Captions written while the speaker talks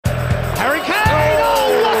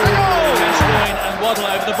Waddle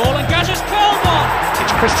over the ball and Gazza's curled one.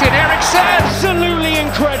 It's Christian Eriksen. Absolutely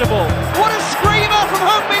incredible. What a screamer from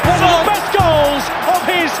Heung-min One of the best goals of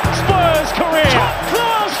his Spurs career. Top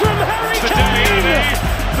class from Harry Kane.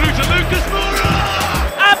 Through to Lucas Moura.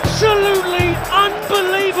 Absolutely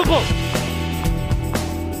unbelievable.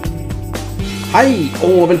 Hei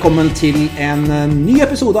og velkommen til en ny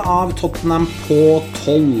episode av Tottenham på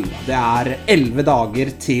 12. Det er 11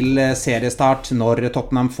 dager til seriestart når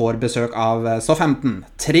Tottenham får besøk av Southampton.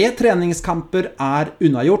 3 treningskamper er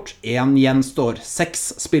unnagjort, 1 gjenstår. 6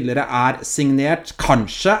 spillere er signert,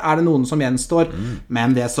 kanskje er det noen som gjenstår,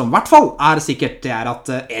 men det som i hvert fall er sikkert, det er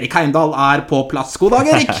at Erik Heimdal er på plass. God dag,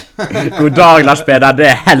 Erik! God dag, Lars Peder,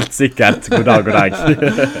 det er helt sikkert. God dag, god dag. Det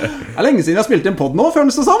er lenge siden jeg har spilt en podd nå,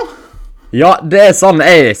 føles det som? Ja, det er sånn,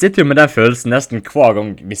 jeg sitter jo med den følelsen nesten hver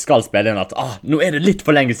gang vi skal spille inn at nå er det litt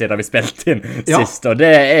for lenge siden vi spilte inn sist, og det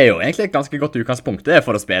er jo egentlig et ganske godt utgangspunkt det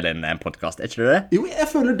for å spille inn en podcast, er ikke det? Jo, jeg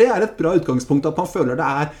føler det er et bra utgangspunkt, at man føler det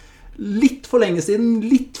er litt for lenge siden,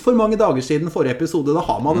 litt for mange dager siden forrige episode. Da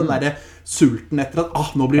har man den der sulten etter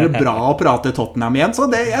at nå blir det bra å prate Tottenham igjen, så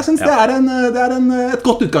det, jeg synes det er et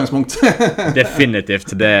godt utgangspunkt.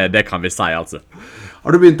 Definitivt, det kan vi si altså.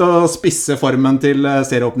 Har du begynt å spisse formen til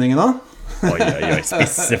serieåpningen da? Oi,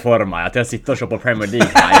 spisse for meg at jeg sitter og ser på Premier League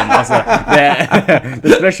altså,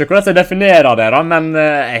 det spørs ikke hvordan jeg definerer det da, men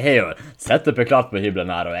jeg har jo sett det klart på hybelen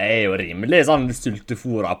her, og jeg er jo rimelig sånn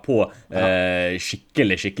sultefora på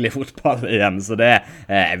skikkelig fotball igjen, så det,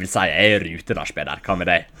 jeg vil si jeg er i rute der, Peder, hva med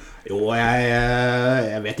deg? Jo,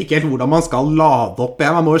 jeg vet ikke helt hvordan man skal lade opp.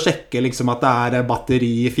 Man må jo sjekke liksom at det er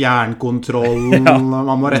batteri, fjernkontroll,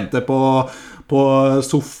 man må rette på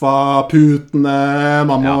sofaputene,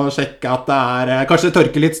 man må sjekke at det kanskje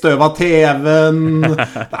tørke litt støv av TV-en.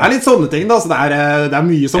 Det er litt sånne ting da, så det er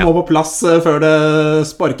mye som må på plass før det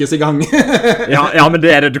sparkes i gang. ja, men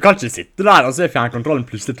du kan ikke sitte der og så er fjernkontrollen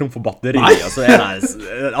plutselig tom for batteri. Altså,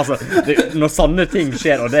 når sånne ting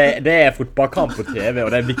skjer, og det er fotballkamp på TV,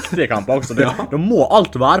 og det er viktige kamper også, da må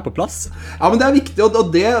alt være på plass. Ja, men det er viktig,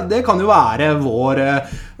 og det kan jo være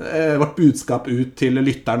vårt budskap ut til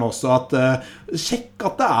lytteren også, at sjekk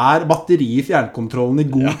at det er batteri i fjernkontrollen i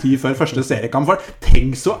god tid før første seriekamp. For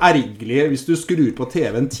tenk så ergerlig hvis du skrur på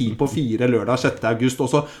TV-en 10:04 lørdag 6. august, og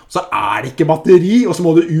så er det ikke batteri, og så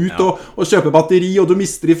må du ut og kjøpe batteri, og du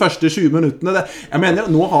mister de første 20 minuttene. Jeg mener,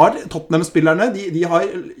 nå har Tottenham-spillerne, de har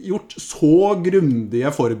gjort så grundige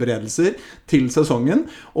forberedelser til sesongen,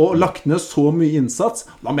 og lagt ned så mye innsats.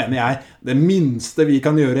 Da mener jeg, det minste vi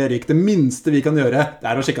kan gjøre, Erik, det minste vi kan gjøre, det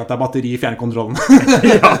er å sjekke at det er batteri i fjernkontrollen.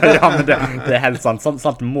 Men det er helt sant.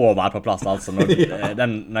 Sånt må være på plass, altså.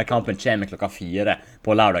 Når kampen kommer klokka 4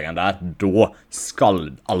 på lørdagen der, da skal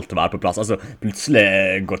alt være på plass. Altså,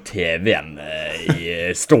 plutselig går TV-en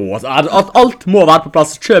i stå. Alt må være på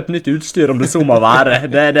plass. Kjøp nytt utstyr om det så må være.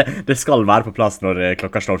 Det skal være på plass når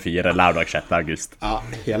klokka slår 4 lørdag 6. august. Ja,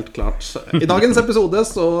 helt klart. I dagens episode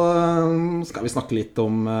så skal vi snakke litt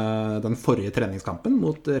om den forrige treningskampen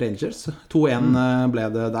mot Rangers. 2-1 ble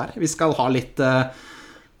det der. Vi skal ha litt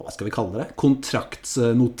hva skal vi kalle det?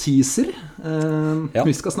 Kontraktsnotiser.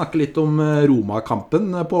 Vi skal snakke litt om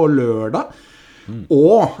Roma-kampen på lørdag.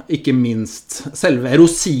 Og ikke minst selve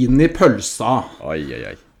rosinen i pølsa. Oi.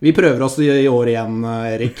 Vi prøver oss i år igjen,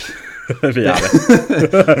 Erik. Vi gjør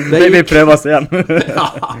det. Vi prøver oss igjen.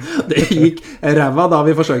 Det gikk ræva da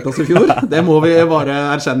vi forsøkte oss i fjor. Det må vi bare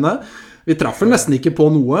erkjenne. Vi traff nesten ikke på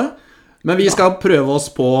noe. Men vi skal prøve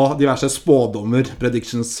oss på diverse spådommer,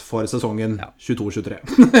 predictions for sesongen 22-23.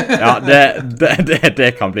 Ja,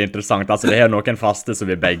 det kan bli interessant. Altså, det er noen faste som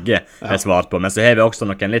vi begge har svart på, men så har vi også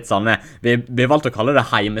noen litt sånne, vi valgte å kalle det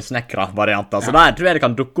heimesnekra-varianter, så der tror jeg det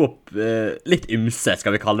kan dukke opp litt ymse,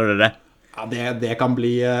 skal vi kalle det. Ja, det kan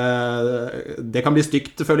bli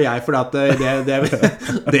stygt, føler jeg, for at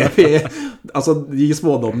altså, de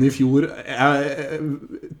spådommene i fjor,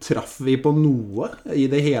 traff vi på noe i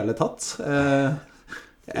det hele tatt?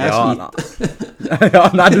 Jeg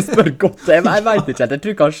sliter. Nei, du spør godt. Jeg vet ikke. Jeg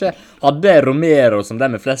tror kanskje hadde Romero som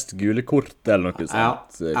den med flest gule kort eller noe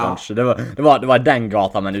sånt. Kanskje. Det var den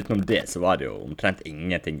gata, men utenom det så var det jo omtrent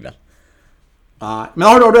ingenting vel. Nei. Men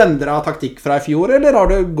har du endret taktikk fra i fjor, eller har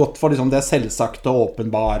du gått for liksom det selvsagte og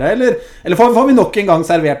åpenbare, eller får vi nok en gang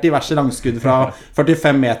servert diverse langskudd fra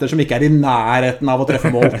 45 meter som ikke er i nærheten av å treffe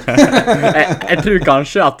mål? jeg tror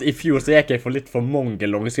kanskje at i fjor så gikk jeg for litt for mange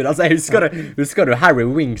langskudd. Altså, jeg husker du Harry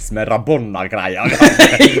Winks med Rabonna-greia?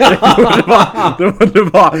 Det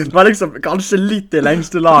var liksom kanskje litt i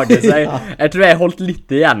lengste laget, så jeg tror jeg holdt litt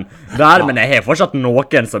igjen der, men jeg har fortsatt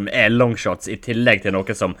noen som er longshots i tillegg til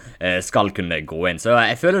noen som skal kunne gå inn. Så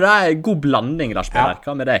jeg føler det en god blanding, Lars Peder.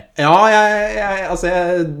 Hva med deg? Ja,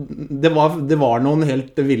 det var noen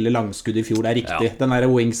helt ville langskudd i fjor, det riktig. Ja. Den der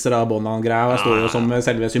Wings Rabona-greia står jo som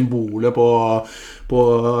selve symbolet på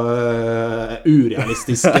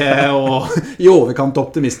urealistiske og i overkant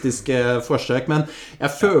optimistiske forsøk, men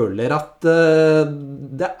jeg føler at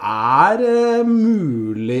det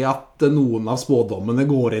mulig at noen av spådommene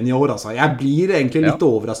går inn i år. Altså. Jeg blir egentlig litt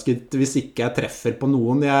overrasket hvis ikke jeg treffer på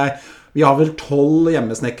noen. Vi har vel 12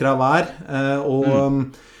 hjemmesnekkere hver, og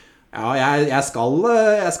ja, jeg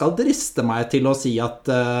skal driste meg til å si at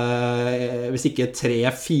hvis ikke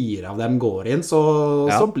 3-4 av dem går inn, så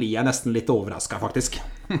blir jeg nesten litt overrasket, faktisk.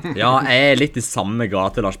 Ja, jeg litt i samme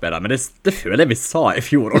gate, Lars Peder, men det føler jeg vi sa i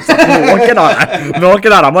fjor også. Noen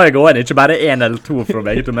der må jeg gå inn, ikke bare 1 eller 2 fra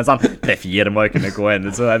begge to, men sånn 3-4 må jeg kunne gå inn,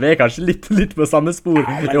 så vi kanskje litt på samme spor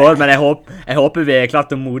i år, men jeg håper vi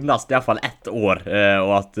klart å modnes i hvert fall 1 år,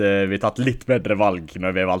 og at vi har tatt litt bedre valg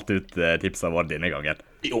når vi har valgt ut tipsene våre denne gangen.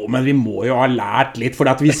 Jo, men vi må jo ha lært litt, for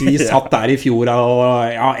at hvis vi satt der i fjor, og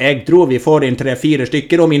jeg tror vi får inn 3-4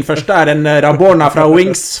 stykker, og min første en Rabona fra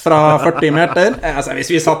Wings fra 40 meter. Altså,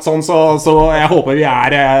 hvis vi satt sånn, så jeg håper vi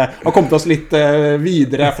har kommet oss litt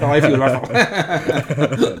videre fra i fjor, i hvert fall.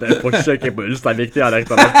 Det forsøket på Ulstein viktig, jeg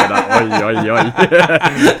rekte det der.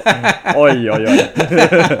 Oi. Ja,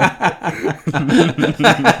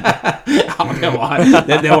 det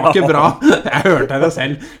var ikke bra. Jeg hørte det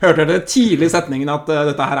selv. Hørte det tidlig i setningen at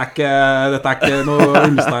dette er ikke noe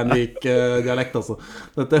Ulsteinvik-dialekt, altså.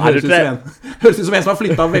 Dette høres ut som en som har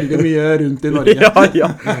flyttet veldig mye rundt i Norge. Ja.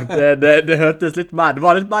 Det hørtes litt mer. Det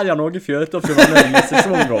var litt mer Jan Åge Fjørtoft som var med i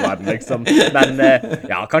sesongoverden, liksom. Men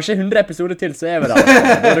kanskje 100 episoder til, så vi der. Da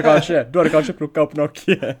har du kanskje plukket opp nok.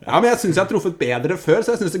 Ja, men jeg synes jeg har truffet bedre før, så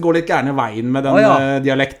jeg synes det går litt gærne veien med den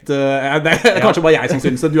dialekt. Det kanskje bare jeg som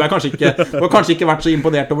synes det. Du har kanskje ikke vært så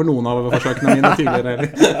imponert over noen av forsøkene mine tidligere, eller?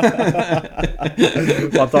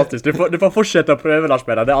 Fantastisk. Du får fortsette å prøve, Lars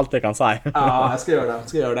Peder. Det alt jeg kan si. Ja, jeg skal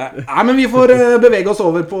gjøre det. Nei, men vi får bevege oss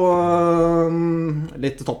over på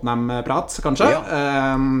litt Tottenham-prat, kanskje.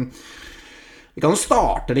 Ja. Vi kan jo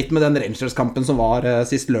starte litt med den Rangers-kampen som var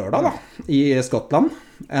sist lørdag da, i Skottland.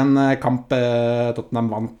 En kamp Tottenham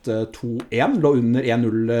vant 2-1, lå under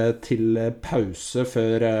 1-0 til pause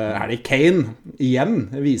før Harry Kane igjen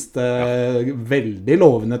viste veldig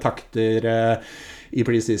lovende takter i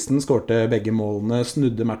preseason, skårte begge målene,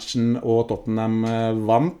 snudde matchen og Tottenham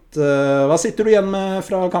vant. Hva sitter du igjen med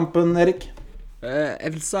fra kampen, Erik? Jeg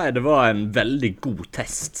vil si det var en veldig god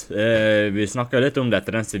test. Vi snakket litt om det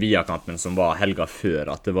etter den Sevilla-kampen som var helga før,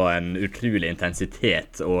 at det var en utrolig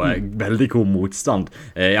intensitet og veldig god motstand,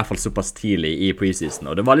 i hvert fall såpass tidlig i preseason,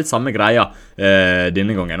 og det var litt samme greia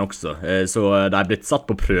denne gangen også, så det er blitt satt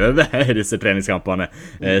på prøve i disse treningskampene,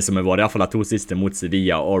 som har vært i hvert fall de 2 siste mot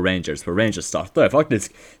Sevilla og Rangers, for Rangers startet jo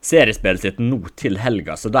faktisk seriespillet sitt nå til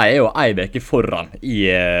helga, så de jo en veke foran i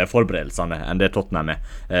forberedelsene enn det Tottenham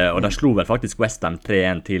og de slo vel faktisk West Ham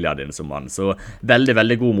 3-1 tidligere denne sommeren, så veldig,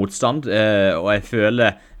 veldig god motstand, og jeg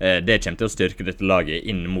føler det kommer til å styrke dette laget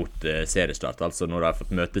inn mot seriestart, altså når de har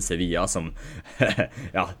fått møte Sevilla som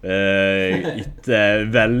ikke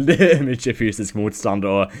veldig mye fysisk motstand,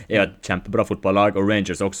 og et kjempebra fotballag, og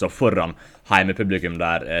Rangers også foran heimepublikum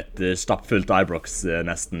der, et stappfullt Ibrox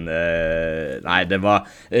nesten. Nei, det var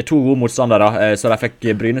 2 gode motstandere, så de fikk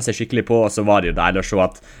bryne seg skikkelig på, og så var det jo deilig å se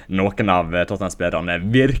at noen av Tottenham-spillerne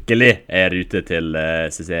virkelig ute til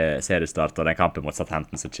seriestart, og den kampen mot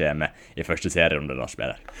Southampton som kommer i første serierunde, Lars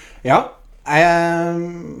Peder. Ja, jeg er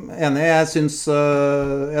enig. Jeg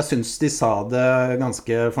synes de sa det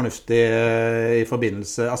ganske fornuftig i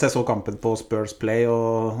forbindelse. Altså jeg så kampen på Spurs Play,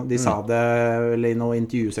 og de sa det vel i noen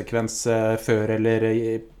intervjusekvens før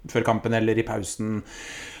kampen eller i pausen,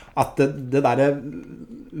 at det der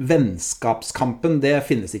vennskapskampen, det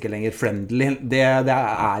finnes ikke lenger. Friendly, det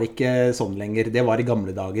er ikke sånn lenger. Det var i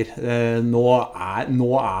gamle dager. Nå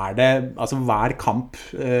er det, altså hver kamp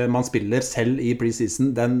man spiller selv i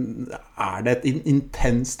preseason, den er det et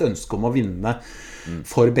intenst ønske om å vinne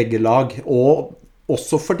for begge lag. Og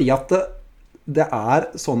også fordi at det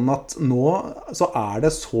er sånn at nå så er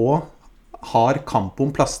det så har kamp om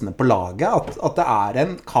plassene på laget, at det er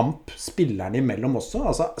en kamp spillerne imellom også.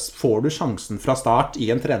 Altså, får du sjansen fra start i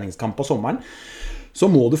en treningskamp på sommeren, så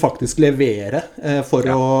må du faktisk levere for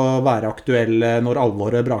å være aktuell når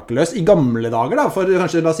alvoret braker løs. I gamle dager, da, for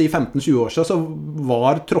kanskje la oss si 15-20 år siden, så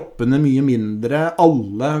var troppene mye mindre.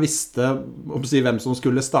 Alle visste hvem som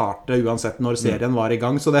skulle starte uansett når serien var i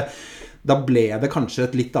gang, så da ble det kanskje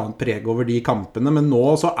et litt annet preg over de kampene, men nå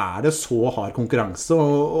så det så hard konkurranse,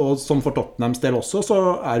 og som for Tottenhams del også, så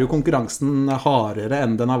jo konkurransen hardere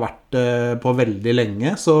enn den har vært på veldig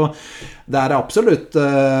lenge, så det absolutt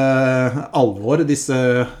alvor disse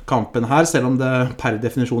kampene her, selv om det per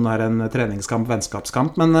definisjon en treningskamp,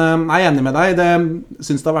 vennskapskamp, men jeg enig med deg, det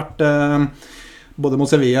synes det har vært både mot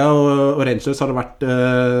Sevilla og Rangers har det vært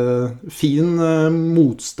fin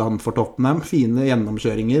motstand for Tottenham, fine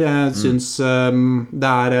gjennomkjøringer. Jeg synes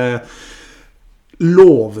det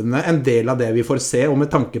lovende en del av det vi får se, og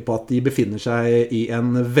med tanke på at de befinner seg i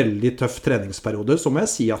en veldig tøff treningsperiode, så må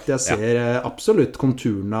jeg si at jeg ser absolutt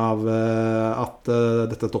konturene av at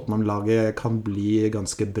dette Tottenham-laget kan bli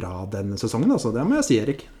ganske bra denne sesongen. Altså, det må jeg si,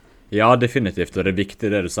 Erik. Ja, definitivt, og det viktig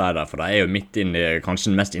det du sier der, for det jo midt inn i kanskje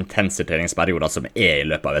den mest intense treningsperioden som i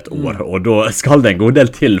løpet av et år, og da skal det en god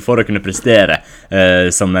del til for å kunne prestere,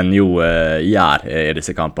 som en jo gjør i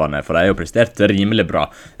disse kampene, for det jo prestert rimelig bra,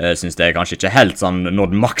 synes jeg kanskje ikke helt sånn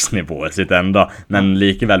nådd maksnivået sitt enda, men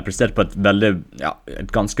likevel prestert på et veldig,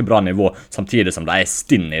 et ganske bra nivå, samtidig som det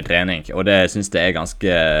stinn i trening, og det synes jeg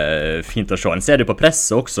ganske fint å se. En ser det på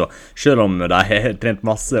presset også, selv om de har trent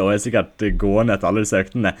masse og sikkert gående etter alle disse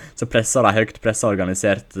øktene, så presser de høyt, presser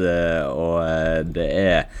organisert, og det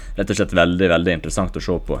rett og slett veldig, veldig interessant å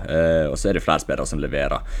se på. Og så det flere spillere som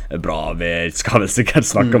leverer bra. Vi skal vel sikkert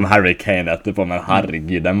snakke om Harry Kane etterpå, men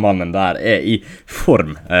herregud, den mannen der i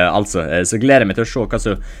form. Altså, så gleder jeg meg til å se hva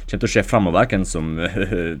som kommer til å skje fremover, hvem som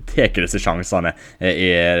teker disse sjansene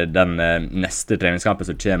i den neste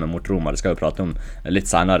treningskampen som kommer mot Roma. Det skal vi prate om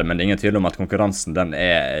litt senere, men det ingen tvil om at konkurransen den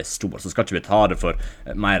stor. Så skal ikke vi ta det for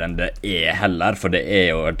mer enn det heller, for det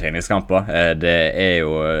jo treningskamper. Det jo,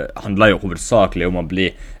 handler jo hovedsakelig om å bli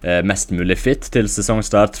mest mulig fit til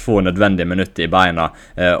sesongstart, få nødvendige minutter i beina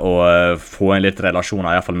og få en litt relasjoner,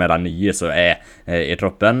 i hvert fall med de nye som i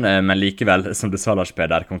troppen, men likevel, som du sa Lars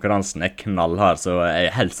Peder, konkurransen knallhard, så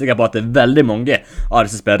jeg helt sikker på at det veldig mange av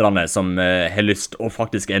disse spillerne som har lyst og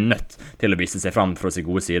faktisk nødt til å vise seg frem fra sin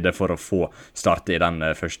gode side for å få starte i den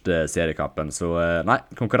første seriekampen. Så nei,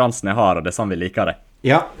 konkurransen hard, og det sånn vi liker det.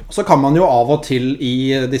 Ja, så kan man jo av og til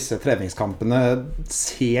i disse treningskampene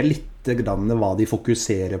se litt grann hva de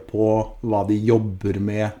fokuserer på, hva de jobber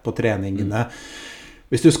med på treningene.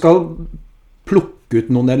 Hvis du skal plukke ut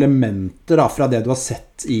noen elementer da, fra det du har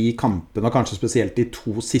sett i kampen, og kanskje spesielt de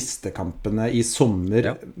 2 siste kampene i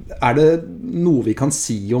sommer, det noe vi kan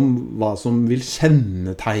si om hva som vil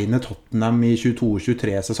kjennetegne Tottenham i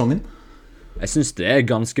 22-23-sesongen? Jeg synes det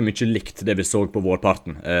ganske mye likt det vi så på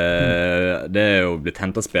vårparten. Det jo blitt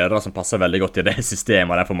hentet spillere som passer veldig godt i det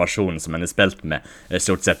systemet og den formasjonen som en har spilt med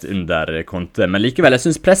stort sett under Conte. Men likevel, jeg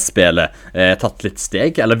synes pressspillet tatt litt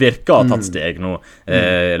steg, eller virker å ha tatt steg nå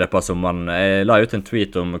i løpet av sommeren. Jeg la ut en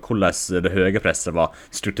tweet om hvordan det høye presset var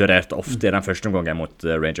strukturert ofte i den første omgangen mot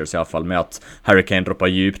Rangers, i alle fall, med at Harry Kane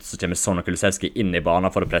dropper djupt, så kommer Son og Kulusevski inn i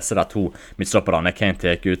banen for å presse de 2 midtstopperne. Kane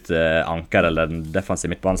teker ut anker eller den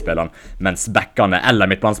defensive midtbanespilleren, mens backene eller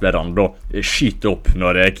midtbanespillerne da skyter opp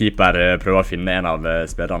når keeper prøver å finne en av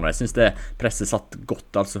spillerne. Jeg synes det presset satt godt,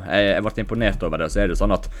 altså. Jeg ble imponert over det, og så det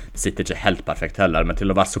sånn at det sitter ikke helt perfekt heller, men til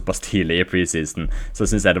å være såpass tidlig i preseason, så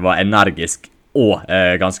synes jeg det var energisk og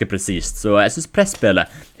ganske presist. Så jeg synes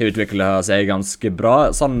presspillet har utviklet seg ganske bra.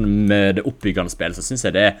 Sånn med det oppbyggende spillet så synes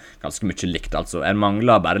jeg det ganske mye likt, altså. Jeg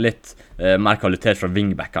mangler bare litt mer kvalitet fra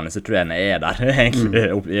wingbackene, så tror jeg den der egentlig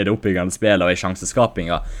i det oppbyggende spillet og i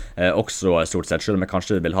sjanseskapinga også stort sett, selv om jeg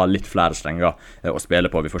kanskje vil ha litt flere strenger å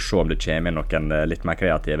spille på. Vi får se om det kommer inn noen litt mer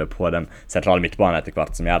kreative på den sentrale midtbanen etter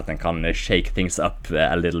hvert, som gjør at den kan shake things up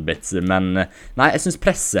a little bit. Men nei, jeg synes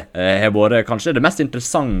presset har vært kanskje det mest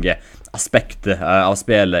interessante aspektet av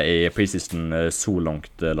spillet i preseason så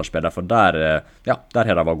langt, Lars Peder, for der har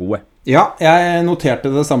de vært gode. Ja, jeg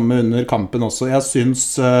noterte det samme under kampen også. Jeg synes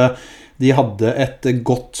de hadde et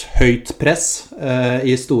godt høyt press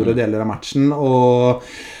i store deler av matchen, og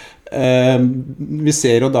vi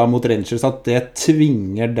ser jo da mot Rangers at det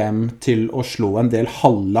tvinger dem til å slå en del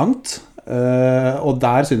halvlangt, og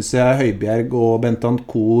der synes jeg Højbjerg og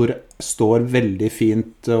Bentancur står veldig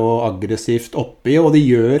fint og aggressivt oppi, og de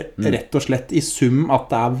gjør rett og slett i sum at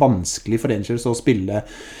det vanskelig for Rangers å spille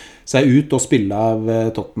seg ut og spille av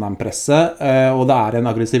Tottenham-presset, og det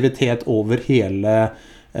en aggressivitet over hele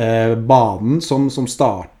banen som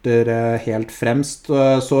starter helt fremst.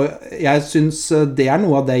 Så jeg synes det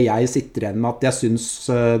noe av det jeg sitter igjen med, at jeg synes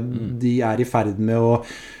de i ferd med å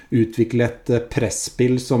utvikle et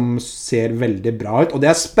presspill som ser veldig bra ut, og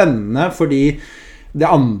det spennende fordi det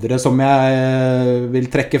andre som jeg vil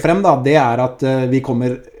trekke frem da, det at vi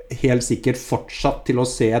kommer helt sikkert fortsatt til å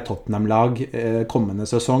se et Tottenham-lag kommende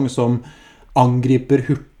sesong som angriper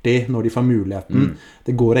hurtig når de får muligheten.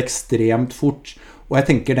 Det går ekstremt fort. Og jeg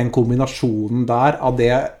tenker den kombinasjonen der av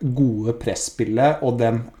det gode presspillet og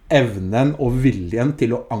den evnen og viljen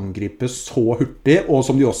til å angripe så hurtig, og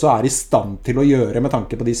som de også i stand til å gjøre med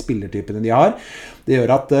tanke på de spillertypene de har, det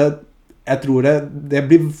gjør at jeg tror det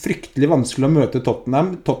blir fryktelig vanskelig å møte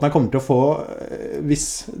Tottenham. Tottenham kommer til å få, hvis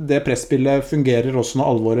det presspillet fungerer også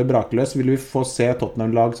når alvoret braker løs, vil vi få se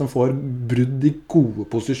Tottenham-lag som får brudd i gode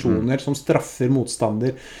posisjoner, som straffer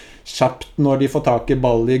motstander kjapt når de får tak i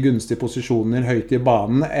ball i gunstige posisjoner høyt i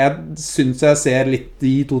banen. Jeg synes jeg ser litt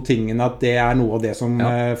de to tingene, at det noe av det som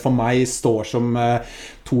for meg står som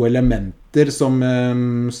to elementer som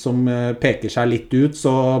peker seg litt ut.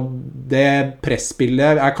 Så det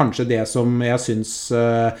presspillet kanskje det som jeg synes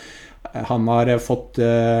han har fått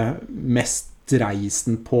mest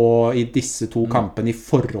reisen på i disse to kampene i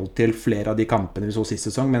forhold til flere av de kampene vi så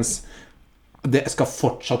sist sesong, mens det skal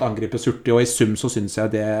fortsatt angripes hurtig, og i sum så synes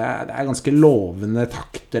jeg det ganske lovende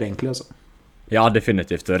takter egentlig, altså. Ja,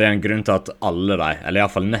 definitivt. Og det en grunn til at alle de, eller i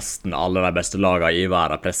hvert fall nesten alle de beste lagene i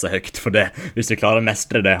verden presser høyt for det. Hvis vi klarer å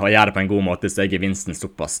mestre det og gjøre det på en god måte, så gevinsten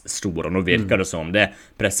såpass stor. Og nå virker det som det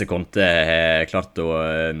presset Conte har klart å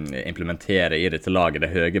implementere i dette laget,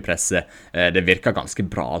 det høye presset, det virker ganske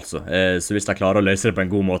bra, altså. Så hvis de klarer å løse det på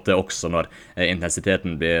en god måte også når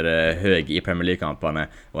intensiteten blir høy i Premier League-kampene,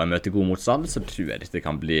 og en møter god motstand, så tror jeg dette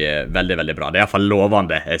kan bli veldig, veldig bra. Det i hvert fall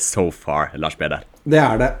lovende so far, Lars Peder. Det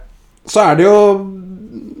det. Så det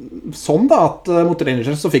jo sånn da at mot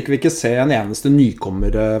Rangers så fikk vi ikke se en eneste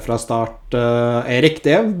nykommer fra start. Erik,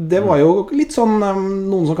 det var jo litt sånn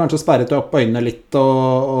noen som kanskje sperret opp øynene litt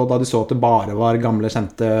og da de så at det bare var gamle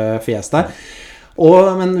kjente fjes der.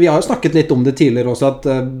 Men vi har jo snakket litt om det tidligere også, at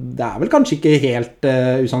det vel kanskje ikke helt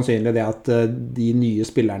usannsynlig det at de nye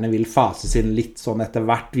spillerne vil fases inn litt sånn etter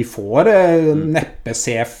hvert. Vi får neppe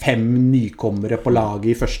se 5 nykommere på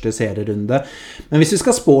laget i første serierunde. Men hvis vi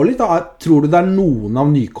skal spå litt da, tror du det noen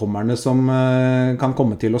av nykommerne som kan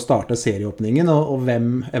komme til å starte serieåpningen, og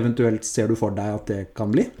hvem eventuelt ser du for deg at det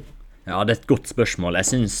kan bli? Ja, det et godt spørsmål. Jeg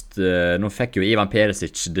synes, nå fikk jo Ivan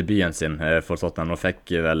Perisic debuten sin for Tottenham. Nå fikk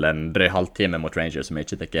vel en drøy halvtime mot Rangers, som jeg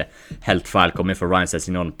ikke tenker helt feil, kom inn for Ryan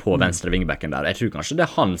Sessegnon på venstre wingbacken der. Jeg tror kanskje det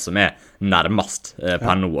han som nærmest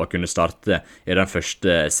per nå å kunne starte i den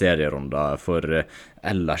første serierunden, for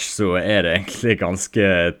ellers så det egentlig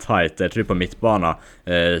ganske tight. Jeg tror på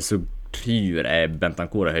midtbanen så tror jeg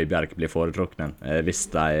Bentancur og Højbjerg blir foretrukne hvis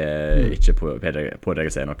de ikke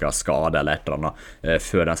pådreger seg noe skade eller et eller annet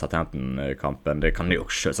før den Southampton-kampen. Det kan jo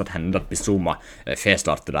selvsagt hende at Bissoma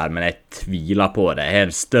starte der, men jeg tviler på det. Jeg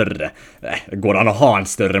en større går det an å ha en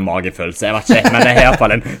større magefølelse? Jeg vet ikke, men jeg har i hvert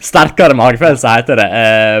fall en sterkere magefølelse, heter det,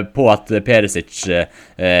 på at Perisic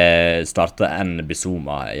starter enn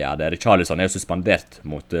Bissoma. Ja, Richarlison jo suspendert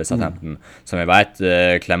mot Southampton, som jeg vet.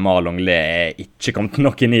 Clément Lenglet ikke kommet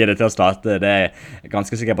nok inn i det til å starte. Det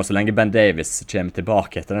ganske sikkert på så lenge Ben Davies kommer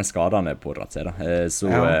tilbake etter den skaden pådratt seg da. Så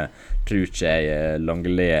tror ikke jeg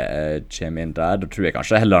Lenglet kommer inn der. Da tror jeg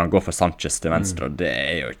kanskje heller han går for Sanchez til venstre, og det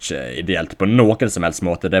jo ikke ideelt på noen som helst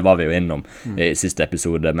måte. Det var vi jo innom i siste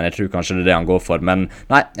episode, men jeg tror kanskje det han går for. Men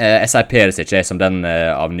nei, jeg sier Perisic som den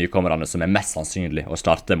av nykommerne som mest sannsynlig å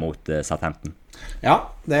starte mot Southampton. Ja,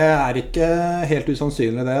 det ikke helt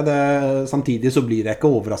usannsynlig det. Samtidig så blir jeg ikke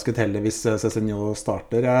overrasket heller hvis Sessegnon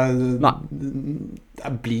starter.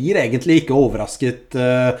 Jeg blir egentlig ikke overrasket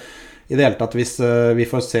i det hele tatt hvis vi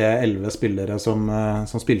får se 11 spillere som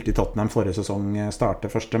spilte i Tottenham forrige sesong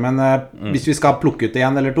starte første. Men hvis vi skal plukke ut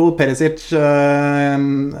en eller to, Perisic,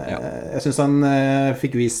 jeg synes han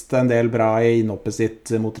fikk vist en del bra i innhoppet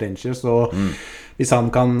sitt mot Rangers, og hvis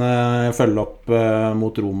han kan følge opp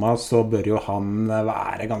mot Roma, så bør jo han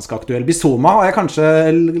være ganske aktuell. Bissoma har jeg kanskje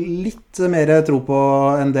litt mer tro på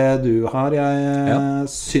enn det du har. Jeg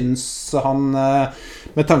synes han,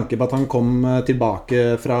 med tanke på at han kom tilbake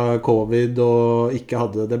fra covid og ikke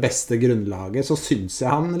hadde det beste grunnlaget, så synes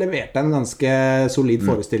jeg han leverte en ganske solid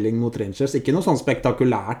forestilling mot Rangers. Ikke noe sånn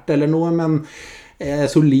spektakulært eller noe, men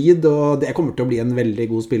solid, og det kommer til å bli en veldig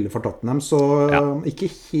god spiller for Tottenham, så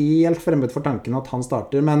ikke helt fremmed for tanken at han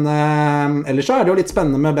starter, men ellers så det jo litt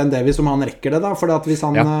spennende med Ben Davies om han rekker det da, for at hvis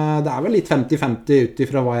han, det vel litt 50-50 ut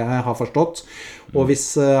ifra hva jeg har forstått, og hvis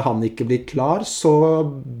han ikke blir klar, så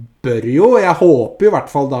bør jo, jeg håper jo i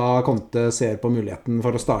hvert fall da Conte ser på muligheten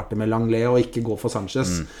for å starte med Lenglet og ikke gå for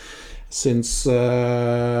Sanchez. Syns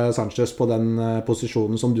Sanchez på den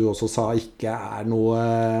posisjonen som du også sa ikke noe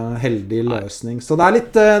heldig løsning, så det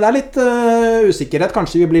litt usikkerhet.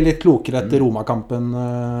 Kanskje vi blir litt klokere etter Roma-kampen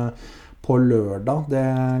på lørdag. Det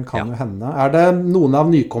kan jo hende. Det noen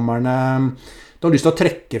av nykommerne du har lyst til å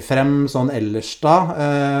trekke frem sånn ellers da,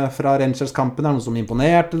 fra Rangers-kampen? Er det noen som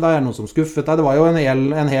imponerte deg? Er det noen som skuffet deg? Det var jo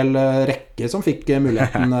en hel rekke som fikk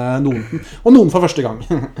muligheten, noen for første gang.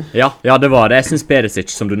 Ja, det var det. Jeg synes Perisic,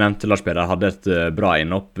 som du nevnte, Lars Peder, hadde et bra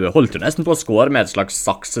innopp. Holdt jo nesten på å skåre med et slags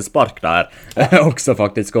saksespark der, også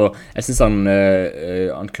faktisk. Og jeg synes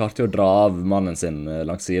han klarte å dra av mannen sin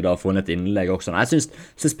langs siden og få inn et innlegg også. Nei, jeg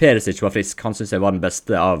synes Perisic var frisk. Han synes jeg var den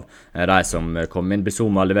beste av de som kom inn.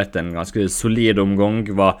 Bissouma leverte en ganske solid omgang,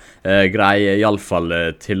 var grei i alle fall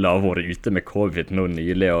til å ha vært ute med covid nå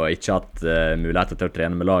nylig og ikke hatt muligheter til å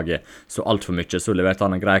trene med laget så alt for mye, så leverte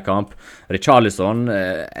han en grei kamp. Richarlison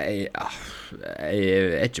jeg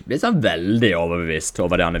er ikke blitt sånn veldig overbevist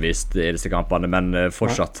over det han har vist i disse kampene, men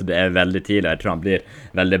fortsatt, det er veldig tidlig. Jeg tror han blir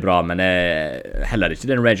veldig bra, men heller ikke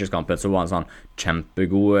den Rangers-kampen så var han sånn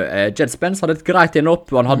kjempegod. Jed Spence hadde et greit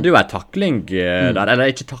innopp, og han hadde jo en takling der,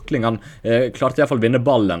 eller ikke takling, han klarte i hvert fall vinne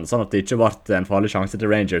ballen, sånn at det ikke ble en farlig sjanse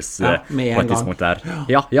til Rangers på et tidspunkt der.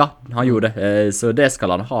 Ja, han gjorde det, så det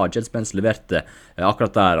skal han ha. Jed Spence leverte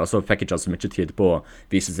akkurat der, og så fikk ikke han så mye tid på å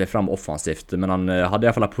vise seg frem offensivt, men han hadde i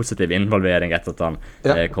hvert fall en positiv involvering etter at han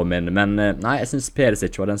kom inn. Men nei, jeg synes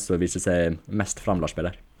Perisic var den som viste seg mest frem, Lars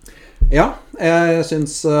Peder. Ja, jeg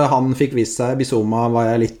synes han fikk vist seg. Bissouma var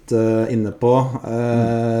jeg litt inne på.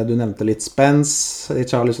 Du nevnte litt Spence,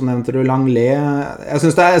 Richarlison nevnte du, Lenglet. Jeg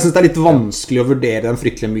synes det er litt vanskelig å vurdere dem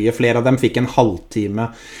fryktelig mye. Flere av dem fikk en halvtime,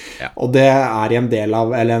 og det er i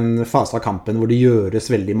en fase av kampen hvor det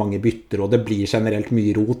gjøres veldig mange bytter, og det blir generelt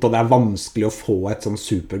mye rot, og det er vanskelig å få et sånn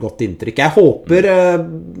supergodt inntrykk.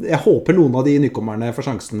 Jeg håper noen av de nykommerne får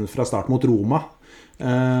sjansen fra start mot Roma,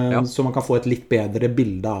 så man kan få et litt bedre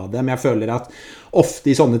bilde av det. Men jeg føler at ofte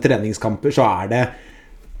i sånne treningskamper så er det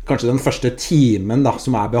kanskje den første timen da,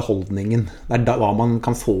 som er beholdningen. Det er da man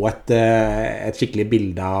kan få et skikkelig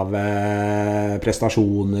bilde av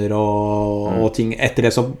prestasjoner og ting. Etter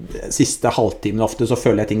det så siste halvtimen ofte så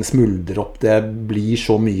føler jeg ting smuldrer opp. Det blir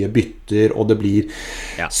så mye bytter, og det blir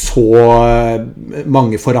så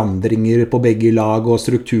mange forandringer på begge lag, og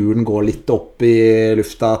strukturen går litt opp i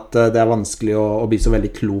lufta at det er vanskelig å bli så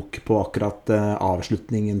veldig klok på akkurat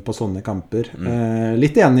avslutningen på sånne kamper.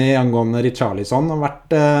 Litt enig angående Richarlison. Har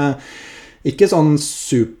vært ikke sånn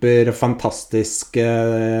superfantastisk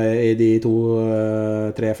i de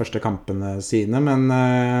 2-3 første kampene sine,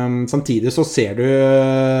 men samtidig så ser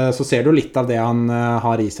du litt av det han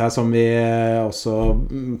har i seg, som vi også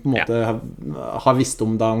på en måte har visst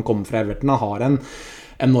om da han kom fra Everton. Han har en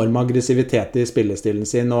enorm aggressivitet i spillestilen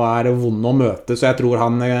sin og er vond å møte, så jeg tror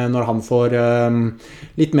når han får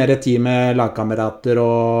litt mer tid med lagkamerater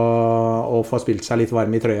og får spilt seg litt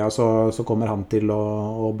varm i trøya, så kommer han til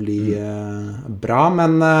å bli bra.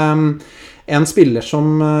 Men en spiller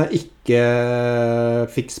som ikke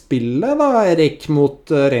fikk spille da, Erik, mot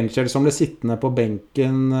Rangers, som ble sittende på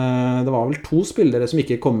benken. Det var vel 2 spillere som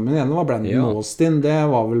ikke kom inn. En var Brandon Austin, det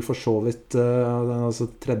var vel for så vidt altså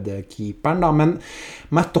tredje keeperen da, men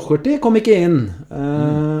Matt Doherty kom ikke inn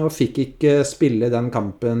og fikk ikke spille den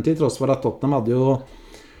kampen, til tross for at Tottenham hadde jo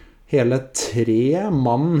hele 3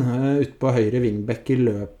 mann ute på høyre wingback i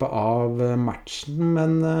løpet av matchen.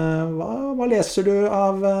 Men hva leser du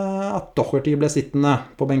av at Doherty ble sittende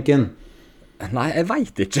på benken? Nei, jeg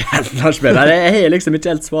vet ikke helt, Lars Peder. Jeg har liksom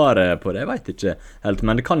ikke helt svaret på det. Jeg vet ikke helt,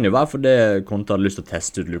 men det kan jo være fordi Conte hadde lyst til å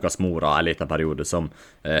teste ut Lucas Moura en liten periode som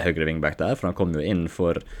høyre wingback der, for han kom jo inn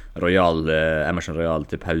for Emerson Royal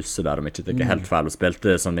til pause der, om ikke det ikke helt feil, og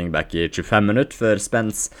spilte som wingback i 25 minutter før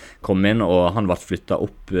Spence kom inn, og han ble flyttet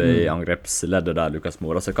opp i angrepsleddet der, Lucas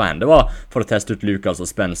Moura. Så hva hende det var for å teste ut Lucas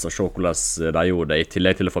og Spence og se hvordan de gjorde det, i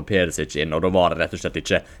tillegg til å få Perisic inn, og da var det rett og slett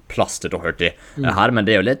ikke plass til Doherty her, men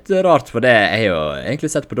det er jo litt rart, for det jeg har jo egentlig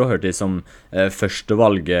sett på Doherty som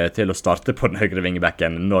førstevalget til å starte på den høyre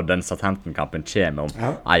wingbacken når den Southampton-kampen kommer om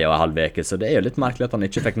 1,5 uke, så det er jo litt merkelig at han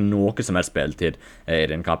ikke fikk noe som helst spilletid i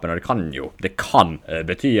den kampen, og det kan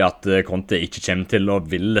bety at Conte ikke kommer til å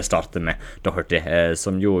ville starte med Doherty,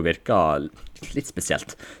 som jo virker litt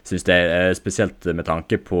spesielt, synes jeg, spesielt med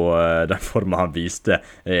tanke på den formen han viste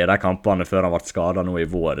i de kampene før han ble skadet nå i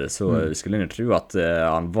vår, så skulle jeg tro at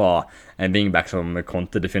han var en wingback som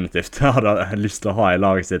Conte definitivt hadde lyst til å ha i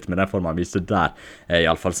laget sitt, med den formen han viste der i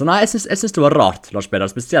alle fall. Så nei, jeg synes det var rart, Lars Peder,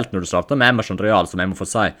 spesielt når du startet med Emerson Royal, som jeg må få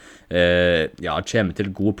si kommer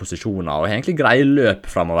til gode posisjoner og har egentlig greie løp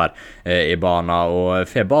fremover i banen, og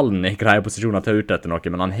får ballen i greie posisjoner til å utette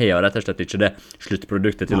noe, men han har rett og slett ikke det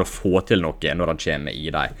sluttproduktet til å få til noe svake når han kommer i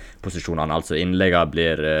de posisjonene. Altså innleggene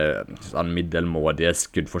blir sånn middelmådige,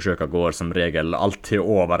 skuddforsøker går som regel alltid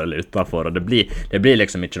over eller utenfor, og det blir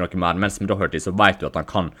liksom ikke noe mer. Mens med Doherty så vet du at han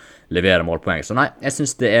kan levere målpoeng. Så nei, jeg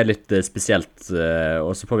synes det er litt spesielt,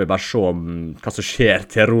 og så får vi bare se hva som skjer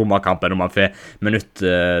til Roma-kampen om han får minutt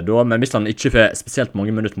da. Men hvis han ikke får spesielt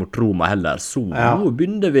mange minutter mot Roma heller, så nå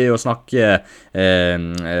begynner vi å snakke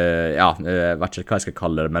jeg vet ikke hva jeg skal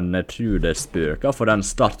kalle det, men jeg tror det spøker for den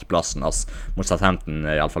startplassen mot Southampton,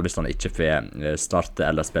 i alle fall hvis han ikke får starte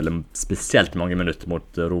eller spille spesielt mange minutter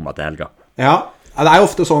mot Roma til helga. Ja, det er jo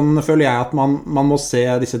ofte sånn, føler jeg, at man må se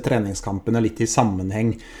disse treningskampene litt i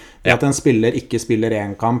sammenheng. At en spiller ikke spiller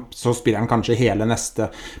en kamp, så spiller han kanskje hele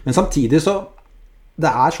neste. Men samtidig så det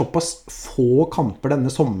er såpass få kamper denne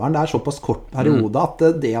sommeren, det er såpass kort periode at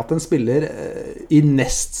det at en spiller i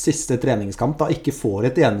nest siste treningskamp da ikke får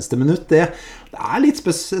et eneste minutt, det er litt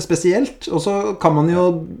spesielt. Og så kan man jo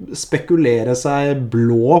spekulere seg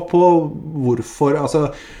blå på hvorfor, altså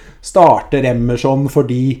starter Emerson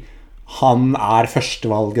fordi han er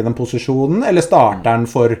førstevalg i den posisjonen, eller starter han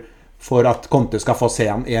for at Conte skal få se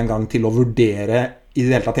han en gang til å vurdere i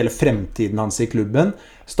det hele tatt hele fremtiden hans i klubben?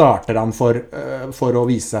 Starter han for å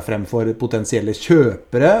vise seg frem for potensielle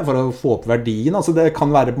kjøpere, for å få opp verdien? Altså det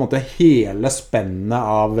kan være på en måte hele spennet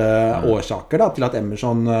av årsaker da, til at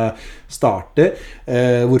Emerson starter.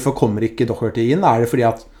 Hvorfor kommer ikke Doherty inn? Er det fordi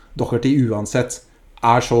at Doherty uansett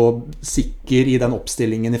er så sikker i den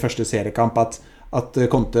oppstillingen i første seriekamp at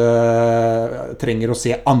Conte trenger å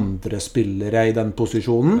se andre spillere i den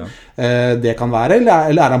posisjonen? Det kan være,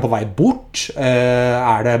 eller er han på vei bort?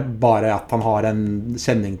 Er det bare at han har en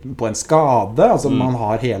kjenning på en skade? Altså man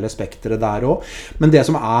har hele spektret der også. Men det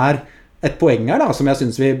som er et poeng her da, som jeg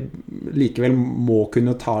synes vi likevel må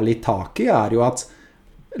kunne ta litt tak i, er jo at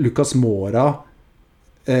Lucas Moura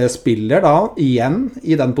spiller da igjen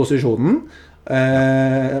i den posisjonen.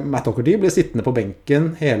 Matt Doherty blir sittende på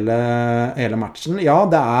benken hele matchen. Ja,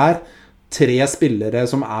 det er 3 spillere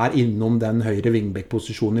som er innom den høyre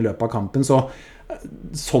wingback-posisjonen i løpet av kampen, så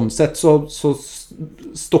sånn sett så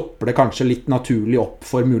stopper det kanskje litt naturlig opp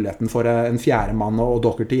for muligheten for en fjerde mann og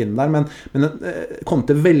Doherty inn der, men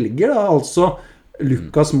Conte velger da altså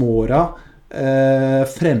Lucas Moura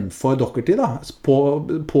fremfor Doherty da,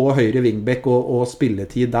 på høyre wingback og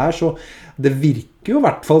spilletid der, så det virker jo i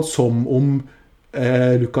hvert fall som om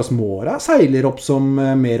Lucas Moura seiler opp som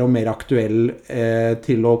mer og mer aktuell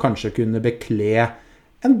til å kanskje kunne bekle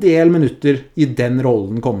en del minutter i den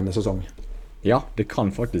rollen kommende sesong. Ja, det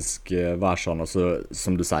kan faktisk være sånn, altså,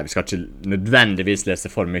 som du sier, vi skal ikke nødvendigvis lese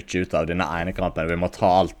for mye ut av denne ene kampen, vi må ta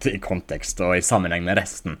alt i kontekst og i sammenheng med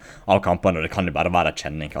resten av kampene, og det kan jo bare være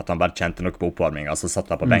kjenning, at han bare kjente noe på oppvarming, altså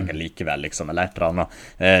satt der på benken likevel, liksom, eller et eller annet.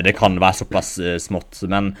 Det kan være såpass smått,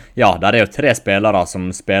 men ja, der er jo 3 spillere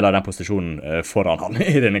som spiller den posisjonen foran han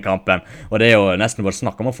i denne kampen, og det er jo nesten vår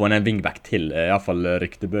snakk om å få en wingback til, i hvert fall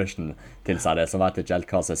ryktebørsen til seg det, så vet jeg ikke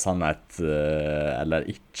helt hva som er sannhet eller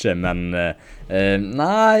ikke, men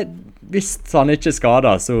nei, hvis han ikke er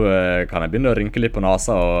skadet, så kan jeg begynne å rynke litt på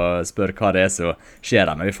nasa og spørre hva det er som skjer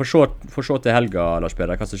der. Men vi får se til helga, Lars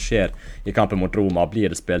Peder, hva som skjer i kampen mot Roma.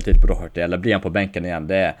 Blir det spilletid på Doherty, eller blir han på benken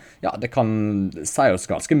igjen? Det kan si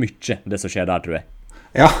oss ganske mye, det som skjer der, tror jeg.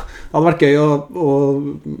 Ja, det hadde vært gøy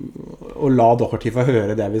å la Doherty få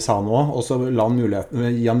høre det vi sa nå, og så gi han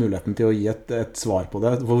muligheten til å gi et svar på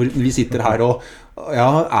det. For vi sitter her og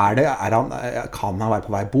ja, kan han være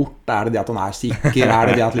på vei bort? Er det det at han er sikker?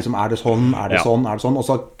 Er det det at liksom, er det sånn? Og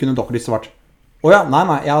så kunne Doherty svart nei,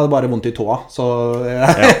 jeg hadde bare vondt i tåa, så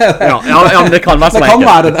men det kan være så det kan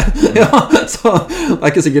være det. Ja, så det er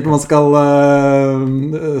ikke sikkert man skal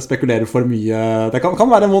spekulere for mye. Det kan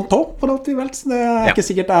være en vondt tå, for alt vi vel. Det er ikke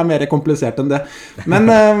sikkert det er mer komplisert enn det. Men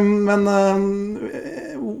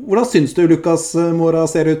hvordan synes du Lucas Moura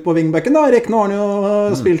ser ut på wingbacken da? Erik, nå har han jo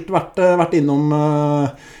vært innom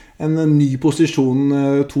en ny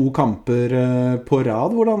posisjon 2 kamper på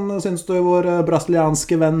rad. Hvordan synes du vår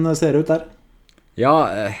brasilianske venn ser ut der? Ja,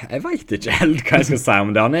 jeg vet ikke helt hva jeg skal si om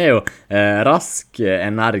det. Han er jo rask,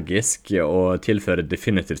 energisk og tilfører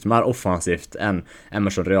definitivt mer offensivt enn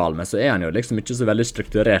Emerson Real, men så er han jo liksom ikke så veldig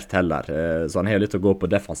strukturert heller, så han har jo litt å gå på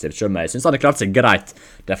defensivt selv, men jeg synes han har klart seg greit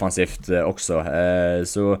defensivt også,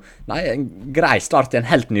 så nei, en grei start i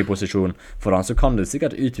en helt ny posisjon for han, så kan det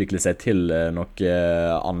sikkert utvikle seg til noe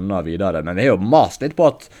annet videre, men vi har jo mast litt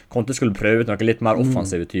på at Conte skulle prøve ut noe litt mer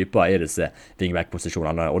offensive typer i disse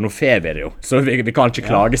wingback-posisjonene, og nå får vi det jo, så vi vi kan ikke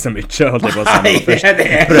klage så mye, holdt jeg på å si. Nei,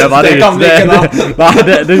 Prøver det kan vi ikke da.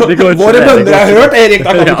 Det går ikke. Våre bønder har hørt, Erik,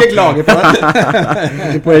 da kan du ikke klage på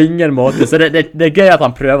det. På ingen måte. Så det er gøy at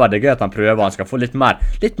han prøver. Det er gøy at han prøver. Han skal få litt mer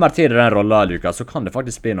tid i den rollen, Lukas. Så kan det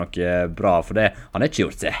faktisk bli noe bra. For han har ikke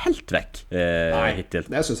gjort seg helt vekk hittil.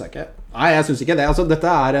 Det synes jeg ikke. Nei, jeg synes ikke det. Altså, dette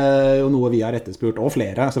er jo noe vi har etterspurt, og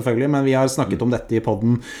flere selvfølgelig, men vi har snakket om dette i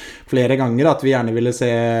podden flere ganger, at vi gjerne ville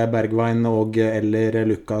se Bergwijn og eller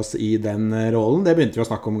Lukas i den rollen. Det begynte vi å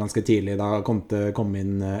snakke om ganske tidlig da Conte kom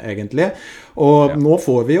inn egentlig. Og nå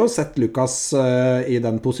får vi jo sett Lukas i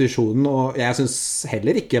den posisjonen, og jeg synes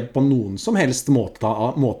heller ikke på noen som helst måte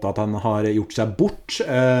at han har gjort seg bort.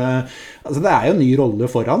 Altså, det er jo en ny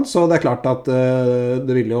rolle for han, så det er klart at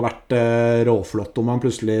det ville jo vært råflott om han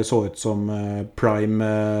plutselig så ut som prime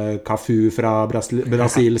Cafu fra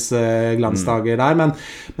Brasils glansdager der, men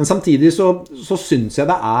samtidig så synes jeg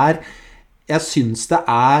det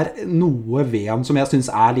er noe ved han som jeg synes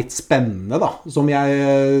er litt spennende da, som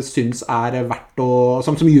jeg synes er verdt å,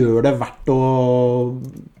 som gjør det verdt å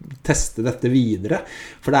teste dette videre,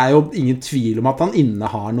 for det er jo ingen tvil om at han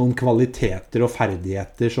innehar noen kvaliteter og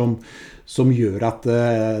ferdigheter som gjør at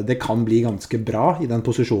det kan bli ganske bra i den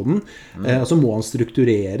posisjonen. Og så må han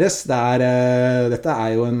struktureres. Dette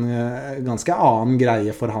er jo en ganske annen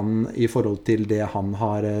greie for han i forhold til det han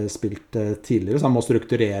har spilt tidligere, så han må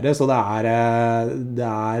struktureres, og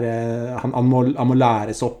han må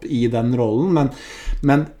læres opp i den rollen,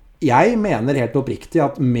 men jeg mener helt oppriktig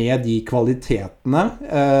at med de kvalitetene,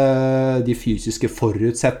 de fysiske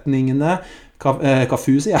forutsetningene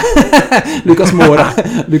Cafu, sier jeg Lucas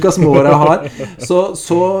Moura har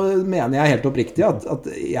så mener jeg helt oppriktig at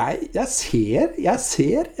jeg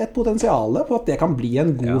ser et potensial på at det kan bli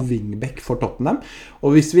en god wingback for Tottenham,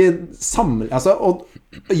 og hvis vi samler så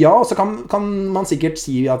kan man sikkert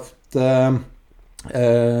si at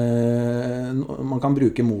man kan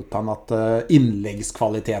bruke mot han at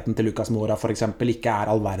innleggskvaliteten til Lucas Moura for eksempel ikke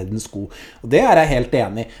er all verdens god, og det er jeg helt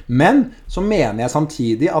enig i, men så mener jeg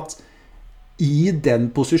samtidig at i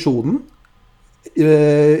den posisjonen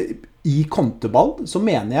i konteball så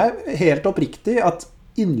mener jeg helt oppriktig at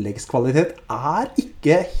innleggskvalitet er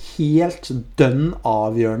ikke helt dønn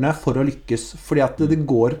avgjørende for å lykkes, fordi at det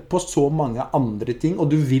går på så mange andre ting,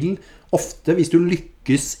 og du vil ofte, hvis du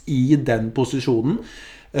lykkes i den posisjonen,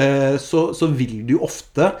 så vil du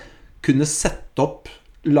ofte kunne sette opp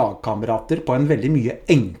lagkamerater på en veldig mye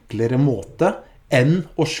enklere måte enn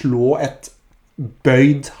å slå et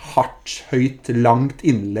bøyd, hardt, høyt, langt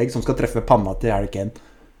innlegg som skal treffe panna til Harry Kane,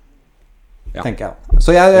 tenker jeg.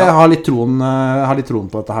 Så jeg har litt troen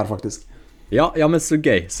på dette her, faktisk. Ja, men så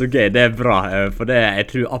gøy, det er bra, for jeg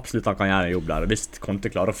tror absolutt han kan gjøre en jobb der, og hvis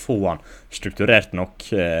Conte klarer å få han strukturert nok,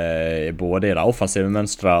 både i det offensive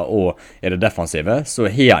mønstret og i det defensive, så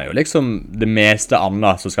har han jo liksom det meste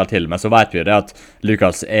annet som skal til, men så vet vi det at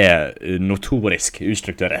Lukas er notorisk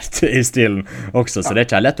ustrukturert i stilen også, så det er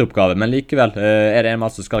ikke en lett oppgave, men likevel er det en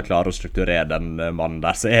mann som skal klare å strukturere den mannen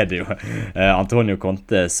der, så er det jo Antonio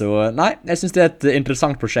Conte, så nei, jeg synes det er et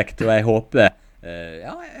interessant prosjekt, og jeg håper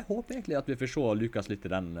jeg håper egentlig at vi får se Lukas litt i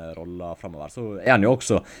den rollen fremover. Så er han jo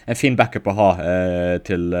også en fin backup å ha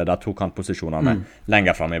til de to kantposisjonene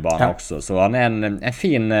lenger frem i banen også. Så han er en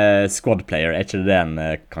fin squad player, er ikke det en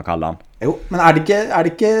kan kalle han? Jo, men er det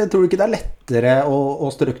ikke, tror du ikke det er lettere å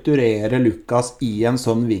strukturere Lukas i en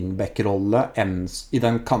sånn wingback-rolle enn i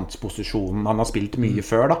den kantposisjonen han har spilt mye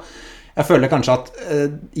før da? Jeg føler kanskje at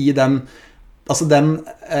i den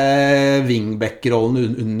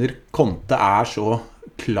wingback-rollen under Conte er så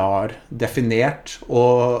klar definert,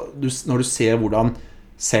 og når du ser hvordan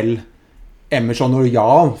selv Emerson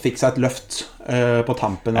Royal fikk seg et løft på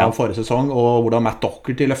tampen av forrige sesong, og hvordan Matt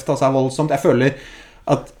Doherty løftet seg voldsomt, jeg føler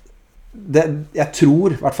at jeg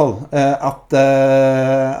tror i hvert fall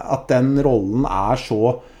at den rollen er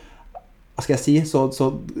så, hva skal jeg si, så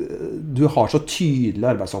du har så tydelige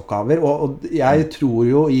arbeidsoppgaver, og jeg tror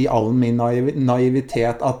jo i all min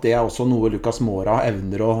naivitet at det er også noe Lucas Moura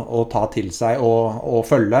evner å ta til seg og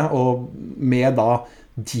følge, og med da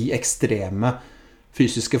de ekstreme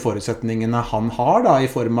fysiske forutsetningene han har da, i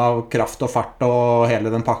form av kraft og fart og hele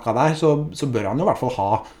den pakka der, så bør han jo i hvert fall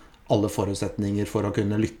ha alle forutsetninger for å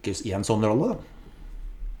kunne lykkes i en sånn rolle da.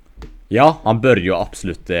 Ja, han bør jo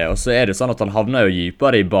absolutt det. Og så det sånn at han havner jo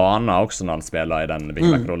dypere i banen også når han spiller i den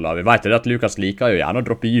wingback-rollen. Vi vet jo det at Lucas liker jo gjerne å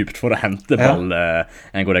droppe dypt for å hente ball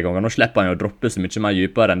en god gang. Nå slipper han jo å droppe så mye mer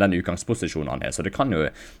dypere enn den utgangsposisjonen han har, så det kan jo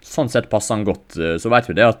sånn sett passe han godt. Så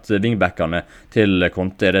vet vi det at wingbackene til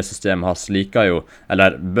Conte i det systemet hans liker jo,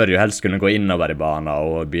 eller bør jo helst kunne gå innover i banen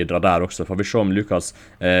og bidra der også. Får vi se om Lucas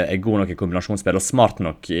god nok i kombinasjonsspill og smart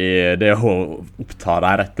nok i det å oppta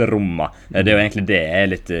de rette rommene. Det jo egentlig det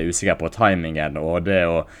jeg litt usikker på, timingen og det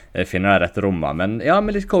å finne de rette rommene. Men ja,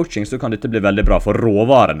 med litt coaching så kan dette bli veldig bra for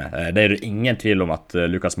råvarene. Det det ingen tvil om at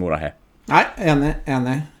Lucas Moura har. Nei,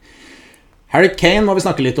 enig. Harry Kane må vi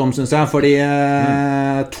snakke litt om, synes jeg, fordi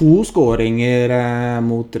 2 skåringer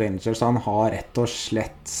mot Rangers. Han har rett og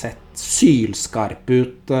slett sett sylskarp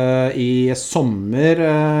ut i sommer.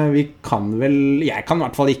 Jeg kan i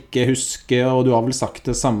hvert fall ikke huske, og du har vel sagt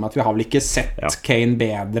det samme, at vi har vel ikke sett Kane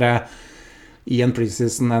bedre i en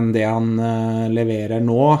preseason enn det han leverer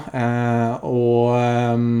nå.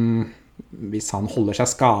 Hvis han holder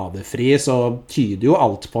seg skadefri, så tyder jo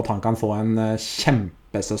alt på at han kan få en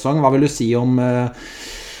kjempesesong. Hva vil du si om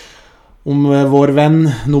vår venn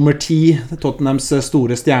nummer 10, Tottenhams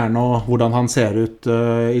store stjerne, og hvordan han ser ut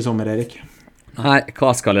i sommer, Erik? Nei,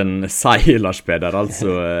 hva skal en si, Lars Peder? Altså,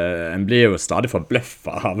 en blir jo stadig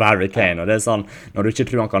forbløffet av Harry Kane, og det sånn, når du ikke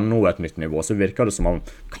tror han kan nå et nytt nivå, så virker det som om han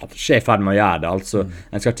kanskje i ferd med å gjøre det. Altså,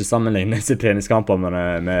 en skal ikke sammenligne disse treningskamper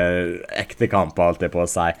med ekte kamper, alt det på å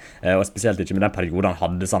si, og spesielt ikke med den perioden han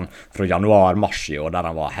hadde sånn fra januar-mars i år, der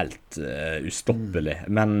han var helt ustoppelig.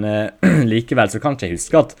 Men likevel så kan jeg ikke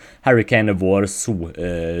huske at Harry Kane har vært så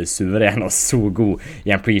suveren og så god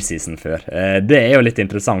i en preseason før. Det jo litt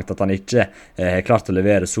interessant at han ikke klart å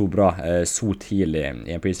levere så bra så tidlig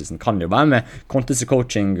i en preseason. Kan jo være med Contes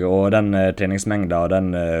coaching og den treningsmengden og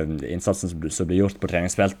den innsatsen som blir gjort på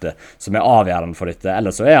treningsfeltet som avgjørende for dette.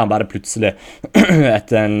 Eller så han bare plutselig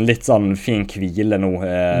etter en litt sånn fin hvile nå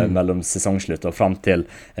mellom sesongslutt og frem til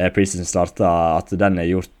preseason startet, at den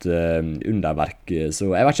gjort underverk.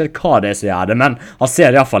 Så jeg vet ikke hva det som gjør det, men han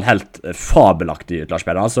ser i hvert fall helt fabelaktig ut, Lars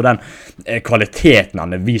Peder. Altså den kvaliteten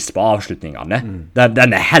han har vist på avslutningene,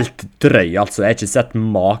 den helt drøy. Altså, jeg har ikke sett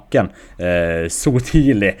maken så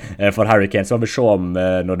tidlig for Harry Kane. Så får vi se om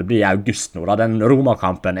når det blir i august nå. Da. Den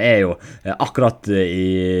Roma-kampen jo akkurat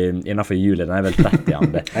innenfor juli. Den vel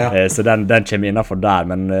 30. Så den kommer innenfor der.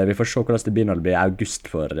 Men vi får se hvordan det blir når det blir august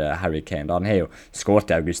for Harry Kane. Da. Han har jo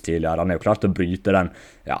skåret i august tidligere. Han har jo klart å bryte den,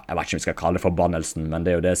 jeg vet ikke om vi skal kalle det forbannelsen, men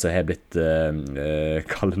det jo det som har blitt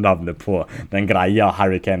kallenavnet på den greia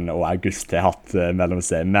Harry Kane og August har hatt mellom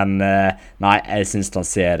seg. Men nei, jeg synes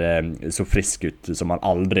han ser så frisk ut som han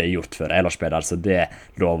aldri har gjort før, Lars Peder, så det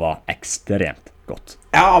lover ekstremt godt.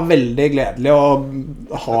 Ja, veldig gledelig, og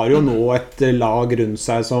har jo nå et lag rundt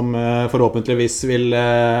seg som forhåpentligvis vil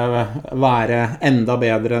være enda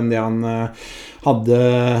bedre enn det han hadde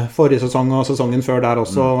forrige sesong og sesongen før der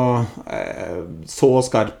også. Så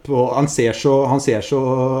skarp, og han ser så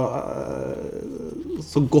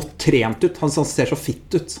godt trent ut, han ser så fitt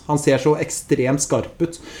ut, han ser så ekstremt skarp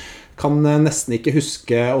ut. Kan nesten ikke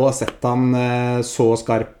huske å ha sett han så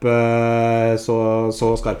skarp på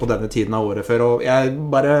denne tiden av året før, og jeg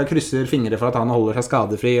bare krysser fingre for at han holder seg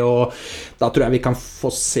skadefri, og da tror jeg vi kan få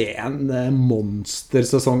se en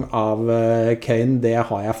monstersesong av Kane. Det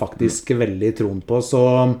har jeg faktisk veldig troen på, så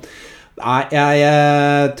nei,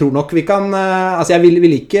 jeg tror nok vi kan, altså jeg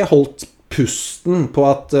vil ikke holdt pusten på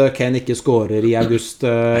at Kane ikke skårer i august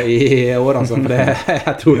i år, altså, for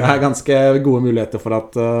jeg tror det ganske gode muligheter for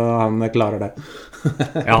at han klarer det.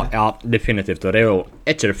 ja, definitivt, og det jo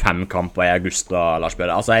ikke 5 kamper i august da, Lars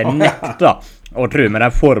Peder. Altså, jeg nekter å tro med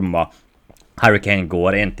den formen Harry Kane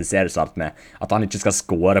går inn til seriestart med at han ikke skal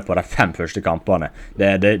skåre på de 5 første kampene.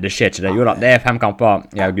 Det skjer ikke det. Jo da, det 5 kamper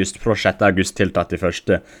i august, fra 6. august til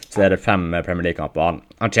 31. Så det 5 Premier League-kamper.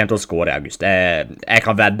 Han kommer til å skåre i august. Jeg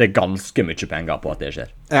kan vedde ganske mye penger på at det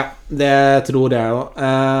skjer. Ja, det tror jeg jo.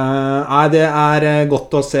 Det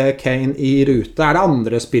godt å se Kane i rute. Det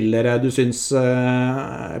andre spillere du synes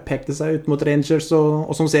pekte seg ut mot Rangers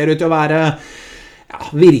og som ser ut til å være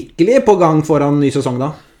virkelig på gang foran ny sesong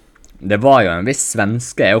da? Det var jo en viss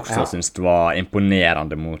svenske jeg også synes var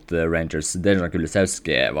imponerende mot Rangers. Dejan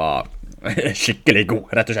Kulusevski var skikkelig god,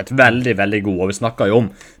 rett og slett veldig, veldig god. Og vi snakket jo om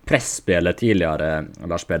pressspillet tidligere,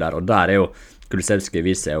 Lars Peder, og der jo Kulusevski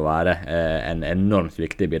viser seg å være en enormt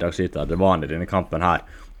viktig bidragsyter. Det var han i denne kampen her.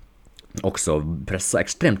 også presser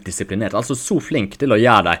ekstremt disiplinert. Altså så flink til å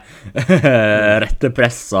gjøre de rette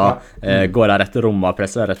presser, gå de rette rommene,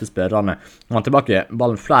 presser de rette spillerne. Han var tilbake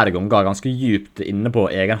ballen flere ganger, ganske djupt inne på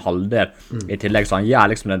egen halvdel. I tillegg så han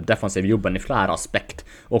gjør liksom den defensive jobben i flere aspekt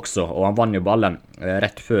også, og han vann jo ballen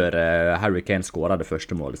rett før Harry Kane skåret det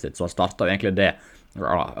første målet sitt, så han startet jo egentlig det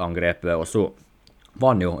angrepet, og så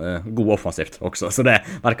var han jo god offensivt også, så det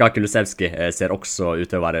verker Kulusevski ser også ut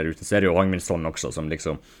til å være ute. Så er det jo Heung-min Son også, som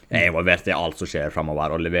liksom involvert i alt som skjer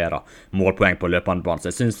fremover, og leverer målpoeng på løpende banen.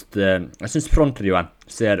 Så jeg synes fronttrioen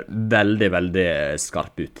ser veldig, veldig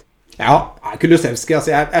skarp ut. Ja, Kulusevski,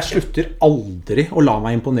 altså jeg slutter aldri å la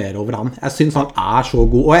meg imponere over han. Jeg synes han så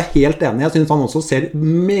god, og jeg helt enig. Jeg synes han også ser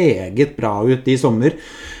meget bra ut i sommer.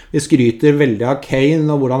 Vi skryter veldig av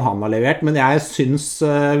Kane og hvordan han har levert, men jeg synes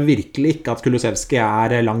virkelig ikke at Kulusevski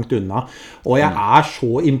langt unna. Og jeg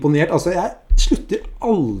så imponert. Altså, jeg slutter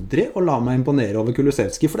aldri å la meg imponere over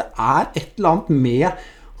Kulusevski, for det et eller annet med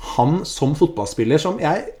han som fotballspiller som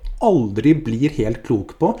jeg aldri blir helt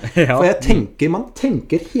klok på. Ja. For man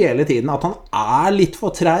tenker hele tiden at han litt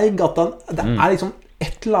for treig, at det liksom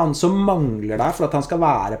et eller annet som mangler der for at han skal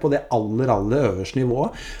være på det aller øverste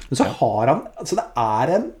nivået. Men så har han, altså det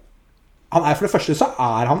for det første så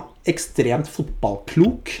han ekstremt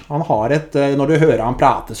fotballklok. Han har når du hører han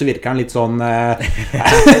prate, så virker han litt sånn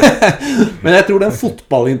men jeg tror den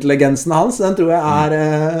fotballintelligensen hans, den tror jeg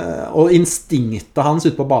og instinktet hans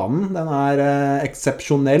ute på banen, den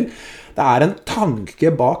eksepsjonell. Det en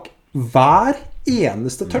tanke bak hver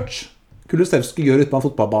eneste touch Kulusevski gjør ute på en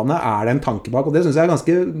fotballbane, det en tanke bak, og det synes jeg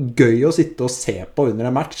ganske gøy å sitte og se på under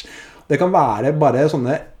en match. Det kan være bare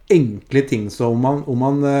sånne enkle ting som om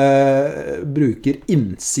man bruker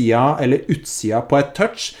innsida eller utsida på et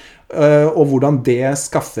touch, og hvordan det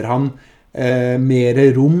skaffer han mer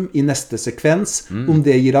rom i neste sekvens, om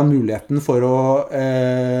det gir han muligheten for å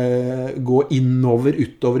gå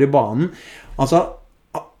utover i banen. Altså,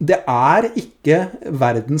 det ikke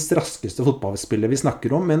verdens raskeste fotballspiller vi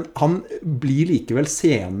snakker om, men han blir likevel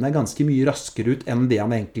seende ganske mye raskere ut enn det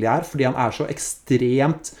han egentlig fordi han så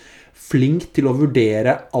ekstremt flink til å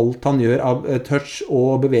vurdere alt han gjør av touch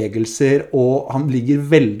og bevegelser, og han ligger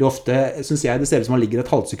veldig ofte, synes jeg, det ser ut som han ligger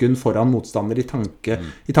et halvsekund foran motstander i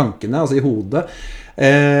tankene, altså i hodet.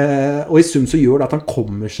 Og i sum så gjør det at han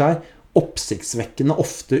kommer seg oppsiktsvekkende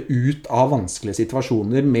ofte ut av vanskelige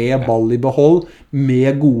situasjoner, med ball i behold,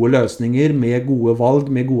 med gode løsninger, med gode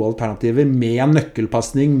valg, med gode alternativer, med en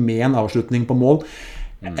nøkkelpassning, med en avslutning på mål.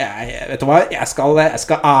 Vet du hva, jeg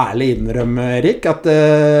skal ærlig innrømme, Erik, at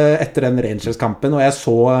etter den Rangers-kampen, og da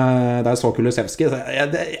jeg så Kulusevski,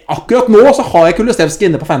 akkurat nå så har jeg Kulusevski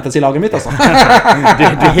inne på fantasy-laget mitt, altså.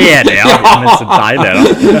 Du har det, ja. Men så deilig,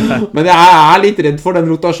 da. Men jeg litt redd for den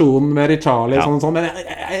rotasjonen med Richarlison og sånn, men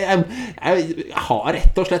jeg har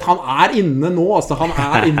rett og slett, han inne nå, altså,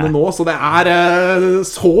 så det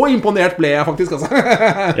så imponert ble jeg faktisk, altså.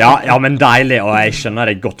 Ja, men deilig, og jeg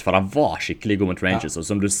skjønner det godt, for han var skikkelig god mot Rangers, og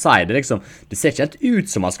som du sier, det ser ikke helt ut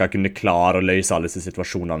som han skal kunne klare å løse alle disse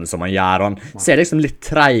situasjonene som han gjør, og han ser liksom litt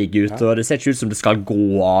treig ut, og det ser ikke ut som det skal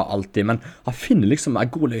gå alltid, men han finner liksom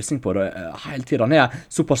en god løsning på det hele tiden. Han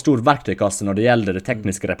såpass stor verktøykasse når det gjelder det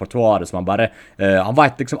tekniske repertoaret, som han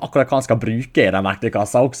vet liksom akkurat hva han skal bruke i den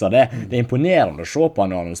verktøykassa også. Det imponerende å se på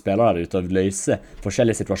han når han spiller der ute og løser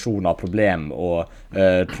forskjellige situasjoner, problem og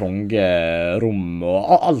trånge rom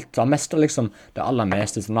og alt. Han mestrer liksom det aller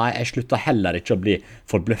meste, så nei, jeg slutter heller ikke å bli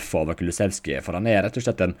forbløffet over Kulusevski, for han rett og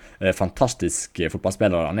slett en fantastisk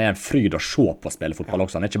fotballspiller. Han en fryd å se på å spille fotball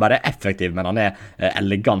også. Han ikke bare effektiv, men han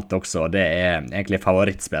elegant også. Det egentlig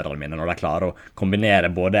favorittspillerne mine når de klarer å kombinere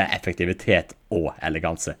både effektivitet og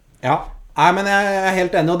eleganse. Ja, men jeg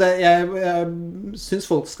helt enig, og jeg synes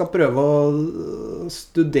folk skal prøve å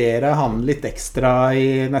studere han litt ekstra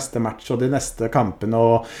i neste match og de neste kampene,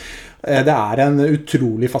 og det en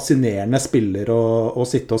utrolig fascinerende spiller å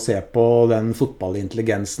sitte og se på den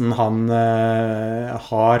fotballintelligensen han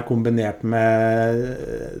har, kombinert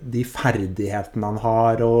med de ferdighetene han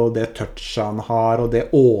har, og det touchet han har, og det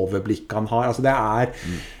overblikket han har. Altså det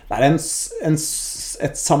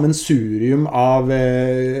et sammensurium av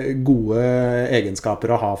gode egenskaper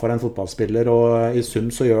å ha for en fotballspiller, og i sum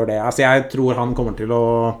så gjør det. Altså jeg tror han kommer til å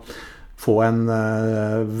få en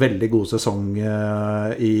veldig god sesong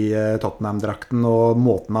i Tottenham-drakten, og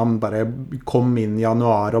måten han bare kom inn i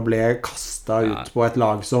januar og ble kastet ut på et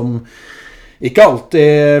lag som ikke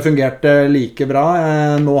alltid fungerte like bra.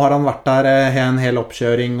 Nå har han vært der en hel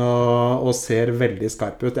oppkjøring og ser veldig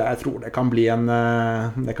skarp ut. Jeg tror det kan bli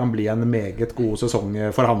en meget god sesong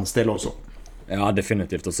for hans del også. Ja,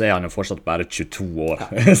 definitivt. Og så han jo fortsatt bare 22 år.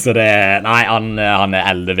 Så det Nei, han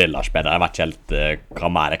ellevill spiller. Jeg vet ikke helt hva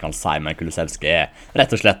mer jeg kan si, men Kulusevski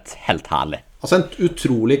rett og slett helt herlig. Altså en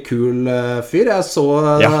utrolig kul fyr. Jeg så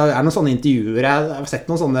noen sånne intervjuer. Jeg har sett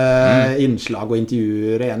noen sånne innslag og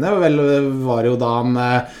intervjuer ene. Vel var jo da han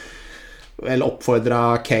vel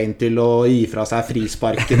oppfordret Kane til å gi fra seg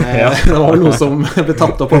frisparkene. Det var vel noe som ble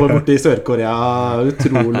tatt opp over borte i Sør-Korea.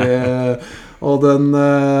 Utrolig. Og han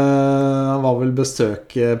var vel på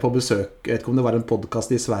besøk, jeg vet ikke om det var en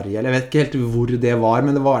podcast i Sverige, eller jeg vet ikke helt hvor det var,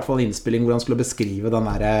 men det var i hvert fall en innspilling hvor han skulle beskrive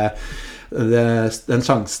den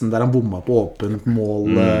sjansen der han bomma på åpent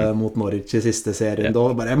mål mot Norwich i siste serien.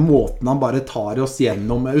 Da bare måten han bare tar oss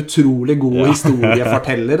gjennom utrolig god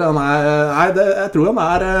historieforteller. Jeg tror han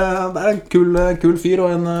er en kul fyr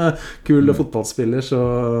og en kul fotballspiller,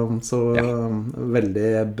 så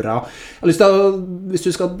veldig bra. Jeg har lyst til å, hvis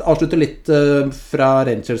du skal avslutte litt fra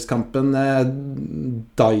Rangers-kampen,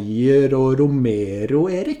 Dyer og Romero,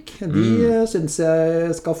 Erik, de synes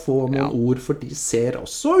jeg skal få noen ord, for de ser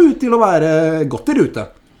også ut til å være godt i rute.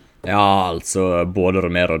 Ja, altså både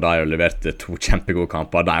Romero og Dyer leverte 2 kjempegode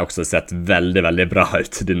kamper. De har også sett veldig, veldig bra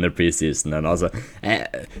ut denne preseasonen. Altså,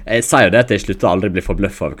 jeg sier jo det at jeg slutter aldri å bli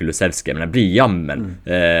forbløffet av Kulusevski, men jeg blir jammen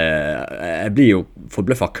jeg blir jo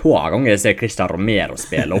forbløffet hver gang jeg ser Christian Romero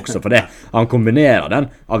spille også, for det han kombinerer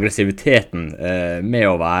den aggressiviteten med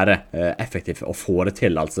å være effektiv og få det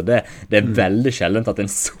til. Altså det veldig sjeldent at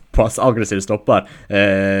en såpass aggressiv stopper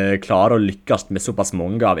klarer å lykkes med såpass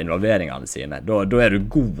mange av involveringene sine. Da du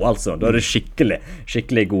god, altså. Da du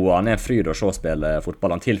skikkelig god. Han en fryd å se spille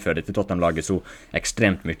fotball. Han tilfører til Tottenham-laget så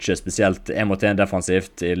ekstremt mye, spesielt 1-1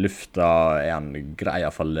 defensivt. I lufta han grei i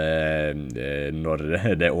hvert fall når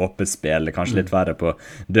det åpent spill, kanskje litt verre på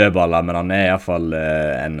dødballer, men han i hvert fall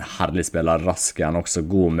en herlig spiller, rask, han også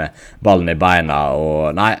god med ballen i beina,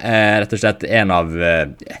 og rett og slett en av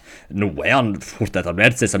nå han fort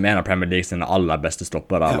etablert seg som en av Premier League sine aller beste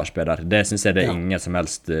stoppere av spillere. Det synes jeg det ingen som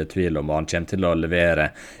helst tvil om, og han kommer til å levere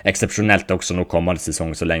eksepsjonelt også nå kommende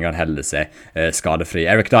sesong, så lenge han holder seg skadefri.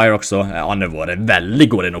 Eric Dyer også, han har vært veldig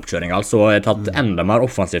god i den oppkjøringen, altså har tatt enda mer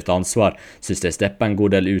offensivt ansvar, synes jeg stepper en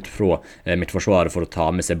god del ut fra mitt forsvar for å ta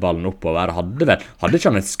med seg ballen oppover. Hadde ikke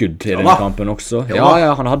han et skudd i denne kampen også?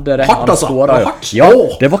 Ja, han hadde det. Hardt, altså. Ja,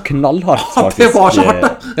 det var knallhardt, faktisk. Det var så hardt,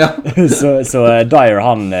 så Dyer,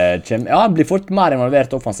 han blir fort mer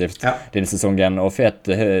involvert offensivt denne sesongen, og får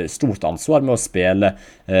et stort ansvar med å spille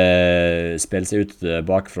seg ut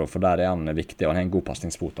bakfra, for der han viktig, og han har en god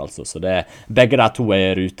passningsfot, altså. Så begge de to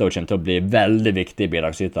i rute og kommer til å bli veldig viktige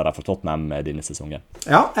bidragsytere for Tottenham denne sesongen.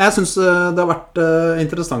 Ja, jeg synes det har vært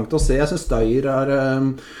interessant å se. Jeg synes Dyer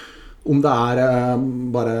om det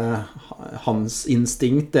bare hans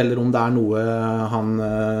instinkt, eller om det noe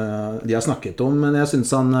de har snakket om, men jeg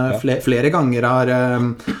synes han flere ganger har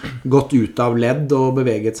gått ut av ledd og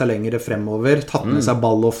beveget seg lenger fremover, tatt med seg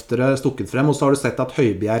ball oftere, stukket frem, og så har du sett at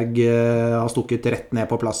Højbjerg har stukket rett ned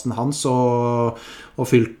på plassen hans og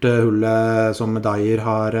fylt hullet som Dyer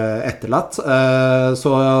har etterlatt. Så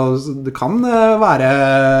det kan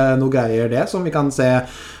være noe greier det, som vi kan se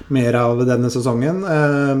mer av denne sesongen.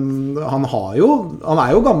 Han er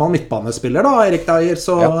jo gammel midtbanespiller da, Erik Dyer,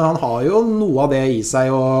 så han har jo noe av det i seg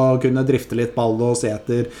å kunne drifte litt ball og se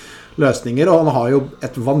etter løsninger, og han har jo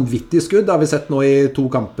et vanvittig skudd. Det har vi sett nå i 2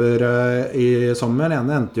 kamper i sommer. Den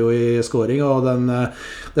ene endte jo i scoring, og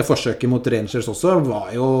det forsøket mot Rangers også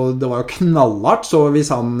var jo knallhardt, så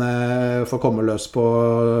hvis han får komme løs på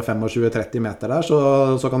 25-30 meter der,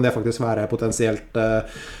 så kan det faktisk være potensielt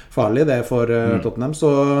farlig, det for Tottenham. Så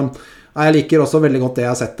jeg liker også veldig godt det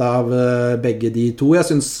jeg har sett av begge de to. Jeg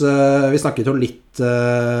synes vi snakket jo litt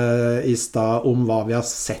i sted om hva vi har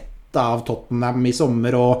sett av Tottenham i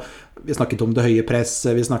sommer, og vi snakket om det høye press,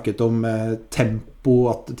 vi snakket om tempo,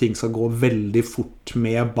 at ting skal gå veldig fort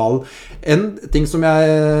med ball. En ting som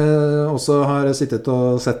jeg også har sittet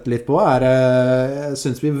og sett litt på jeg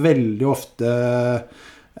synes vi veldig ofte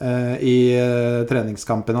i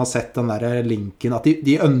treningskampen har sett den der linken, at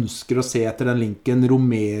de ønsker å se etter den linken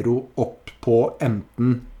Romero opp på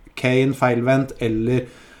enten Kane feilvendt eller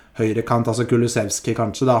høyrekant, altså Kulusevski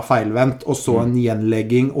kanskje da, feilvendt, og så en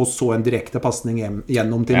gjenlegging, og så en direkte passning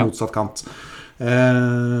gjennom til motsatt kant.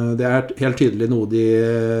 Det helt tydelig noe de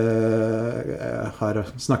har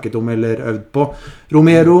snakket om eller øvd på.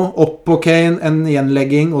 Romero opp på Kane, en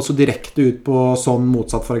gjenlegging, og så direkte ut på sånn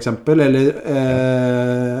motsatt for eksempel, eller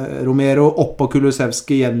Romero opp på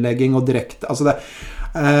Kulusevski, gjenlegging og direkte, altså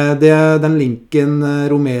den linken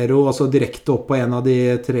Romero altså direkte opp på en av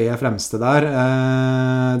de 3 fremste der,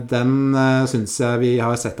 den synes jeg vi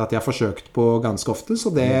har sett at de har forsøkt på ganske ofte,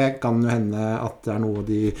 så det kan jo hende at det noe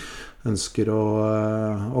de ønsker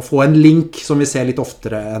å få en link som vi ser litt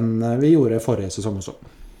oftere enn vi gjorde forrige sesong også.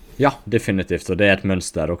 Ja, definitivt, og det et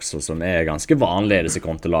mønster også som ganske vanlig I disse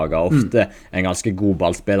kontelagene. Ofte en ganske god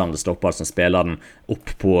ballspillende stopper som spiller den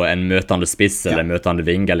opp på en møtende spiss eller møtende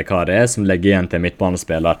ving, eller hva det som legger igjen til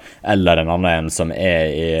midtbanespiller, eller en annen som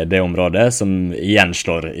I det området, som igjen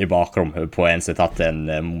slår I bakrom på en som har tatt en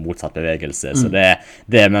motsatt bevegelse. Så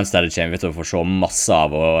det mønsteret kommer vi til å få se masse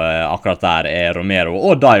av, og akkurat der Romero,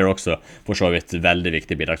 og Dyer også, for så vidt veldig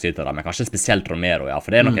viktige bidragsytere, men kanskje spesielt Romero, ja,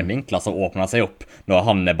 for det noen vinkler som åpner seg opp når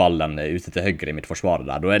han ballen ute til høyre I mitt forsvar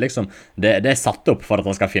der. Da liksom, det satt opp for at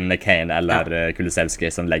han skal finne Kane eller Kulusevski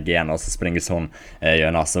som legger igjen og så springer sånn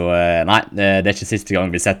gjennom. Så nei, det ikke siste gang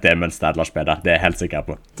vi setter mønster Lars Peder, det helt sikker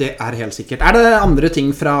på. Det helt sikkert. Det andre ting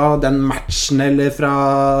fra den matchen eller fra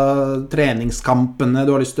treningskampene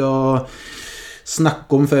du har lyst til å snakke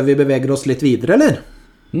om før vi beveger oss litt videre, eller?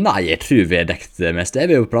 Nei, jeg tror vi dekket det meste.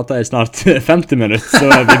 Vi har jo pratet I snart 50 minutter, så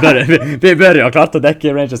vi bør jo ha klart å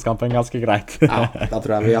dekke Rangers-kampen ganske greit. Ja, da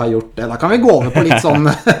tror jeg vi har gjort det. Da kan vi gå over på litt sånn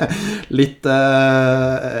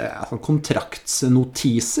sånn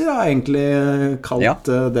kontraktsnotiser, egentlig kalt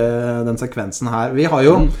den sekvensen her. Vi har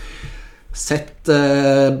jo sett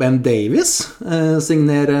Ben Davies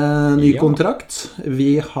signere ny kontrakt.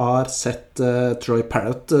 Vi har sett Troy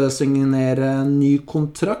Parrott signere ny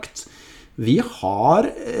kontrakt. Vi har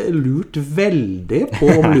lurt veldig på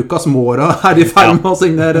om Lucas Moura I ferd med å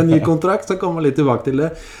signere en ny kontrakt, så kommer vi litt tilbake til det.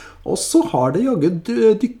 Og så har det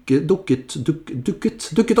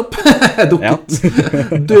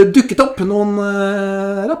dukket opp noen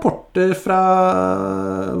rapporter fra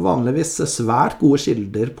vanligvis svært gode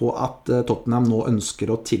kilder på at Tottenham nå ønsker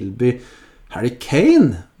å tilby Harry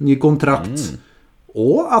Kane ny kontrakt.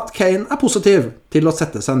 Og at Kane positiv til å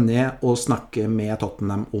sette seg ned og snakke med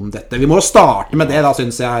Tottenham om dette. Vi må jo starte med det da,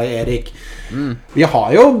 synes jeg, Erik. Vi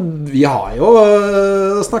har jo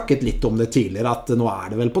snakket litt om det tidligere, at nå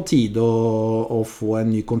det vel på tide å få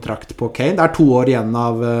en ny kontrakt på Kane. Det 2 år igjen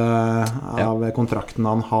av kontrakten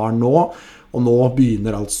han har nå, og nå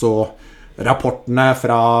begynner altså rapportene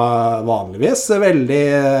fra vanligvis veldig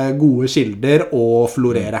gode kilder og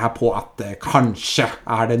florere her på at kanskje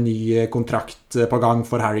det ny kontrakt på gang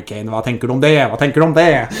for Harry Kane. Hva tenker du om det? Hva tenker du om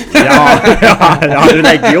det? Ja, du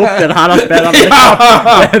legger jo opp til det her spilleren.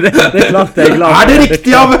 Det klart jeg glad.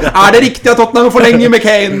 Det riktig at Tottenham forlenger med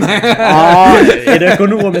Kane? I det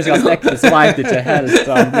økonomiske aspektet så vet jeg ikke helt.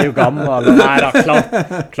 Han blir jo gammel, og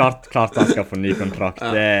klart han skal få ny kontrakt.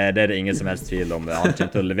 Det det ingen som helst tvil om. Han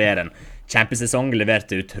kommer til å levere en kjempesesong,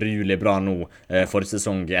 leverte utrolig bra nå forrige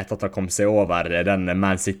sesong etter at han kom seg over den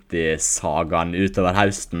Man City-sagaen utover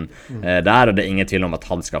høsten der, og det ingen tvil om at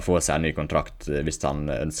han skal få seg en ny kontrakt hvis han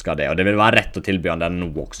ønsker det, og det vil være rett å tilby han den nå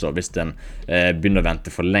også. Hvis den begynner å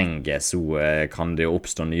vente for lenge, så kan det jo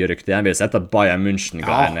oppstå nye rykter igjen. Vi har sett at Bayern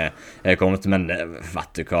München-greiene kommet, men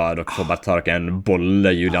vet du hva, dere får bare ta dere en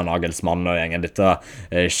bolle, Julian Nagelsmann og gjengen. Dette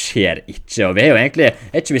skjer ikke, og vi har jo egentlig,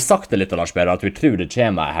 ikke vi sagt det litt, Lars Peder, at vi tror det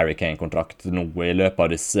kommer Harry Kane-kontrakt nå I løpet av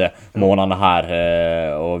disse månedene her,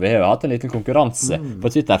 og vi har jo hatt en liten konkurranse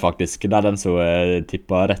på Twitter faktisk, der den som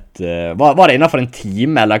tippet rett, var det innenfor en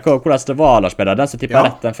time, eller hvordan det var, Lars Peder? Den som tippet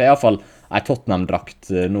rett, den får I hvert fall en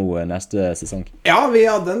Tottenham-drakt nå neste sesong. Ja, vi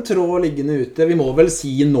hadde en tråd liggende ute. Vi må vel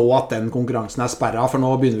si nå at den konkurransen sperret, for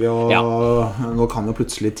nå begynner vi nå kan jo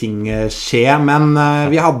plutselig ting skje, men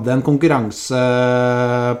vi hadde en konkurranse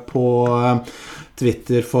på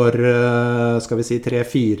Twitter for, skal vi si,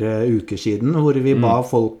 3-4 uker siden, hvor vi ba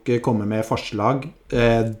folk komme med forslag,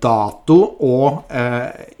 dato og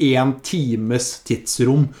 1 times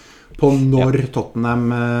tidsrom på når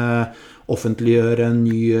Tottenham offentliggjør en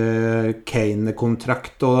ny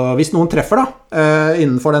Kane-kontrakt. Og hvis noen treffer da,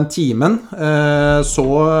 innenfor den timen,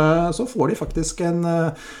 så får de faktisk en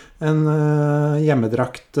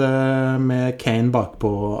hjemmedrakt med Kane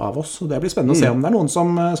bakpå av oss. Og det blir spennende å se om det noen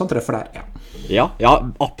som treffer der. Ja,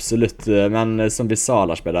 absolutt. Men som vi sa,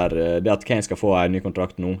 Lars Peder, det at Kane skal få en ny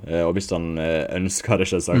kontrakt nå, og hvis han ønsker det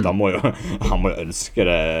selvsagt, han må jo ønske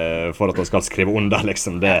det for at han skal skrive under,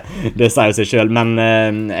 liksom. Det sier jo seg selv, men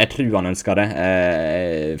jeg tror han ønsker det.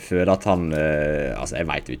 Jeg føler at han, altså jeg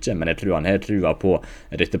vet jo ikke, men jeg tror han har trua på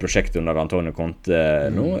dette prosjektet under Antonio Conte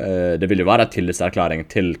nå. Det vil jo være en tillitserklæring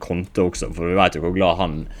til Conte også, for vi vet jo hvor glad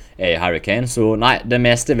han I Harry Kane, så nei, det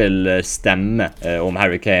meste vil stemme om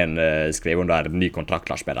Harry Kane skriver under en ny kontrakt,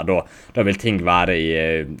 Lars Peder. Da vil ting være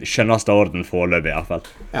I skjønneste orden foreløpig I hvert fall.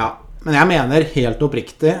 Ja, men jeg mener helt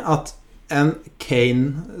oppriktig at en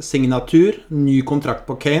Kane-signatur, ny kontrakt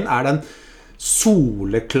på Kane, den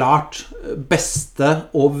soleklart beste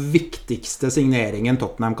og viktigste signeringen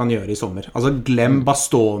Tottenham kan gjøre i sommer. Altså glem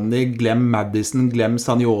Bastoni, glem Maddison, glem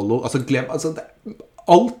Zaniolo,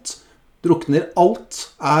 alt drukner, alt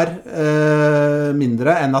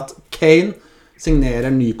mindre enn at Kane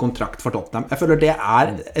signerer ny kontrakt for Tottenham. Jeg føler det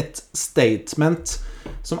et statement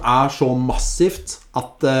som så massivt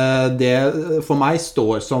at det for meg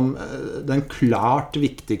står som den klart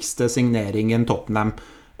viktigste signeringen Tottenham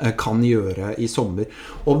kan gjøre i sommer.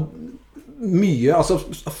 Og mye, altså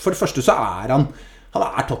for det første så han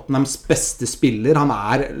Tottenhams beste spiller, han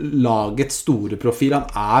lagets store profil,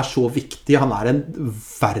 han så viktig, han en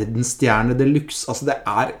verdensstjerne deluxe, altså det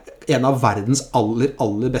en av verdens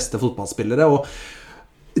aller beste fotballspillere, og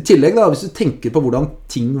i tillegg da, hvis du tenker på hvordan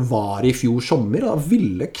ting var i fjor sommer, da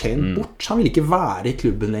ville Kane bort, han ville ikke være i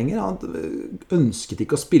klubben lenger, han ønsket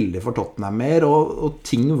ikke å spille for Tottenham mer, og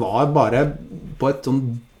ting var bare på et sånn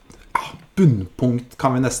bunnpunkt,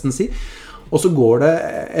 kan vi nesten si. Og så går det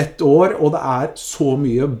et år, og det så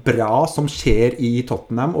mye bra som skjer i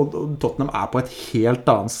Tottenham, og Tottenham på et helt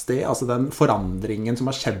annet sted. Altså den forandringen som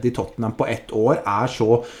har skjedd i Tottenham på et år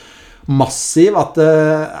så massiv at det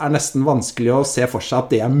nesten vanskelig å se for seg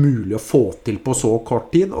at det mulig å få til på så kort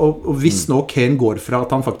tid. Og hvis nå Kane går fra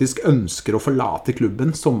at han faktisk ønsker å forlate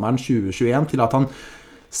klubben sommeren 2021 til at han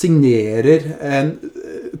signerer en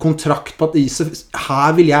kontrakt på at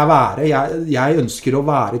her vil jeg være, jeg ønsker å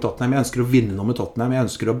være i Tottenham, jeg ønsker å vinne noe med Tottenham, jeg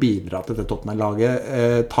ønsker å bidra til at Tottenham-laget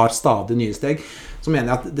tar stadig nye steg, så mener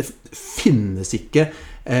jeg at det finnes ikke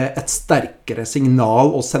et sterkere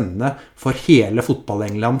signal å sende for hele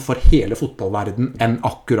fotball-England, for hele fotballverden enn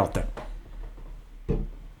akkurat det.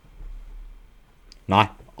 Nei,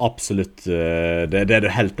 absolutt. Det du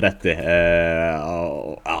helt rett i.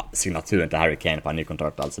 Signaturen til Harry Kane på en ny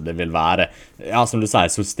kontrakt, altså det vil være, som du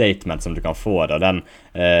sier, så statement som du kan få da, den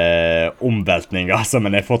omveltningen som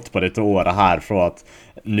en har fått på dette året her, fra at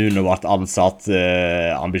Nuno ble ansatt,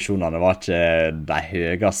 ambisjonene var ikke de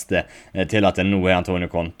høyeste, til at en nå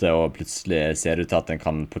Antonio Conte, og plutselig ser det ut til at en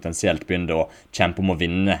kan potensielt begynne å kjempe om å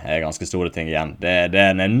vinne ganske store ting igjen. Det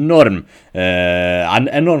en enorm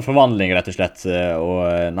forvandling, rett og slett,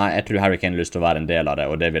 og nei, jeg tror Harry Kane har lyst til å være en del av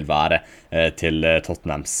det, og det vil være til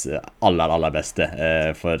Tottenhams aller beste,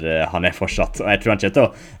 for han fortsatt, og jeg tror han kommer til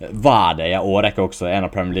å være det i årrekke også, en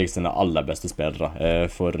av Premier League sine aller beste spillere,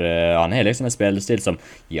 for han har liksom en spillestil som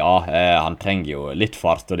han trenger jo litt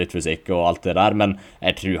fart og litt fysikk og alt det der, men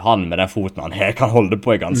jeg tror han med den foten han har kan holde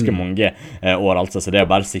på i ganske mange år, altså, så det å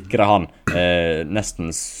bare sikre han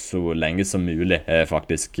nesten så lenge som mulig,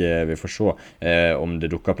 faktisk. Vi får se om det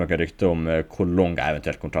dukker opp noen rykte om hvor lang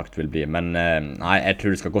eventuelt kontrakt vil bli, men nei, jeg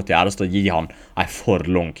tror det skal godt gjøres å gi han en for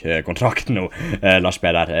lang kontrakt nå, Lars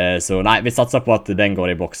Peder, så nei, vi satser på at den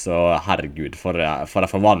går i boks, og herregud, for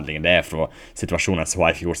en forvandling det fra situasjonen som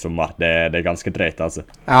var i fjor sommer, det ganske drøyt, altså.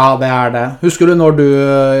 Ja, det det. Husker du når du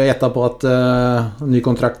gjettet på at ny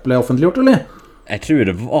kontrakt ble offentliggjort, eller? Jeg tror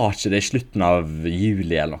det var ikke det i slutten av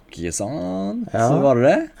juli eller noe sånn. Ja. Så var det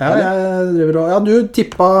det? Ja, du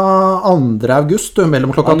tippet 2. august,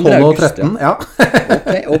 mellom klokka 12 og 13. Ja.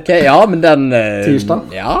 Ok, ja, men den...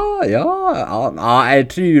 Tirsdag? Ja,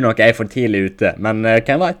 jeg tror nok jeg for tidlig ute, men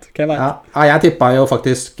hvem vet? Ja, jeg tippet jo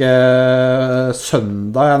faktisk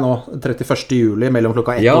søndag nå, 31. juli, mellom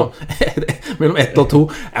klokka 1 mellom 1 og 2.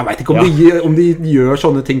 Jeg vet ikke om de gjør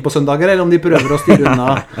sånne ting på søndager, eller om de prøver å styre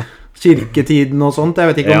unna kirketiden og sånt. Jeg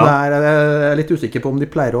vet ikke om jeg er litt usikker på om de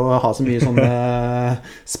pleier å ha så mye sånne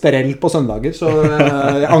sperell på søndager, så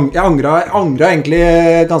jeg angret egentlig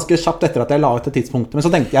ganske kjapt etter at jeg la ut det tidspunktet, men så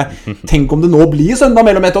tenkte jeg, tenk om det nå blir søndag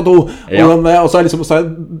mellom 1 og 2, og så har jeg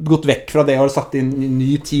gått vekk fra det og satt inn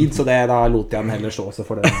ny tid, så da lot jeg den heller stå seg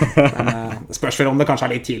for det. Men spørs vel om det kanskje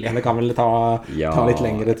litt tidlig, det kan vel ta litt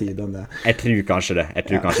lengre tid enn det. Jeg tror kanskje det.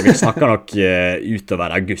 Vi snakker nok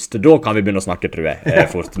utover august, da kan vi begynne å snakke, tror jeg,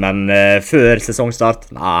 fort, men før sesongstart,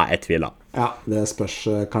 nei, jeg tviler. Ja, det spørs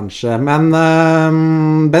kanskje. Men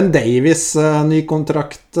Ben Davies ny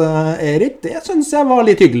kontrakt, Erik, det synes jeg var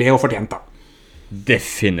litt hyggelig og fortjent da.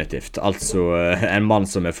 Definitivt. Altså en mann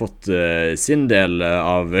som har fått sin del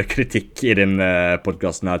av kritikk i den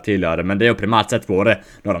podcasten her tidligere, men det jo primært sett vært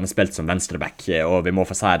når han har spilt som venstreback, og vi må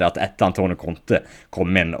få si det at etter Antonio Conte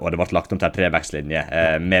kom inn, og det ble lagt om til en trebackslinje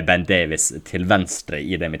med Ben Davies til venstre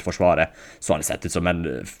i det midtforsvaret, så han sett ut som en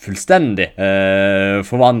fullstendig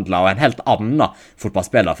forvandlet og en helt annen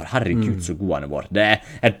fotballspiller, for herregud så god han var.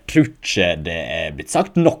 Jeg tror ikke det blitt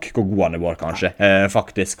sagt nok hvor god han var, kanskje,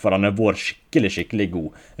 faktisk, for han har vært skikkelig skikkelig god,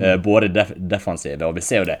 både defensive, og vi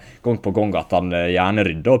ser jo det gang på gang at han gjerne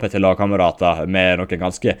rydder opp etter lagkamerater med noen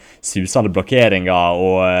ganske susende blokkeringer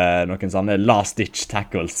og noen sånne last-ditch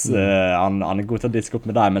tackles. Han god til å diske opp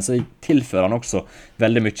med der, men så tilfører han også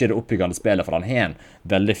veldig mye i det oppbyggende spillet, for han har en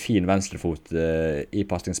veldig fin venstrefot i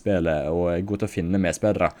passingsspillet og er god til å finne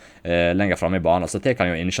medspillere lenger fremme i banen, så det kan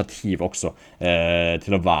jo initiativ også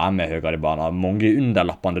til å være med høyere i banen. Mange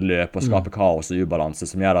underlappende løp og skape kaos og ubalanse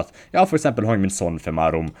som gjør at, ja, for eksempel Heung-min Son får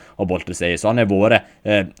mer rom å bolte seg i, så han har vært,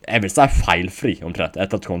 jeg vil si feilfri omtrent,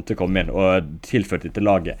 etter at Conte kom inn og tilført dette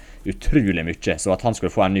laget utrolig mye, så at han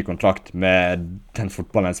skulle få en ny kontrakt med den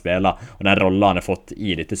fotballen han spiller, og den rollen han har fått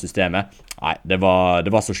i dette systemet, nei, det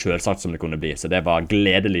var så selvsagt som det kunne bli, så det var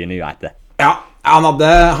gledelig nyheter. Ja, han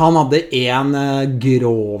hadde en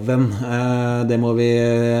groven, det må vi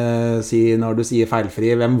si når du sier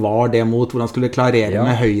feilfri. Hvem var det mot? Hvordan skulle klarere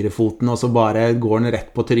med høyrefoten, og så bare går den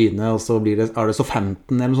rett på trynet, og så er det så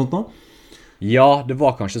 15 eller noe sånt nå? Ja, det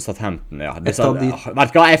var kanskje Southampton, ja. Vet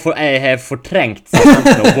du hva, jeg har fortrengt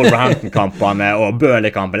Southampton og Wolverhampton-kampene og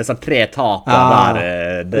Burnley-kampene, disse 3 tapene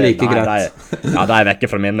der. Like greit. Ja, de er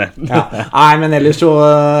vekke fra minnet. Ja. Nei, men ellers så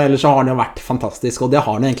har han jo vært fantastisk, og det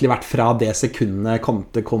har han egentlig vært fra det sekundet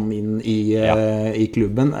Conte kom inn i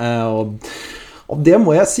klubben, og det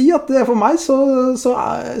må jeg si at for meg så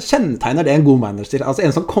kjennetegner det en god manager. Altså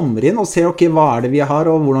en som kommer inn og ser, ok, hva er det vi har,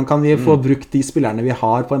 og hvordan kan vi få brukt de spillerne vi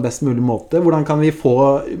har på en best mulig måte? Hvordan kan vi få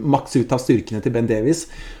maks ut av styrkene til Ben Davies?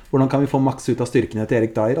 Hvordan kan vi få maks ut av styrkene til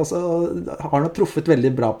Erik Dyer? Altså, har han truffet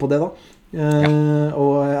veldig bra på det da.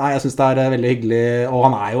 Og jeg synes det er veldig hyggelig, og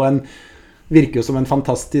han er jo virker jo som en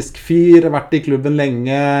fantastisk fyr, vært i klubben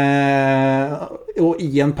lenge, og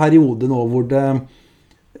i en periode nå hvor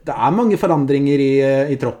det er mange forandringer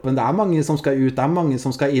i troppen, det er mange som skal ut, det er mange som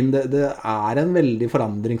skal inn, det er en veldig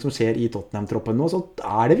forandring som skjer i Tottenham-troppen nå, så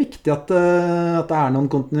er det viktig at det er noen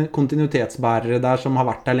kontinuitetsbærere der som har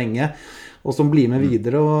vært der lenge, og som blir med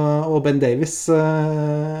videre, og Ben Davies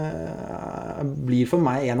blir for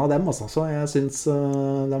meg en av dem, altså. Så jeg synes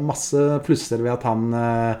det er masse plusser ved at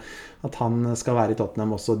han skal være i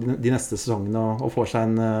Tottenham også de neste sesongene og får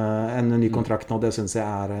seg en ny kontrakt nå, det synes jeg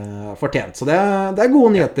er fortjent. Så det er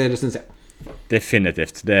gode nyheter, synes jeg.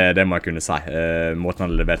 Definitivt, det må jeg kunne si. Måten han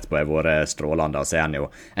har levert på vært strålende, og så er han jo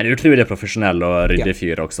en utrolig profesjonell og ryddig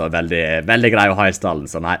fyr også, veldig, veldig grei å ha i stallen,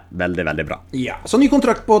 så nei, veldig, veldig bra. Ja, så ny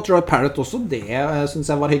kontrakt på Troy Parrott også, det synes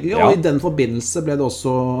jeg var hyggelig, og i den forbindelse ble det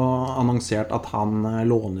også annonsert at han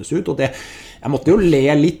lånes ut, og jeg måtte jo le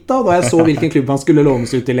litt da jeg så hvilken klubb han skulle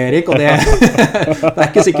lånes ut til, Erik, og det er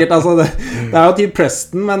ikke sikkert, altså det er jo til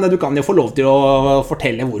Preston, men du kan jo få lov til å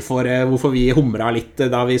fortelle hvorfor vi humret litt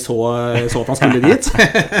da vi så at han skulle dit.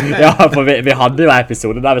 Ja, for vi hadde jo en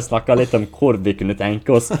episode der vi snakket litt om hvor vi kunne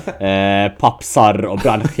tenke oss Pape Sarr og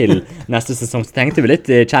Brad Hill neste sesong, så tenkte vi litt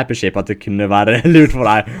i Championship at det kunne være lurt for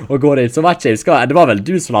deg å gå dit, så vet jeg husker, det var vel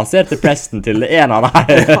du som lanserte Preston til en av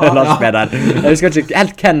deg landsmedere. Jeg husker ikke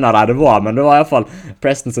helt hvem av deg det var, men det var i hvert fall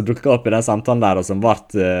Preston som dukket opp i den samtalen der, og som ble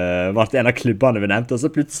en av klubbene vi nevnte, og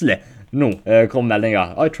så plutselig nå kom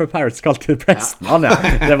meldingen, Troy Parrott skal til Preston.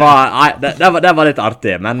 Det var litt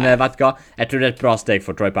artig, men vet du hva, jeg tror det er et bra steg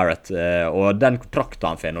for Troy Parrott, og den kontrakten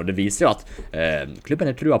han får nå, det viser jo at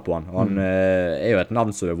klubben er trua på han. Han er jo et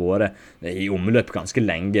navn som har vært i omløp ganske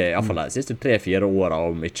lenge, i hvert fall de siste 3-4 årene,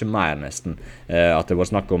 om ikke mer nesten, at det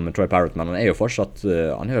var snakk om Troy Parrott, men han er jo fortsatt,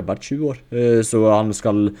 han er jo bare 20 år, så han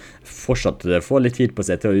skal fortsatt få litt tid på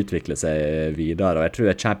seg til å utvikle seg videre, og jeg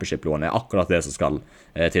tror et Championship-lån er akkurat det som skal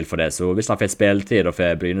til for det, så hvis han får spilletid og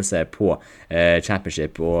får bryne seg på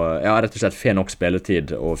Championship og rett og slett får nok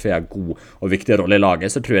spilletid og får en god og viktig rolle i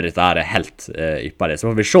laget, så tror jeg dette er helt ypperlig. Så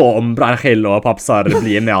får vi se om Brian Hill og Pape Sarr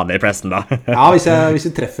blir med han i pressen da. Ja, hvis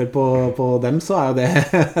vi treffer på dem, så er jo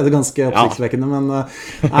det ganske oppsiktsvekkende, men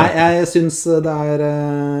nei, jeg synes det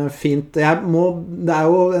er fint. Det er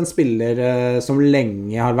jo en spiller som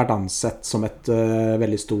lenge har vært ansett som et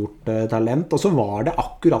veldig stort talent, og så var det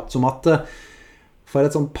akkurat som at for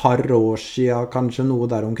et sånn par år siden, kanskje noe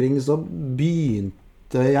der omkring, så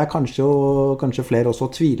begynte jeg kanskje flere også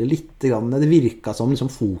å tvile litt grann. Det virket som liksom,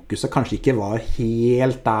 fokuset kanskje ikke var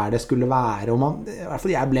helt der det skulle være, og i hvert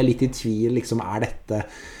fall jeg ble litt i tvil, liksom, er dette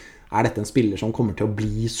en spiller som kommer til å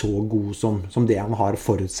bli så god som det han har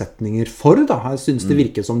forutsetninger for da? Jeg synes det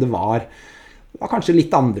virket som det var kanskje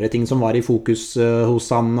litt andre ting som var i fokus hos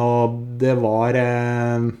han, og det var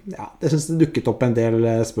jeg synes det dukket opp en del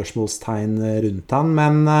spørsmålstegn rundt han,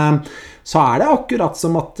 men så er det akkurat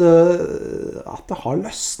som at det har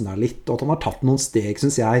løsnet litt, og at han har tatt noen steg,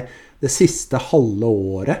 synes jeg, det siste halve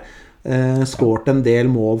året, skåret en del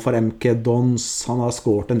mål for MK Dons, han har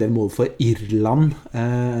skåret en del mål for Irland,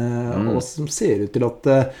 og som ser ut til at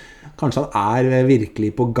kanskje han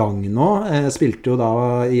virkelig på gang nå. Spilte jo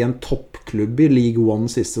da i en toppklubb i League One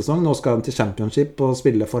sist sesong, nå skal han til Championship og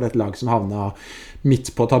spille for et lag som havnet midt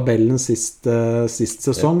på tabellen sist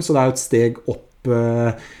sesong, så det jo et steg opp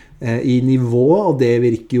i nivå, og det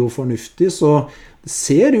virker jo fornuftig, så det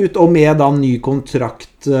ser ut, og med da ny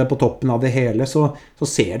kontrakt på toppen av det hele, så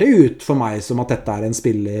ser det ut for meg som at dette en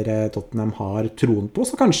spiller Tottenham har troen på,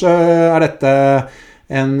 så kanskje dette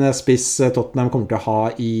en spiss Tottenham kommer til å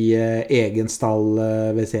ha i egen stall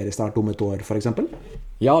ved seriestart om et år, for eksempel.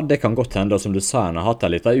 Ja, det kan godt hende, og som du sa, han har hatt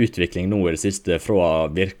en liten utvikling nå i det siste fra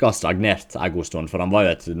virka stagnert en god stund, for han var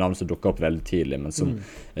jo et navn som dukket opp veldig tidlig, men som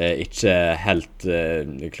ikke helt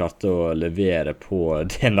klarte å levere på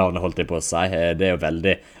det navnet, holdt jeg på å si. Det jo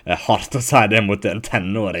veldig hardt å si det mot en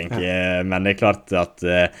tenåring, men det klart at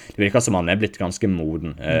det virker som han blitt ganske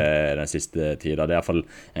moden den siste tiden. Det i hvert fall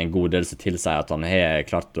en god del som tilsier at han har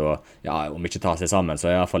klart å, ja, om ikke ta seg sammen,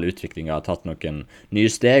 så i hvert fall utviklingen har tatt noen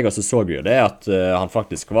nye steg, og så vi jo det at han faktisk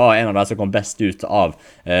var en av de som kom best ut av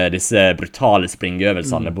disse brutale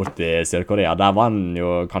springøvelsene bort i Sør-Korea. Der var han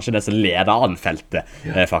jo kanskje det som leder an feltet,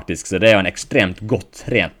 faktisk. Så det jo en ekstremt godt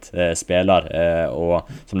trent spiller. Og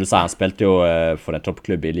som du sier, han spilte jo for en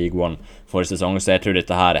toppklubb i League One forrige sesong, så jeg tror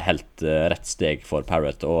dette her helt rett steg for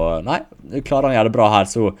Parrott. Og nei, klarer han å gjøre det bra her,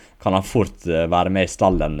 så kan han fort være med i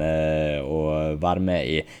stallen og være med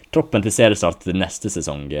i troppen til seriestart neste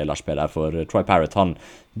sesong, Lars Peder. For Troy Parrott,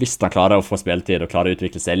 hvis han klarer å få spilletid og klarer å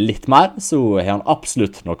utvikle seg litt mer, så har han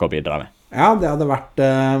absolutt noe å bidra med. Ja, det hadde vært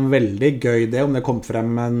veldig gøy det, om det kom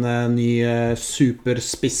frem en ny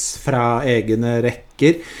superspiss fra egne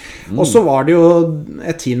rekker. Og så var det jo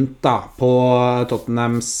et hint da på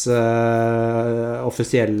Tottenhams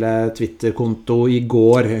offisielle Twitter-konto i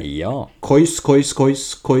går. Ja. Kois. Det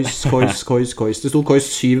stod Kois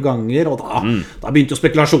 7 ganger, og da begynte jo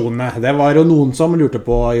spekulasjonene. Det var jo noen som lurte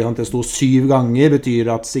på, det stod 7 ganger, betyr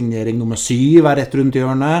at signering nummer 7 rett rundt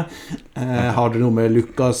hjørnet. Har det noe med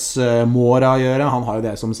Lucas Moura å gjøre? Han har jo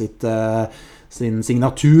det som sin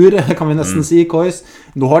signatur, kan vi nesten si, Kois.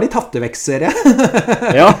 Nå har de tatt det vekk, ser jeg.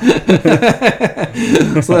 Ja.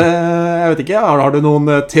 Så jeg vet ikke, har du noen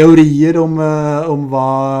teorier om hva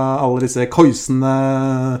alle disse Koisene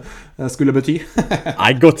skulle bety?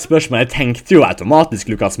 Nei, godt spørsmål. Jeg tenkte jo automatisk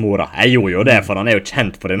Lucas Moura. Jeg gjorde jo det, for han jo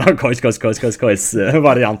kjent på denne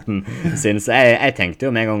Kois-varianten sin. Så jeg tenkte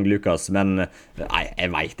jo med en gang Lucas, men nei, jeg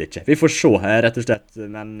vet ikke. Vi får se, rett og slett.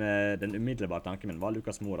 Men den umiddelbare tanken min var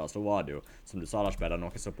Lucas Moura, så var det jo, som du sa, Lars Peder,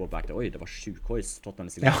 noe som påpekte, oi, det var 7 Kois, Tottenham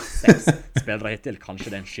sier 6 spillere hittil. Kanskje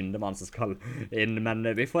det en skyndemann som skal inn, men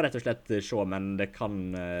vi får rett og slett se, men det kan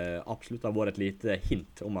absolutt ha vært et lite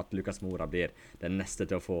hint om at Lucas Moura blir den neste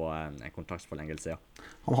til å få en kontraktsforlengelse, ja.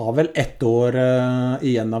 Han har vel 1 år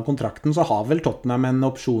igjen av kontrakten, så har vel Tottenham en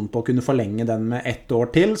opsjon på å kunne forlenge den med 1 år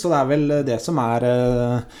til, så det vel det som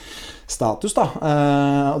status da.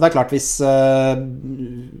 Og det klart, hvis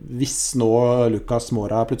nå Lucas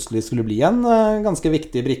Moura plutselig skulle bli en ganske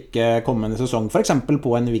viktig brikke kommende sesong, for eksempel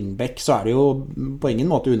på en wingback, så det jo på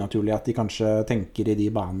ingen måte unaturlig at de kanskje tenker i de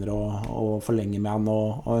baner og forlenger med han og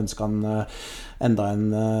ønsker han enda en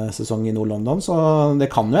sesong i Nord-London, så det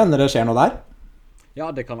kan jo hende det skjer noe der. Ja,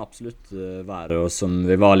 det kan absolutt være, og som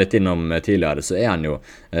vi var litt innom tidligere, så han jo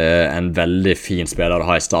en veldig fin spiller å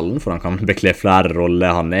ha i stallen, for han kan bekle flere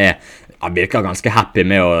roller. Han virker ganske happy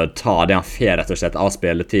med å ta det han får rett og slett av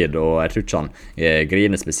spilletid, og jeg tror ikke han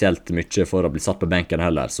griner spesielt mye for å bli satt på benken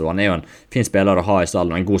heller, så han jo en fin spiller å ha i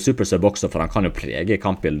stallen, og en god supersub også, for han kan jo prege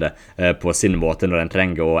kampbildet på sin måte når han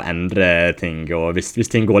trenger å endre ting, og hvis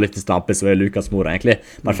ting går litt i stampe, så Lucas Moura egentlig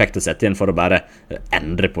perfekt å sette inn for å bare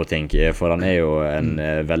endre på ting, for han jo en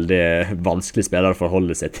veldig vanskelig spiller å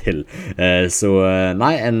forholde seg til, så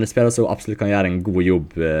nei, en spiller som absolutt kan gjøre en god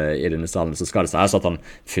jobb i denne stallen. Så skal det sies at han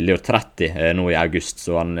fyller jo 30 nå i august,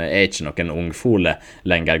 så han ikke noen ungfole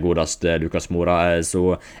lenger, godast Lucas Moura,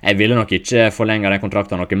 så jeg ville nok ikke forlenge den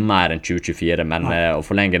kontrakten noe mer enn 2024, men å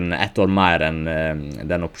forlenge den 1 år mer enn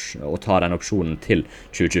og ta den opsjonen til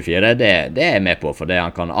 2024, det jeg med på, for det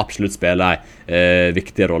han kan absolutt spille en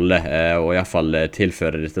viktig rolle, og i hvert fall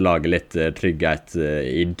tilføre dette laget litt trygghet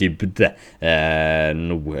i dybde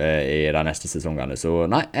nå i de neste sesongene, så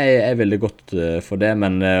nei, jeg ville gått for det,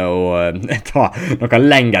 men å ta noe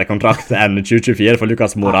lengre kontrakt enn 2024 for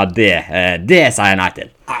Lucas Moura, det sier jeg nei til.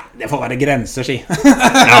 Nei, det får være grenser, si.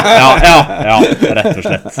 ja, rett og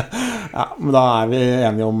slett. Ja, men da vi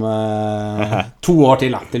enige om 2 år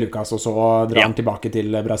til Lucas, og så drar han tilbake til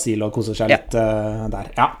Brasil og koser seg litt der.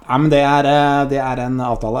 Ja, men det er en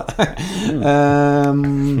avtale.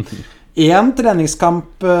 En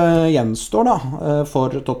treningskamp gjenstår da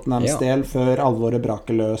for Tottenhams del før alvoret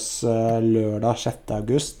braker løs lørdag 6.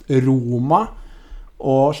 august. Roma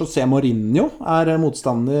og José Mourinho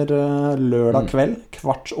motstander lørdag kveld,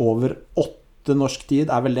 7:15 norsk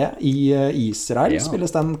tid vel det, i Israel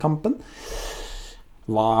spilles den kampen.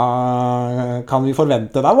 Hva kan vi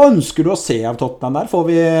forvente der? Hva ønsker du å se av Tottenham der? Får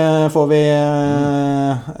vi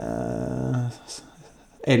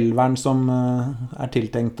elveren som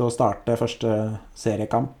tiltenkt å starte første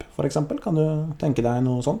seriekamp, for eksempel? Kan du tenke deg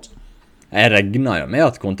noe sånt? Jeg regner jo med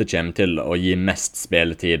at Conte kommer til å gi mest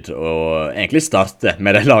spilletid og egentlig starte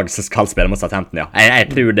med det lag som skal spille mot Southampton, ja. Jeg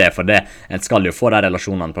tror det, for det. En skal jo få de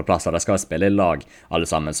relasjonene på plass, og de skal spille i lag alle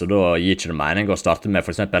sammen, så da gir ikke det mening å starte med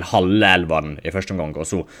for eksempel halve elveren i første omgang, og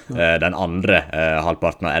så den andre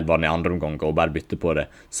halvparten av elveren i andre omgang, og bare bytte på det.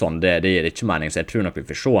 Sånn, det gir ikke mening, så jeg tror nok vi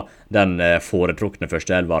får se den foretrukne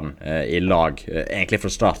første elveren i lag, egentlig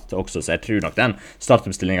fra start også, så jeg tror nok den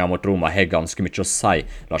startoppstillingen mot Roma har ganske mye å si,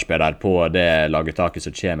 Lars Peder, på det laguttaket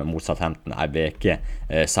som kommer mot Southampton en veke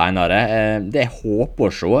senere. Det jeg håper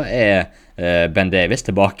å se Ben Davies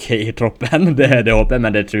tilbake i troppen, det håper jeg,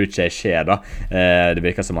 men det tror ikke jeg skjer da. Det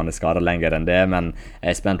virker som han skadet lenger enn det, men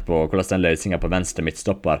jeg spent på hvordan den løsningen på venstre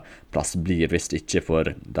midtstopperplass blir hvis ikke for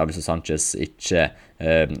Davinson Sanchez ikke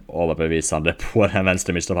overbevisende på den venstre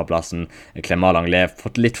midtstopperplassen. Clément Lenglet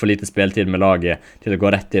fått litt for lite spilletid med laget til å gå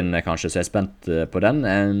rett inn kanskje, så jeg spent på den.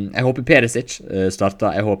 Jeg håper Perisic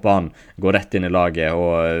starter, jeg håper han går rett inn i laget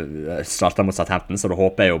og starter mot Southampton, så da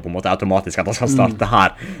håper jeg jo på en måte automatisk at han skal starte her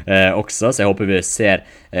også, så jeg håper vi ser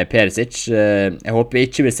Perisic. Jeg håper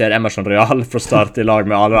ikke vi ser Emerson Royal for å starte i lag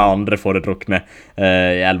med alle andre foretrukne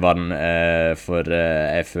i elveren, for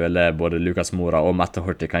jeg føler både Lucas Moura og Matt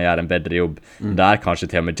Doherty kan gjøre en bedre jobb der, kanskje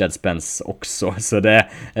til og med Jed Spence også, så det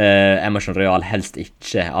Emerson Royal helst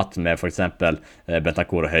ikke at med for eksempel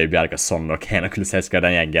Bentancur og Højbjerg og sånn, og Kane og Kulusevski og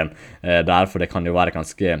den gjengen der, for det kan jo være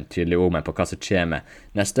ganske tydelig ord med på hva som kommer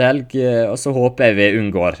neste helg, og så håper jeg vi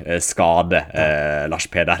unngår skade Lars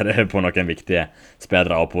Peder på noen viktige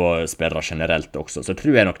spillere og på spillere generelt også, så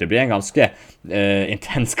tror jeg nok det blir en ganske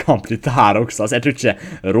intens kamp dette her også, altså jeg tror ikke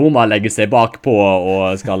Roma legger seg bak på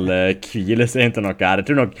og skal hvile seg inn til noe her. Jeg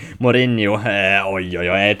tror nok Mourinho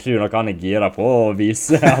jeg tror nok han gira på å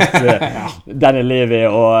vise at Daniel Levy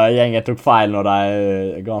og gjengen tok feil når de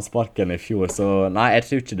ga han sparken i fjor, så nei, jeg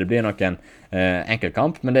tror ikke det blir noen enkel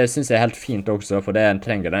kamp, men det synes jeg helt fint også, for det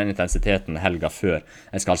trenger den intensiteten helga før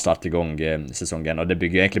jeg skal starte i gang sesongen, og det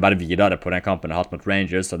bygger egentlig bare videre på den kampen jeg har hatt mot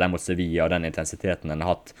Rangers, og den mot Sevilla, og den intensiteten jeg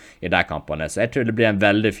har hatt i de kampene, så jeg tror det blir en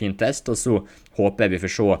veldig fin test, og så håper jeg vi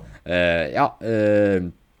får se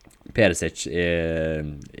Perisic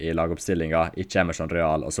i lagoppstillinga, ikke Emerson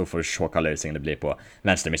Royal, og så får vi se hva løsningen det blir på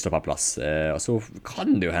venstre midtstopperplass, og så kan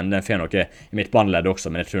det jo hende en får noe i midtbaneledd også,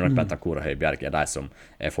 men jeg tror nok Bentancur og Højbjerg de som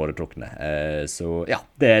foretrukne, så ja,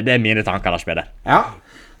 det mine tanker Lars Peder. Ja,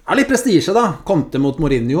 litt prestige da, Conte mot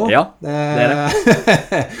Mourinho. Ja, det det.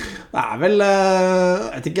 Det vel,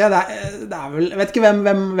 vet ikke, det vel, vet ikke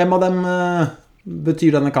hvem av dem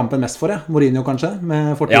betyr denne kampen mest for det? Mourinho kanskje,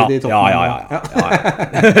 med fortid i Tottenham? Ja.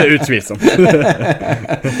 Utvilsomt.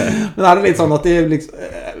 Men det litt sånn at de liksom,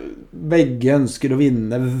 begge ønsker å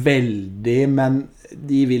vinne veldig, men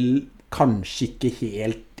de vil kanskje ikke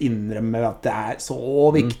helt innrømme at det så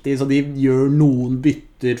viktig, så de gjør noen bytter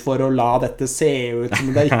for å la dette se ut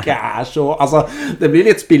som det ikke så, altså, det blir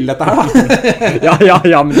litt spill dette her da.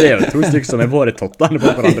 ja, men det jo to stykker som vært tottene på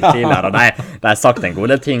hverandre tidligere, og de har sagt en god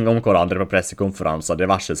del ting om hverandre på pressekonferanser,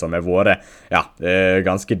 diverse som vært,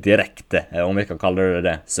 ganske direkte, om vi kan kalle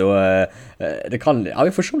det, så det kan,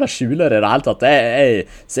 vi får se om det skjuler i det hele tatt. Jeg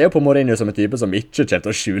ser jo på Mourinho som en type som ikke kommer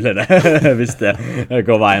til å skjule det, hvis det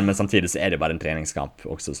går veien, men samtidig så det bare en treningskamp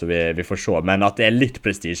også, så vi får se, men at det litt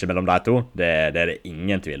prestige mellom de to, det det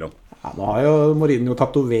ingen tvil om. Ja, nå har jo Mourinho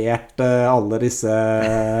tatovert alle disse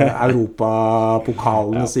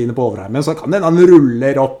Europapokalene sine på overheimen, så kan han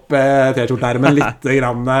ruller opp t-skjortermen litt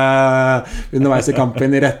grann underveis i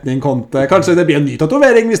kampen i retning Conte. Kanskje det blir en ny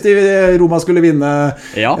tatovering hvis Roma skulle vinne.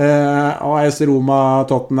 Ja. AS Roma,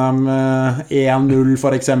 Tottenham 1-0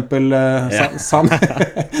 for eksempel.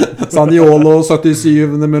 Saniolo 77.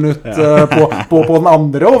 minutt på den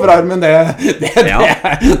andre overarmen. Det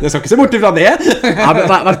skal ikke se bort ifra det. Ja, men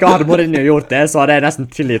hadde Mourinho gjort det, så hadde jeg nesten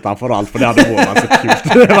tilgitt han for alt, for det hadde vært så kult.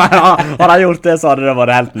 Hadde jeg gjort det, så hadde det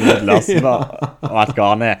vært helt nydelig. Og vet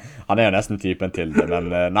hva, han jo nesten typen til det. Men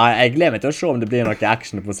nei, jeg gleder meg til å se om det blir noe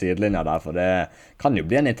action på sidelinja der, for det kan jo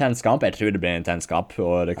bli en intens kamp. Jeg tror det blir en intens kamp,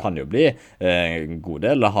 og det kan jo bli en god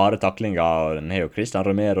del harde taklinger. Den har jo Christian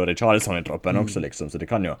Romero og Richarlison i troppen også, liksom, så det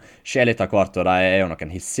kan jo skje litt av hvert, og de jo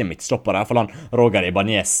noen hissige midtstoppere. For han Roger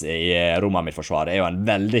Ibanez i Roma-midtforsvaret jo en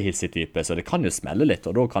veldig hissig type, så det kan jo smelle litt,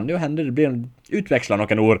 og da kan det jo hende det blir utvekslet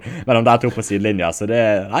noen ord mellom de to på sidelinja, så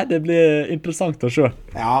det blir interessant å se.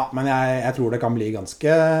 Ja, men jeg tror det kan bli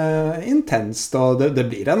ganske intenst, og det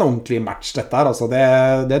blir en ordentlig match dette her, altså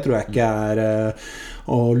det tror jeg ikke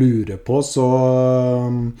å lure på, så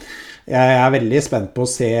jeg veldig spent på å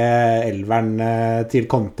se elveren til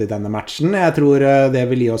Conte i denne matchen. Jeg tror det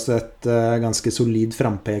vil gi oss et ganske solid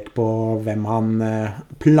frampek på hvem han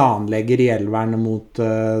planlegger i elveren mot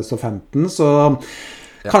Southampton, så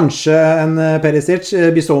kanskje en Perisic.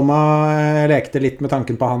 Bissoma lekte litt med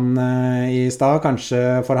tanken på han i stad. Kanskje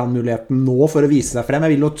får han muligheten nå for å vise seg frem.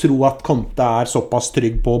 Jeg vil jo tro at Conte såpass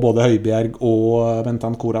trygg på både Høibjerg og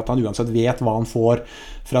Bentancur at han uansett vet hva han får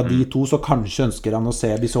fra de to, så kanskje ønsker han å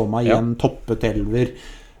se Bissoma i en toppet elver.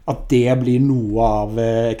 At det blir noe av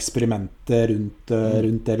eksperimentet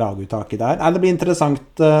rundt det laguttaket der. Det blir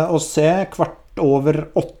interessant å se. Kvart over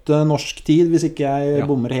 8 norsk tid, hvis ikke jeg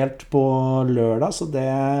bommer helt på lørdag, så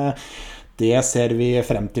det ser vi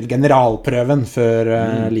frem til. Generalprøven før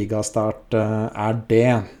ligastart det.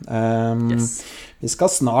 Vi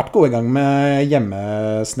skal snart gå i gang med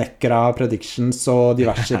hjemmesnekkere predictions og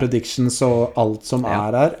diverse predictions og alt som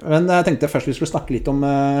her. Men jeg tenkte først vi skulle snakke litt om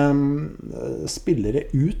spillere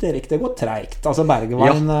ut, Erik. Det går tregt. Altså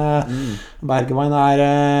Bergwijn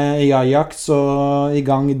i Ajax og i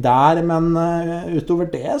gang der, men utover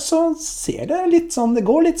det så ser det litt sånn, det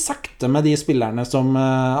går litt sakte med de spillerne som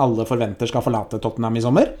alle forventer skal forlate Tottenham i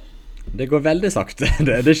sommer. Det går veldig sakte.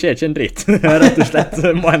 Det skjer ikke en dritt. Rett og slett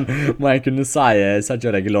må jeg kunne si. Sergio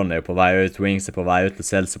Reguilón på vei ut, Wings på vei ut,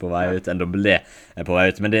 Celso på vei ut, Ndombele på vei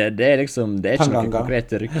ut. Men det liksom, det ikke noe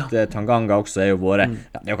konkret rykte. Tanganga også jo vært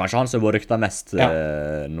det kanskje han som har vært ryktet mest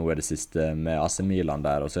nå det siste med AC Milan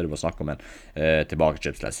der, og så det bare snakk om en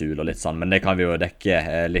tilbakekjøpsklausul og litt sånn, men det kan vi jo dekke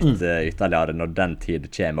litt ytterligere når den tid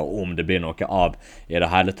kommer, om det blir noe av i det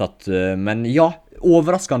hele tatt. Men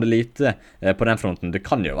overraskende lite på den fronten. Det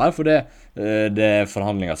kan jo være for det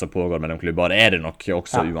forhandlinger som pågår mellom klubber. Det nok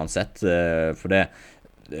også uansett, for det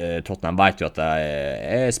Tottenham vet jo at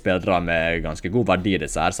det spillere med ganske god verdi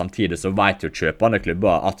disse her. Samtidig så vet jo kjøpende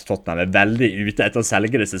klubber at Tottenham veldig ute etter å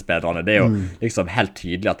selge disse spillerne. Det jo liksom helt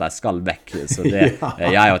tydelig at de skal vekk, så det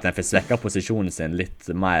gjør jo at de får svekket posisjonen sin litt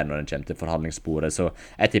mer når den kommer til forhandlingssporet, så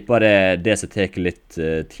jeg tipper det som tar litt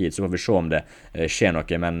tid, så får vi se om det skjer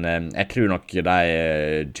noe, men jeg tror nok de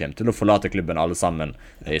kommer til å forlate klubben alle sammen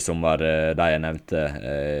i sommer, de jeg nevnte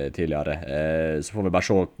tidligere, så får vi bare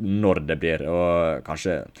se når det blir, og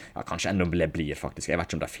kanskje enda blir faktisk, jeg vet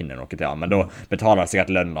ikke om de finner noe til han, men da betaler de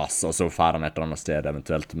sikkert lønnas, og så færer han et eller annet sted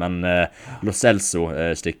eventuelt, men Lo Celso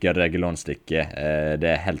stikker, Reguilón stikker,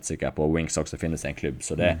 det helt sikkert på. Wings også finnes en klubb,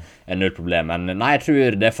 så det null problem, men nei, jeg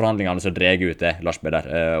tror det forhandlingene som dreger ut det, Lars Beder,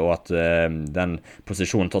 og at den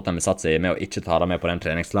posisjonen Tottenham har satt seg i med å ikke ta dem med på den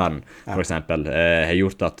treningslæren, for eksempel, har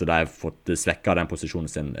gjort at de har fått svekket den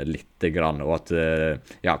posisjonen sin litt grann, og at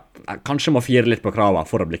kanskje må fire litt på kravene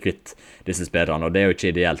for å bli kvitt disse spillerne, og det jo ikke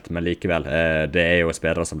ideelt, men likevel, det jo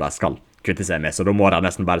spillere som de skal kvitte seg med, så da må de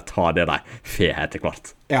nesten bare ta det de får etter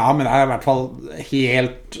hvert. Ja, men det i hvert fall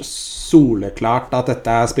helt soleklart at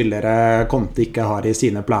dette spillere Conte ikke har i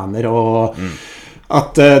sine planer, og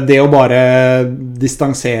at det å bare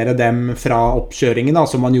distansere dem fra oppkjøringen, da,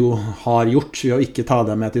 som man jo har gjort ved å ikke ta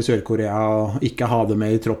dem med til Sør-Korea og ikke ha dem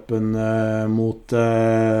med i troppen mot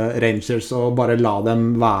Rangers, og bare la dem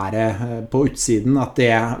være på utsiden, at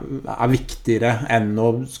det viktigere enn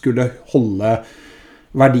å skulle holde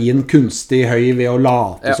verdien kunstig høy ved å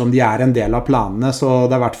late som de en del av planene, så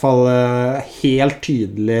det i hvert fall helt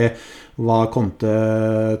tydelig hva Conte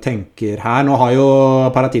tenker her. Nå har jo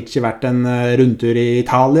Paratici vært en rundtur i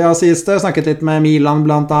Italia siste, snakket litt med Milan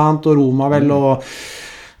blant annet, og Roma vel, og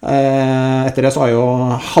etter det så har jo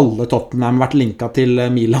halve Tottenham vært linket til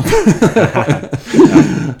Milan.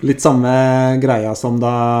 Litt samme greia som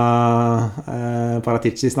da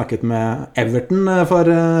Paratici snakket med Everton for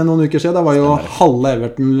noen uker siden. Da var jo halve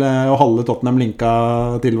Everton og halve Tottenham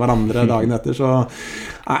linket til hverandre dagen etter, så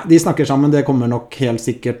de snakker sammen. Det kommer nok helt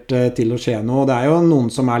sikkert til å skje noe. Det jo noen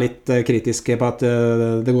som litt kritiske på at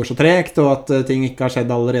det går så tregt, og at ting ikke har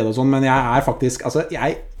skjedd allerede og sånn, men jeg faktisk, altså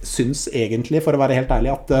jeg synes egentlig, for å være helt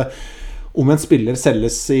ærlig, at om en spiller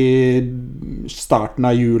selges i starten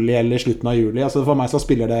av juli eller slutten av juli. Altså for meg så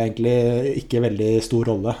spiller det egentlig ikke veldig stor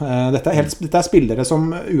rolle. Dette er spillere som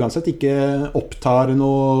uansett ikke opptar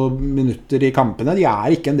noen minutter i kampene. De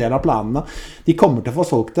er ikke en del av planene. De kommer til å få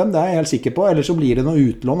solgt dem, det er jeg helt sikker på. Eller så blir det noe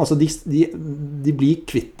utlån. Altså de blir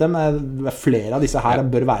kvitt dem. Flere av disse her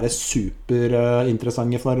bør være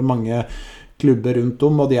superinteressante for mange klubber rundt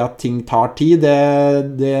om, og det at ting tar tid,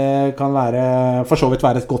 det kan være for så vidt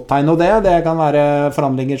være et godt tegn, og det kan være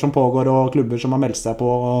forhandlinger som pågår og klubber som har meldt seg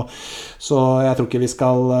på, så jeg tror ikke vi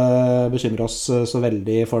skal bekymre oss så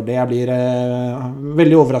veldig for det. Jeg blir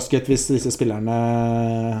veldig overrasket hvis disse spillerne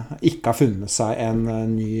ikke har funnet seg en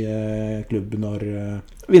ny klubb når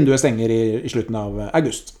vinduet stenger i slutten av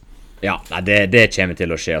august. Ja, det kommer til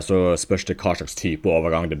å skje, og så spørs det hva slags type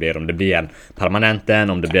overgang det blir, om det blir en permanent en,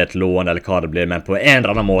 om det blir et lån eller hva det blir, men på en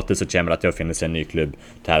eller annen måte så kommer det til å finne seg en ny klubb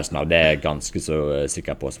til høsten av, det er jeg ganske så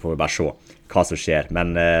sikker på, så får vi bare se hva som skjer,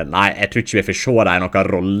 men nei, jeg tror ikke vi får se det i noen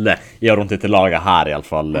rolle i og rundt dette laget her i alle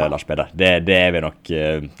fall, Lars Peder. Det er vi nok,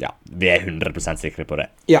 ja, vi er 100% sikre på det.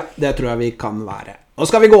 Ja, det tror jeg vi kan være. Nå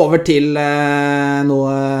skal vi gå over til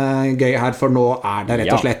noe gøy her, for nå er det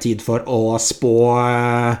rett og slett tid for å spå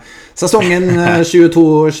sesongen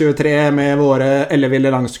 22-23 med våre elleville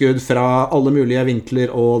langskudd fra alle mulige vinkler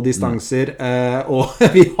og distanser. Og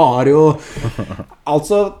vi har jo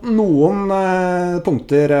altså noen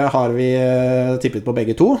punkter har vi tippet på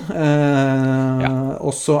begge to.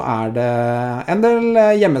 Og så er det en del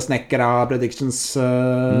hjemmesnekkere predictions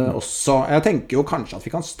også. Jeg tenker jo kanskje at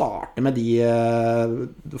vi kan starte med de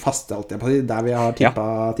faste, der vi har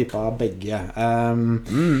tippa begge.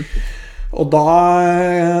 Og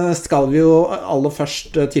da skal vi jo aller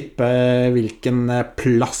først tippe hvilken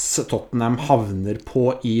plass Tottenham havner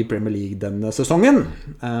på i Premier League denne sesongen.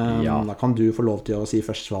 Da kan du få lov til å si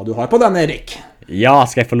først hva du har på den, Erik. Ja,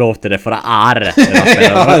 skal jeg få lov til det, for det er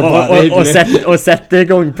å sette i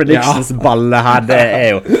gang predictions-ballet her, det er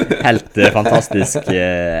jo helt fantastisk.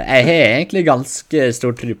 Jeg har egentlig ganske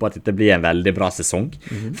stor tro på at dette blir en veldig bra sesong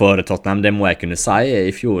for Tottenham, det må jeg kunne si.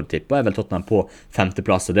 I fjor tippet jeg vel Tottenham på 5.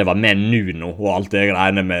 plass, og det var med Nuno og alt det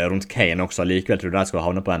greiene med rundt Kane også. Likevel tror jeg skulle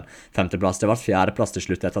havne på en 5. plass. Det var 4. plass til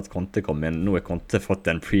slutt etter at Conte kom inn. Nå har Conte fått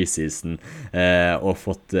en preseason og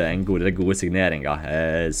fått en gode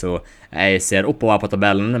signeringer, så jeg ser oppover på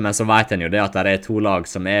tabellen, men så vet en jo det at det er to lag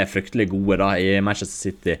som er fryktelig gode da, i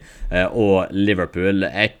Manchester City og Liverpool.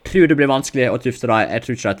 Jeg tror det blir vanskelig å tufte da. Jeg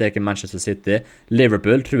tror ikke at det er Manchester City.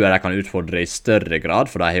 Liverpool tror jeg de kan utfordre i større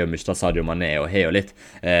grad, for de har jo mistet Sadio Mané og har jo litt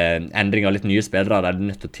endringer, litt nye spillere de er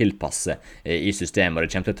nødt til å tilpasse i systemet, og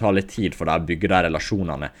det kommer til å ta litt tid for deg å bygge de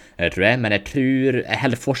relasjonene, tror jeg. Men jeg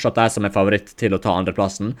heller fortsatt de som er favoritt til å ta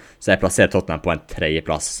andreplassen, så jeg plasserer Tottenham på en 3.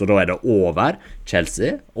 plass, så da er det over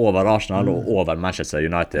Chelsea, over Arsenal og over Manchester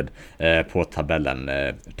United på tabellen.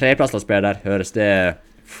 3. plass Lars Peder, høres det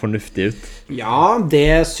fornuftig ut? Ja,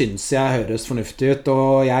 det synes jeg høres fornuftig ut,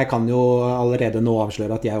 og jeg kan jo allerede nå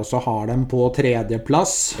avsløre at jeg også har dem på 3.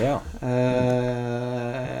 plass. Ja.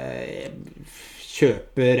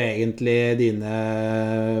 Kjøper egentlig dine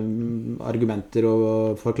argumenter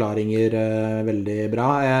og forklaringer veldig bra.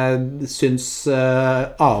 Jeg synes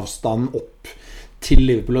avstanden opp til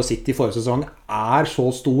Liverpool og City i forrige sesong er så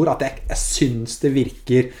stor at jeg synes det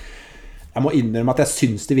virker, jeg må innrømme at jeg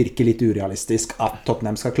synes det virker litt urealistisk at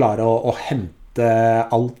Tottenham skal klare å hente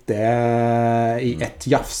alt det i ett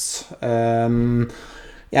jafs.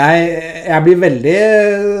 Jeg blir veldig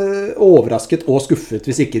overrasket og skuffet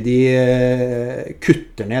hvis ikke de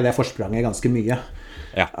kutter ned det forspranget ganske mye.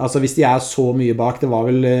 Ja. Altså hvis de er så mye bak, det var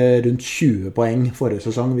vel rundt 20 poeng forrige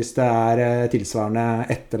sesong, hvis det er tilsvarende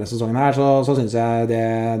etter denne sesongen her, så synes jeg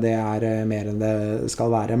det er mer enn det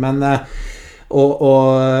skal være. Men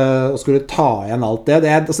å skulle ta igjen alt det,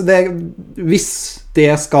 hvis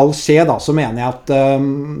det skal skje da, så mener jeg at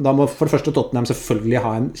da må for det første Tottenham selvfølgelig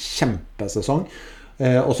ha en kjempesesong.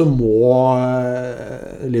 Og så må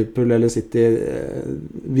Liverpool eller City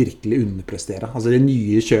virkelig underprestere. Altså de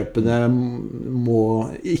nye kjøpene må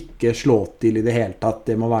ikke slå til i det hele tatt.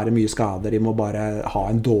 Det må være mye skader. De må bare ha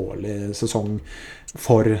en dårlig sesong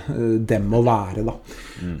for dem å være da.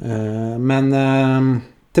 Men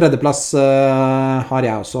 3. plass har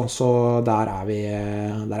jeg også, så der er vi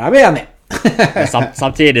enige.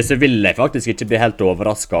 Samtidig så vil jeg faktisk ikke bli helt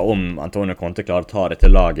overrasket om Antonio Conte klarer å ta dette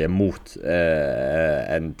laget mot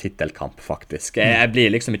en titelkamp faktisk. Jeg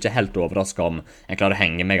blir liksom ikke helt overrasket om jeg klarer å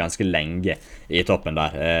henge med ganske lenge i toppen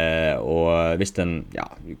der, og hvis den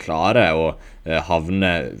klarer å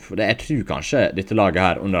havne, for jeg tror kanskje dette laget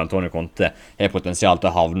her under Antonio Conte har potensial til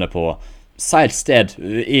å havne på si et sted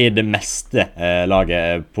i det meste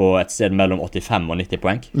laget på et sted mellom 85 og 90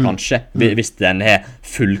 poeng, kanskje, hvis den er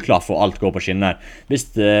fullklar for alt går på skinner. Hvis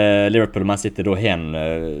Liverpool og Man City da har en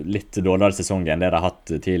litt dårligere sesong enn det de har hatt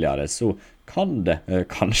tidligere, så kan det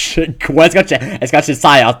kanskje gå. Jeg skal ikke si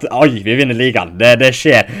at oi, vi vinner ligaen, det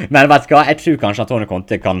skjer, men vet du hva, jeg tror kanskje Antonio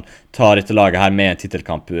Conte kan ta dette laget her med en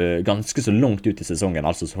titelkamp ganske så langt ut i sesongen,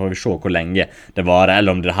 altså så får vi se hvor lenge det varer,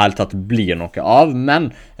 eller om det helt tatt blir noe av,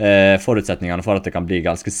 men forutsetningene for at det kan bli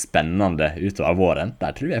ganske spennende utover våren,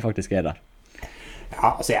 der tror jeg faktisk er der.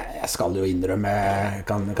 Ja, altså jeg skal jo innrømme, jeg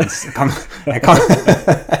kan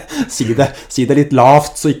si det litt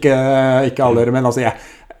lavt, så ikke alle, men altså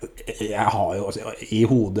jeg har jo i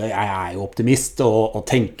hodet, jeg er jo optimist og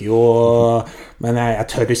tenker jo, men jeg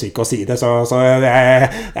tør ikke å si det, så jeg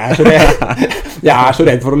er så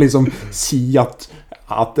redd for å liksom si at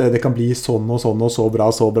det kan bli sånn og sånn og så bra,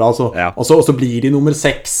 og så blir de nummer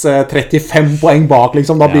 6 35 poeng bak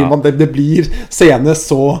liksom, da blir det blir scene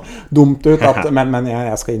så dumt ut at, men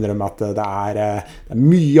jeg skal innrømme at det er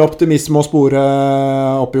mye optimisme å spore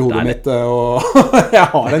opp i hodet mitt, og jeg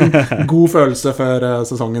har en god følelse før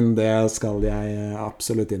sesongen, det skal jeg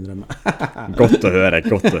absolutt innrømme. Godt å høre.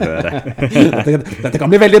 Dette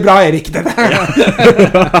kan bli veldig bra, Erik. Men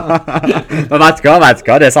vet du hva,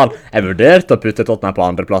 det er sånn, jeg vurderte å putte Tottenham på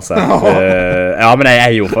andre plasser. Ja, men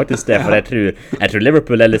jeg gjorde faktisk det, for jeg tror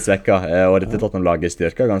Liverpool er litt svekket, og dette Tottenham-laget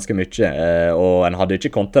styrker ganske mye, og en hadde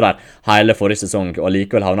ikke kommet der hele forrige sesong, og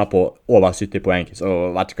likevel havnet på over 70 poeng, så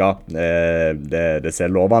vet du hva, det ser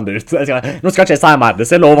lovende ut. Nå skal ikke jeg si mer, det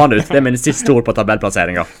ser lovende ut. Det er min siste ord på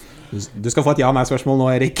tabellplasseringen. Du skal få et ja-nei-spørsmål nå,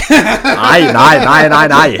 Erik.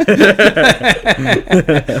 Nei.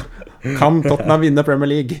 Kan Tottenham vinne Premier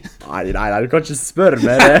League? Nei, du kan ikke spørre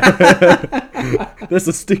meg det. Det er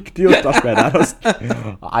så stygt gjort av meg der.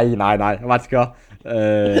 Nei, vet du hva.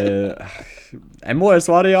 Jeg må jo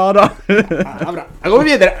svare ja da. Ja, bra. Jeg går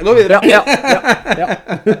videre. Ja.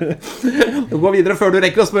 Du går videre før du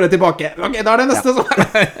rekker å spørre tilbake. Ok, da er det neste som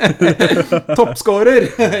toppscorer.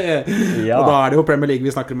 Og da er det jo Premier League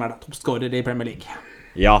vi snakker om her da. Toppscorer i Premier League.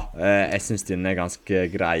 Ja, jeg synes den er ganske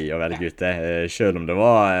grei å velge ut det. Selv om det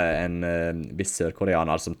var en viss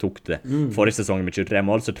sørkoreaner som tok det forrige sesong med 23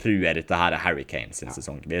 mål, så tror jeg dette her er Harry Kane sin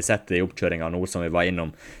sesong. Vi har sett det i oppkjøringen nå som vi var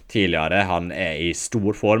innom tidligere. Han er i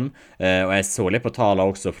stor form, og jeg så litt på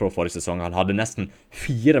tallene også fra forrige sesong. Han hadde nesten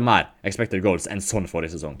 4 mer expected goals enn sånn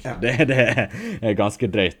forrige sesong. Ja. Det er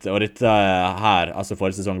ganske drøyt. Og dette her, altså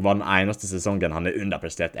forrige sesong, var den eneste sesongen han er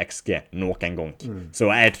underprestert XG noen gang.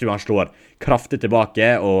 Så jeg tror han slår kraftig tilbake,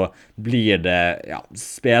 og blir det,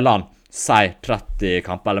 spiller han seg 30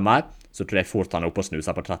 kamper eller mer, så tror jeg fort han er oppe og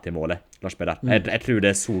snuser på 30 målet. Lars Peder. Jeg tror det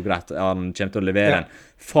er så greit. Han kommer til å levere en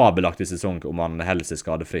fabelaktig sesong om han holder seg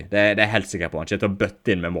skadefri. Det er jeg helt sikker på. Han kommer til å bøtte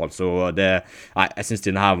inn med mål, så jeg synes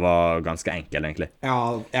denne her var ganske enkel, egentlig. Ja,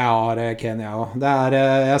 jeg har Kane, ja.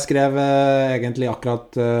 Jeg skrev egentlig akkurat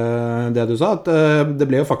det du sa, at det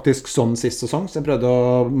ble jo faktisk sånn sist sesong, så jeg prøvde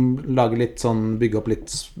å lage litt sånn, bygge opp litt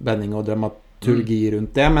spenning og dramaturgi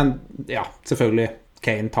rundt det, men ja, selvfølgelig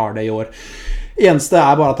Kane tar det i år. Eneste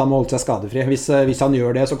er bare at han må holde seg skadefri. Hvis han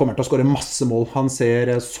gjør det, så kommer han til å skåre masse mål. Han ser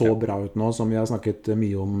så bra ut nå, som vi har snakket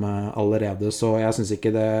mye om allerede, så jeg synes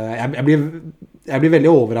ikke det... Jeg blir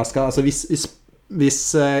veldig overrasket. Altså,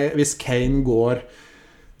 hvis Kane går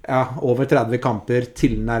over 30 kamper,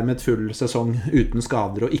 tilnærmet full sesong uten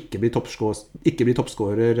skader og ikke blir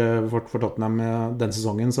toppskårer for Tottenham den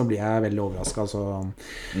sesongen, så blir jeg veldig overrasket. Altså,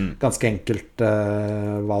 ganske enkelt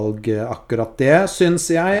valg akkurat det, synes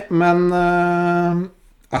jeg. Men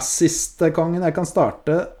assist-kongen, jeg kan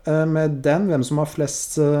starte med den. Hvem som har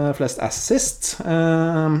flest assist?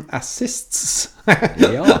 Assists.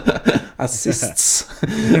 Ja. Assists.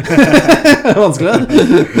 Vanskelig?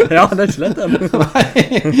 Ja, det er ikke lett. Nei.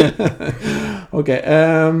 Ok,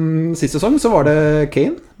 sist sesong så var det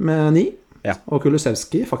Kane med 9. Ja. Og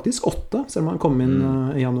Kulusevski faktisk 8, selv om han kom inn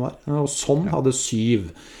i januar. Og Son hadde 7.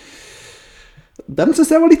 Den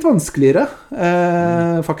synes jeg var litt vanskeligere,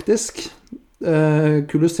 faktisk.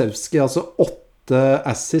 Kulusevski, altså 8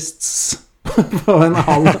 assists på en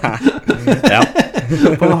halv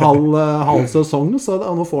på en halv sesong, så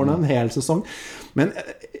nå får han en hel sesong. Men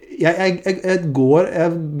jeg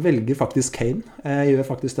velger faktisk Kane. Jeg gjør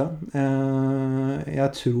faktisk det. Jeg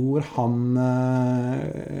tror han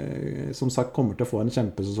som sagt kommer til å få en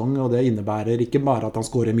kjempesesong, og det innebærer ikke bare at han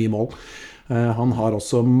skårer mye mål. Han har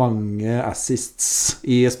også mange assists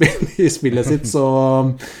i spillet sitt, så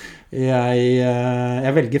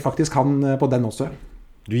jeg velger faktisk han på den også.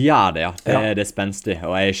 Du gjør det, ja. Det spenstig,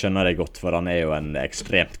 og jeg skjønner det godt, for han jo en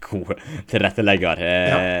ekstremt god tilrettelegger.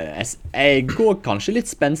 Jeg går kanskje litt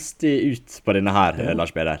spenstig ut på denne her,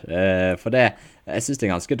 Lars Peder. For jeg synes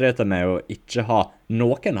det ganske drøyt med å ikke ha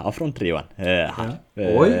noen av fronttrioen her.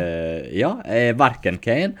 Hverken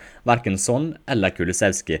Kane, hverken Son eller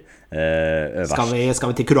Kulusevski øverst. Skal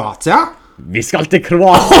vi til Kroatia? Vi skal til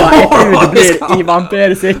Kroatia. Jeg tror det blir Ivan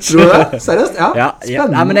Perisic. Tror du det? Seriøst? Ja.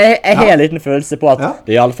 Spennende. Ja, men jeg har en liten følelse på at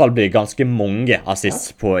det i alle fall blir ganske mange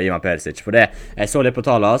assists på Ivan Perisic. For jeg så litt på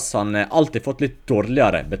tallet hans. Han har alltid fått litt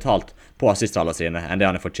dårligere betalt på assistallene sine enn det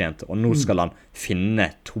han har fortjent. Og nå skal han finne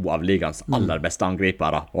 2 av ligans aller beste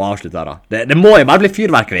angripere og avsluttere. Det må jo bare bli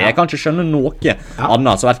fyrverkeri. Jeg kan ikke skjønne noe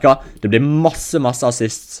annet. Så vet du hva? Det blir masse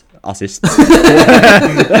assists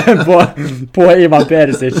på Ivan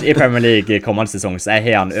Perisic i Premier League kommende sesong, så jeg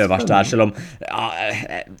har han øverst der, selv om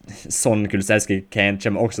sånn Kulusevski Kane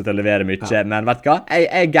kommer også til å levere mye, men vet du hva?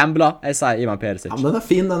 Jeg gambler, jeg sier Ivan Perisic. Ja, den er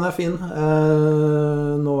fin.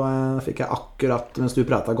 Nå fikk jeg akkurat, mens du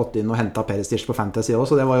pratet, gått inn og hentet Perisic på Fantasy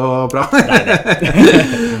også, så det var jo bra.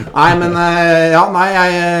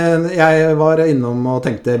 Jeg var innom og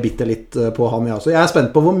tenkte bitte litt på han, så jeg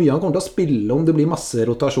spent på hvor mye han kommer til å spille, om det blir masse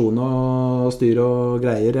rotasjon og styr og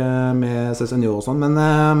greier med Cessenio og sånn, men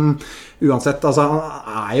uansett, altså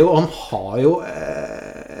han har jo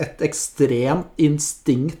et ekstremt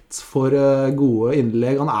instinkt for gode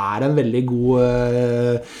innlegg. Han en veldig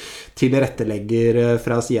god tilrettelegger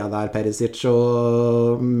fra siden der, Perisic,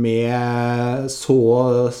 og med så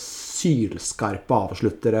sylskarpe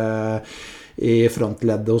avsluttere i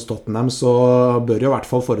frontleddet hos Tottenham, så bør jo i hvert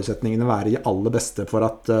fall forutsetningene være de aller beste for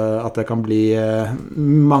at det kan bli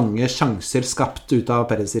mange sjanser skapt ut av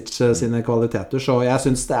Perisic sine kvaliteter, så jeg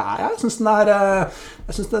synes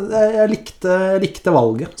jeg likte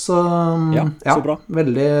valget, så så bra.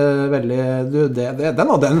 Veldig, veldig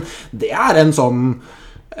det en sånn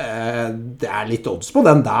det litt odds på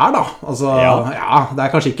den der da, altså, det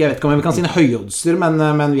kanskje ikke, jeg vet ikke om vi kan si en høyoddser,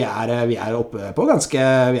 men vi oppe på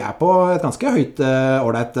vi på et ganske høyt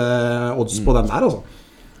ordentlig odds på den der, altså.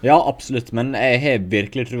 Ja, absolutt, men jeg har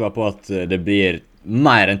virkelig troa på at det blir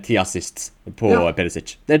mer enn 10 assists på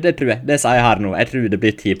Perisic. Det tror jeg, det sier jeg her nå. Jeg tror det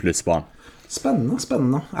blir 10 pluss på han.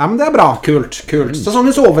 Spennende. Ja, men det bra. Kult.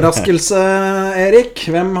 Sesongens overraskelse, Erik.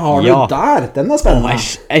 Hvem har du der? Den spennende.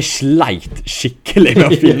 Jeg sleit skikkelig med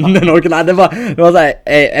å finne noe. Nei, det var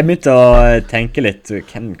jeg begynte å tenke litt,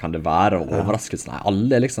 hvem kan det være overraskelsen? Nei,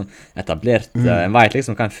 alle liksom etablert. Jeg vet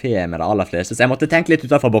liksom hva en fe med det aller fleste. Så jeg måtte tenke litt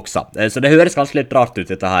utenfor boksa. Så det høres kanskje litt rart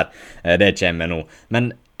ut, dette her. Det kommer nå.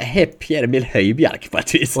 Men jeg har Pierre-Emil Højbjerg på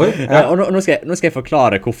et vis. Og nå skal jeg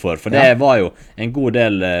forklare hvorfor. For det var jo en god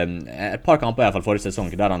del, et par kamper i hvert fall forrige sesong,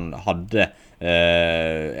 der han hadde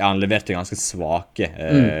han leverte ganske svake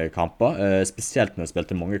kamper, spesielt når han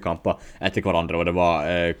spilte mange kamper etter hverandre, og det var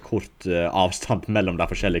kort avstand mellom de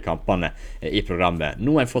forskjellige kampene i programmet.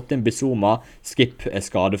 Nå har jeg fått inn Bissouma, Skip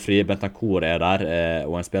skadefri, Bentancur der,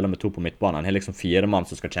 og en spiller med 2 på midtbanen. Han har liksom 4 mann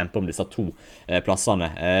som skal kjempe om disse 2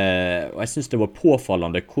 plassene, og jeg synes det var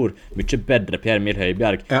påfallende hvor mye bedre Pierre-Emil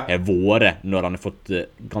Højbjerg har vært når han har fått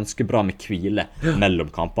ganske bra med hvile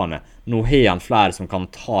mellom kampene. Nå har han flere som kan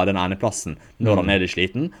ta den ene plassen når han litt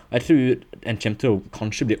sliten, og jeg tror en kommer til å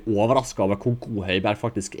kanskje bli overrasket over hvor god Højbjerg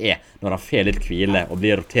faktisk når han får litt hvile og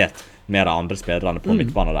blir rotert med de andre spillerne på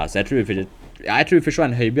midtbanen der. Så jeg tror vi får se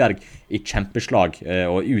en Højbjerg i kjempeslag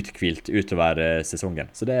og uthvilt utover sesongen.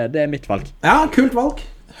 Så det mitt valg. Ja, kult valg.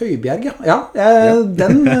 Højbjerg,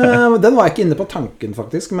 den var jeg ikke inne på tanken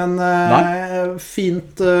faktisk, men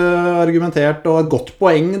fint argumentert og et godt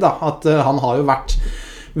poeng da, at han har jo vært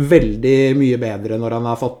veldig mye bedre når han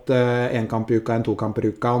har fått 1 kamp i uka enn 2 kamper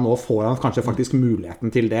i uka, og nå får han kanskje faktisk muligheten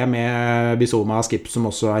til det med Bissouma og Skip som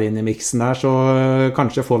også inne i mixen der, så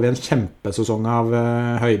kanskje får vi en kjempesesong av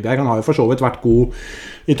Højbjerg. Han har jo for så vidt vært god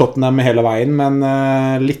i Tottenham hele veien, men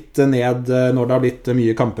litt ned når det har blitt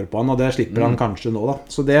mye kamper på han, og det slipper han kanskje nå da,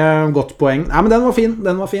 så det et godt poeng. Nei, men den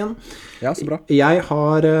var fin. Ja, så bra. Jeg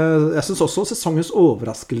synes også sesongens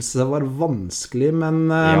overraskelse var vanskelig, men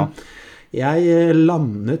jeg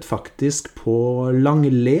landet faktisk på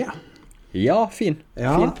Langley. Ja, fin.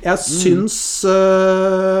 Jeg synes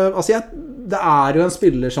det jo en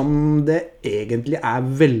spiller som det egentlig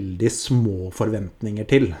veldig små forventninger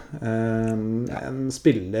til. En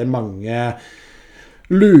spiller mange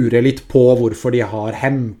lurer litt på hvorfor de har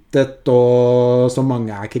hentet, og som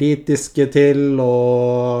mange kritiske til,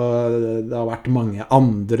 og det har vært mange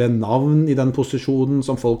andre navn i den posisjonen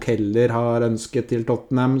som folk heller har ønsket til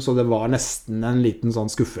Tottenham, så det var nesten en liten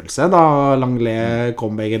sånn skuffelse da Langley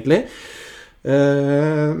kom egentlig.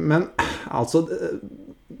 Men altså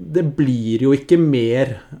det blir jo ikke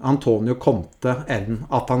mer Antonio Conte enn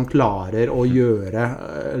at han klarer å gjøre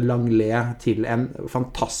Langlais til en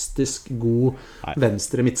fantastisk god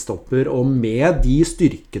venstre midtstopper, og med de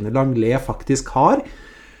styrkene Langlais faktisk har,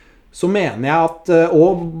 så mener jeg at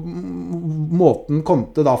og måten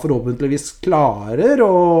Conte da forhåpentligvis klarer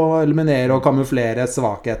å eliminere og kamuflere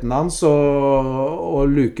svakheten hans og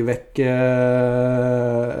luke vekk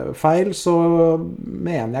feil, så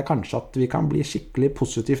mener jeg kanskje at vi kan bli skikkelig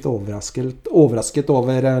positivt overrasket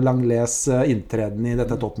over Langlais inntreden i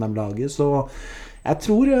dette Tottenham-laget, så jeg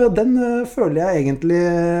tror den føler jeg egentlig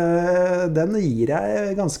den gir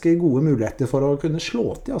jeg ganske gode muligheter for å kunne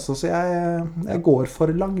slå til, altså, så jeg går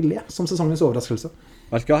for Langlais som sesongens overraskelse.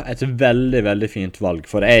 Vet du hva? Et veldig, veldig fint valg,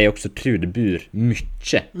 for jeg også tror det bor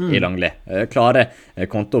mye i Langlais. Klarer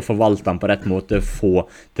Conte å forvalte han på rett måte, få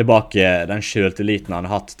tilbake den selvtilliten han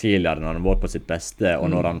har hatt tidligere når han var på sitt beste,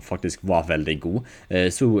 og når han faktisk var veldig god,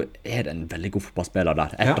 så det en veldig god fotballspiller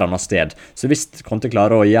der, et eller annet sted. Så hvis Conte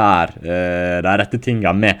klarer å gjøre de rette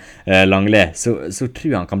tingene med Langlais, så tror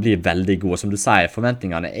jeg han kan bli veldig god. Og som du sier,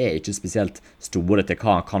 forventningene ikke spesielt store til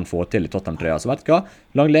hva han kan få til i Tottenham-trøya. Så vet du hva?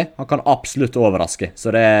 Langlais, han kan absolutt overraske. Så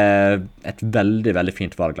det et veldig, veldig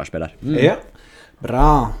fint valg, Lars Peder. Ja,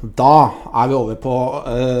 bra. Da vi over på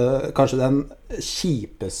kanskje den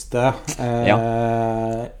kjipeste,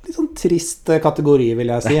 litt sånn trist kategori,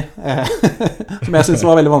 vil jeg si. Som jeg synes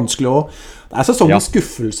var veldig vanskelig også. Det sesongens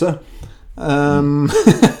skuffelse.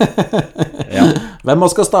 Hvem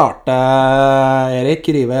skal starte, Erik?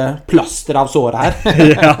 Rive plaster av såret her?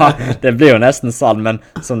 Ja, det blir jo nesten sånn, men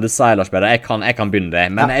som du sier, Lars Peder, jeg kan begynne det.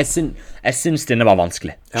 Men jeg synes denne var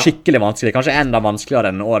vanskelig. Skikkelig vanskelig. Kanskje enda vanskeligere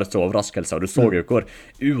enn årets overraskelse, og du så jo hvor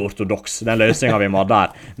uortodoks den løsningen vi må ha der.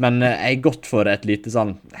 Men jeg gått for et lite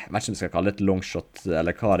sånn, jeg vet ikke om vi skal kalle det et longshot,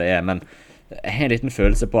 eller hva det men jeg har en liten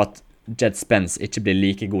følelse på at Jed Spence ikke blir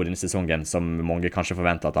like god denne sesongen som mange kanskje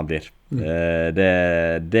forventer at han blir.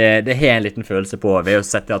 Det har en liten følelse på. Vi har jo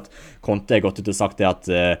sett at Conte har gått ut og sagt det at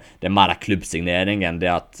det mer klubbsignering enn det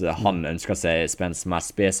at han ønsker seg Spence mer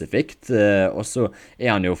spesifikt. Og så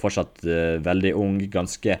han jo fortsatt veldig ung,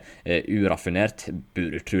 ganske uraffinert,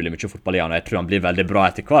 bor utrolig mye fotball i han, og jeg tror han blir veldig bra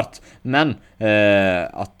etter hvert. Men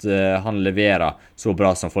at han leverer så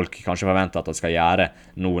bra som folk kanskje forventer at han skal gjøre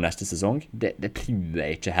nå neste sesong, det tror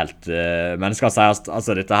jeg ikke helt. Men det skal sies,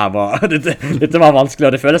 altså dette var vanskelig,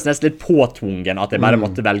 og det føles nesten litt påtvungen at jeg bare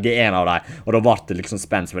måtte velge en av dem, og da ble det liksom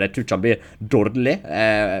Spence, for jeg tror ikke han blir dårlig,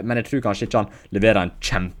 men jeg tror kanskje ikke han leverer en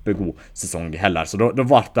kjempegod sesong heller, så da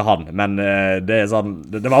ble det han, men det sånn,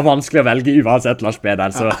 det var vanskelig å velge uansett Lars Peder,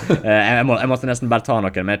 så jeg måtte nesten bare ta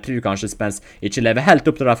noen, men jeg tror kanskje Spence ikke lever helt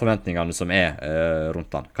opp til de forventningene som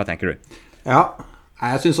rundt han. Hva tenker du? Ja,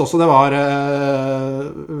 jeg synes også det var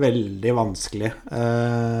veldig vanskelig,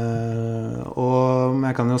 og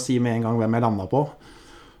jeg kan jo si med en gang hvem jeg landet på.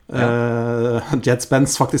 Jed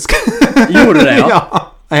Spence, faktisk. Gjorde du det, ja? Ja,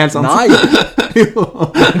 det helt sant. Nei! Jo.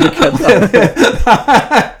 Du kødder.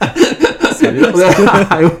 Det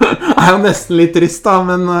jo nesten litt trist da,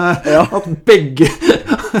 men at begge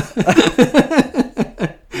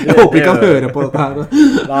jeg håper ikke han hører på dette her.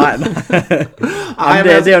 Nei,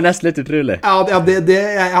 det er jo nesten litt utrolig. Ja,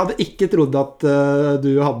 jeg hadde ikke trodd at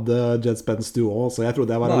du hadde Jed Spence du også, så jeg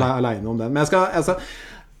trodde jeg var alene om den. Men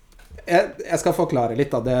jeg skal forklare litt,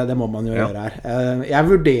 da. Det må man jo gjøre her. Jeg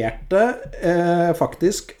vurderte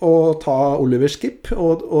faktisk å ta Oliver Skipp,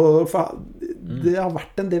 og det har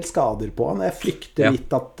vært en del skader på han. Jeg frykter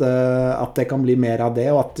litt at det kan bli mer av det,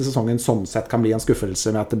 og at sesongen sånn sett kan bli en skuffelse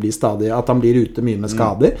med at han blir ute mye med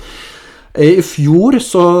skader. I fjor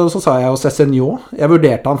så sa jeg jo Cessenio. Jeg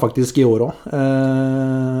vurderte han faktisk i år også.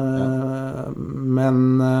 Men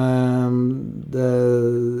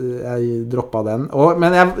jeg droppet den.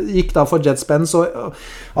 Men jeg gikk da for Jed Spence.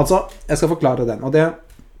 Altså, jeg skal forklare den. Og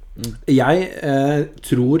jeg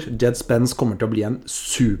tror Jed Spence kommer til å bli en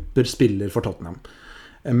super spiller for Tottenham.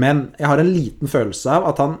 Men jeg har en liten følelse av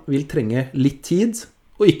at han vil trenge litt tid,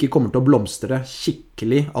 og ikke kommer til å blomstre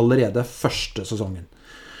skikkelig allerede første sesongen.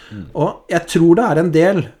 Og jeg tror det en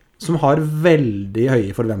del som har veldig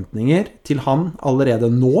høye forventninger til han allerede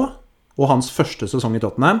nå, og hans første sesong i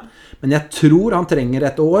Tottenham, men jeg tror han trenger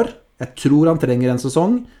et år, jeg tror han trenger en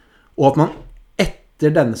sesong, og at man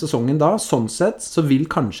etter denne sesongen da, sånn sett, så vil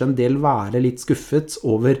kanskje en del være litt skuffet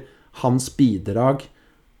over hans bidrag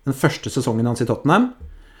den første sesongen hans i Tottenham,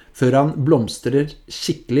 før han blomstrer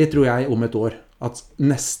skikkelig, tror jeg, om et år. At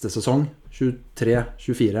neste sesong,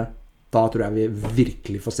 23-24, da tror jeg vi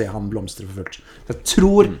virkelig får se han blomstre for fullt. Jeg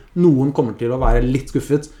tror noen kommer til å være litt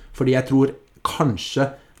skuffet, fordi jeg tror kanskje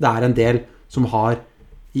det en del som har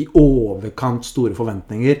i overkant store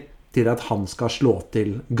forventninger til at han skal slå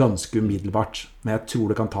til ganske umiddelbart. Men jeg tror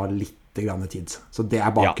det kan ta litt grann tid. Så det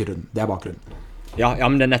er bakgrunnen. Det er bakgrunnen. Ja,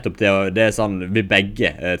 men det er nettopp det, og det er sånn, vi begge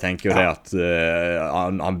tenker jo det at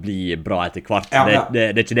han blir bra etter hvert. Det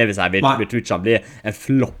er ikke det vi sier, vi tror ikke han blir en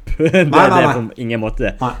flopp. Det er på ingen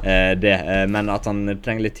måte det, men at han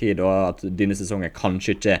trenger litt tid, og at denne sesongen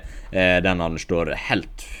kanskje ikke den han står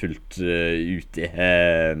helt fullt ut i.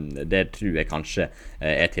 Det tror jeg kanskje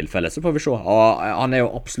er tilfellet, så får vi se. Og han er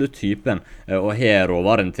jo absolutt typen, og har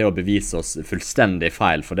råvaren til å bevise oss fullstendig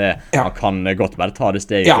feil, for det han kan godt bare ta det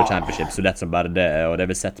steget på Championship, så lett som bare det, og det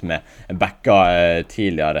vi sett med Becka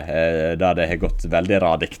tidligere, der det har gått veldig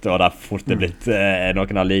radikt, og der fort det blitt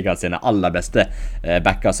noen av ligaen sine aller beste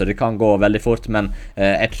Becka, så det kan gå veldig fort, men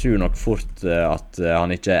jeg tror nok fort at han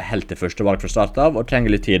ikke er helt til første valg fra start av, og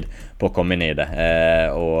trenger litt tid på å komme inn i det,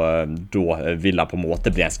 og da vil han på en måte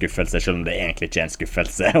bli en skuffelse, selv om det egentlig ikke er en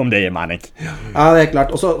skuffelse, om det gir mening. Ja, det er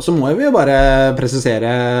klart, og så må vi jo bare presisere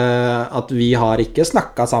at vi har ikke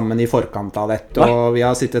snakket sammen i forkant av dette, og vi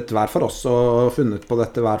har sittet hver for oss og funnet på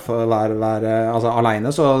dette hver altså alene,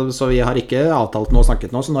 så vi har ikke avtalt noe og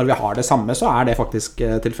snakket noe, så når vi har det samme, så er det faktisk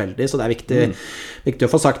tilfeldig, så det er viktig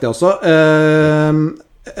å få sagt det også.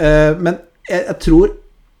 Men jeg tror,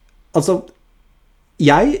 altså,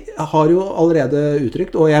 jeg har jo allerede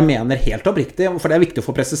uttrykt, og jeg mener helt oppriktig, for det er viktig å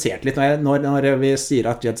få presisert litt når vi sier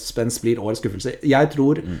at Jed Spence blir årets skuffelse. Jeg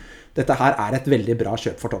tror dette her er et veldig bra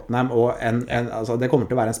kjøp for Tottenham, og altså, det kommer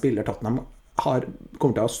til å være en spiller Tottenham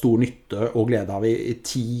kommer til å ha stor nytte og glede av i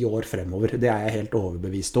 10 år fremover. Det er jeg helt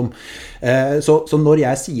overbevist om. Så når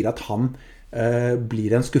jeg sier at han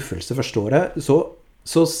blir en skuffelse første året,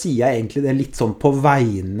 så sier jeg egentlig det litt sånn på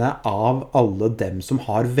vegne av alle dem som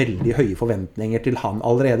har veldig høye forventninger til han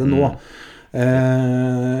allerede nå.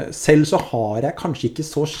 Selv så har jeg kanskje ikke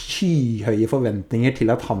så skyhøye forventninger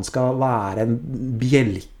til at han skal være en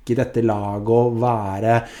bjelke i dette laget og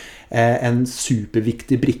være en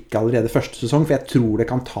superviktig brikke allerede første sesong, for jeg tror det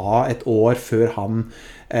kan ta et år før han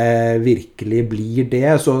virkelig blir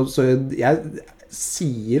det, så jeg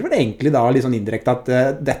sier vel egentlig da litt sånn indirekte at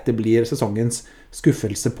dette blir sesongens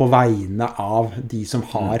skuffelse på vegne av de som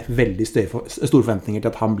har veldig store forventninger til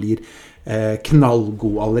at han blir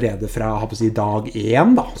knallgod allerede fra dag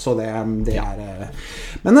 1 da, så det er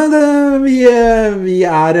men vi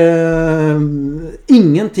er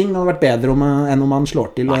ingenting hadde vært bedre enn om han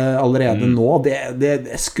slår til allerede nå,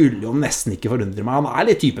 det skulle jo nesten ikke forundre meg, han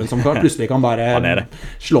er litt typen som plutselig kan bare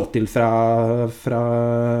slå til fra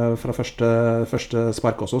første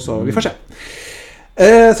spark også, så vi får se.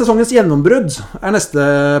 Sesongens gjennombrudd er neste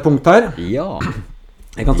punkt her. Ja.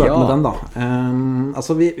 Jeg kan starte med den da.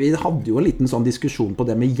 Altså vi hadde jo en liten sånn diskusjon på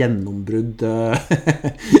det med gjennombrudd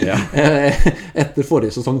etter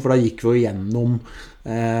forrige sesong, for da gikk vi jo gjennom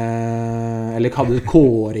eller hadde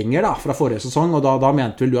kåringer da fra forrige sesong, og da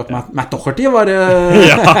mente vel du at Matt Doherty var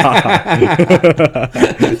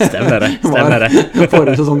Stemmer det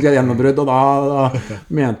forrige sesongs gjennombrudd, og da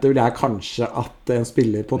mente vel jeg kanskje at en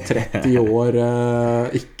spiller på 30 år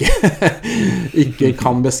ikke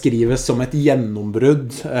kan beskrives som et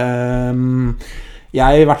gjennombrudd.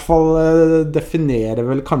 Jeg i hvert fall definerer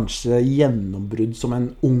vel kanskje gjennombrudd som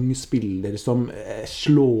en ung spiller som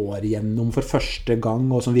slår gjennom for første gang,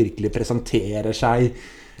 og som virkelig presenterer seg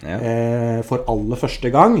for aller første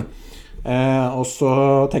gang. Og så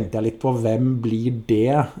tenkte jeg litt på hvem blir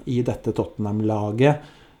det i dette Tottenham-laget.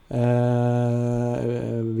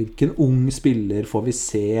 Hvilken ung spiller får vi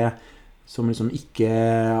se som liksom ikke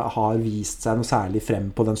har vist seg noe særlig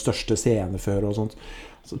frem på den største scene før og sånt.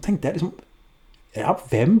 Så tenkte jeg liksom, ja,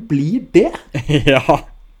 hvem blir det? Ja.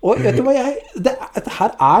 Og vet du hva, dette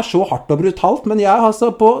her er så hardt og brutalt, men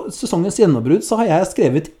altså, på sesongens gjennombrudd så har jeg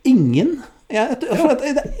skrevet ingen.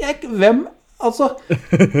 Hvem, altså,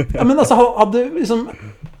 ja, men altså, hadde liksom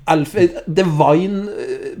Alfred Devine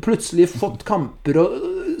plutselig fått kamper og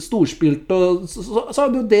storspilt, og så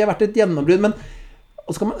hadde jo det vært et gjennombrudd, men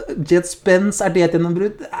og så kan man, Jed Spence, er det et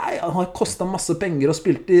gjennombrudd? Nei, han har kostet masse penger og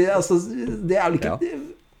spilt i, altså, det er jo ikke,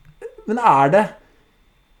 men er det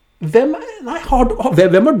hvem er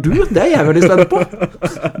du? Det er jeg veldig spent på.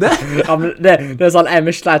 Ja, men det er sånn,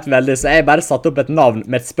 jeg sleit veldig, så jeg bare satt opp et navn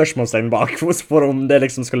med et spørsmålstegn bak for om det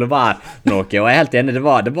liksom skulle være noe, og jeg er helt enig, det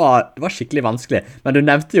var skikkelig vanskelig, men du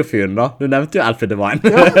nevnte jo fyren da, du nevnte jo Alfred Devine.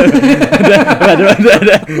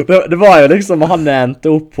 Det var jo liksom han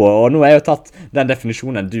endte opp på, og nå har jeg jo tatt den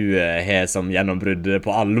definisjonen du har som gjennombrudd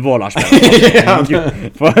på alvor, Lars Bjørn,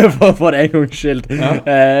 for en gangs skyld.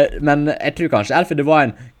 Men jeg tror kanskje Alfred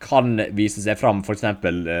Devine kan vise seg fram, for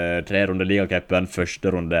eksempel 3 runde Ligacupen,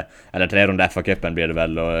 første runde, eller 3 runde FA-cupen blir det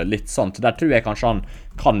vel, og litt sånt. Der tror jeg kanskje han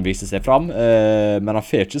kan vise seg fram, men han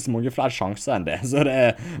får ikke så mange flere sjanser enn det, så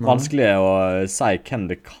det vanskelig å si hvem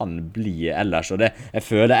det kan bli ellers, og jeg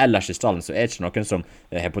føler ellers i stallen så ikke noen som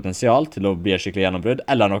har potensial til å bli et skikkelig gjennombrudd,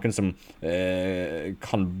 eller noen som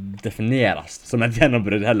kan defineres som et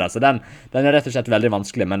gjennombrudd heller, så den rett og slett veldig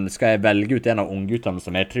vanskelig, men skal jeg velge ut en av ungguttene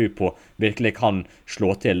som jeg tror på virkelig kan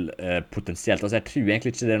slå til potensielt, altså jeg tror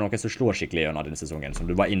egentlig ikke det noen som slår skikkelig gjennom denne sesongen, som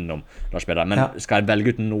du var innom, Lars Peder, men skal jeg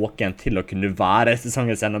velge ut noen til å kunne være sesongens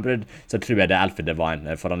gjennombrudd, så tror jeg det Alfie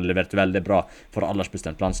Devine, for han leverte veldig bra for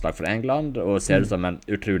aldersbestemt landslag for England, og ser ut som en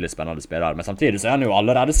utrolig spennende spiller, men samtidig så er han jo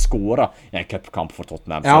allerede skåret i en cupkamp for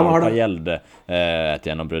Tottenham, så hva gjelder et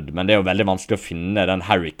gjennombrudd, men det er jo veldig vanskelig å finne den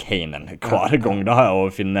Harry Kanen hver gang da,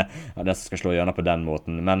 og finne den som skal slå gjennom på den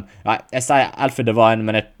måten, men jeg sier Alfie Devine,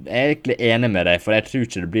 men jeg er egentlig enig med deg, for jeg tror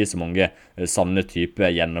ikke det blir så mange sanne type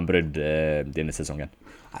gjennombrudd denne sesongen.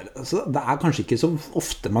 Altså, det er kanskje ikke så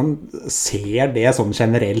ofte man ser det sånn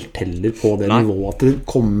generelt heller på det nivået, at det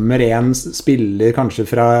kommer en spiller kanskje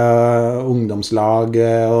fra ungdomslag,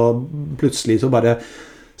 og plutselig så bare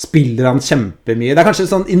spiller han kjempemye. Det er kanskje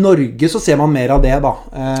sånn, i Norge så ser man mer av det da.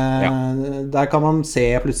 Der kan man se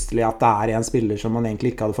plutselig at det er en spiller som man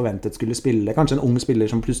egentlig ikke hadde forventet skulle spille. Kanskje en ung spiller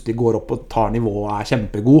som plutselig går opp og tar nivået og er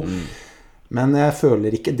kjempegod. Men jeg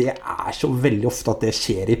føler ikke det er så veldig ofte at det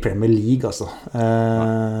skjer i Premier League, altså.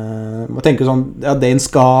 Man tenker sånn, Dane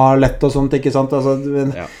Scarlett og sånt, ikke sant? Altså,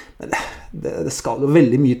 det skal jo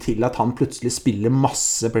veldig mye til at han plutselig spiller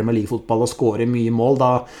masse Premier League-fotball og scorer mye mål,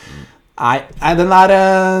 da. Nei, den er...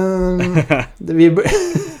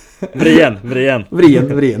 Vrien,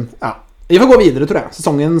 ja. Vi får gå videre, tror jeg.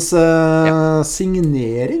 Sesongens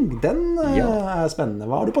signering, den er spennende.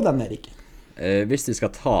 Hva har du på den, Erik? Hvis vi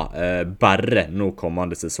skal ta bare nå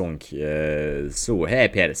kommende sesong, så har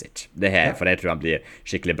jeg Perisic. Det har jeg, for jeg tror han blir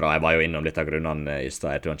skikkelig bra. Jeg var jo innom litt av grunnene i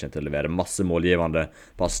sted. Jeg tror han kommer til å levere masse målgivende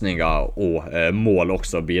passninger og mål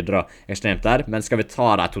også bidra ekstremt der. Men skal vi ta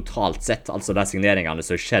det totalt sett, altså de signeringene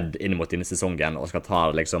som har skjedd inn mot denne sesongen, og skal ta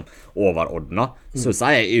det liksom overordnet, så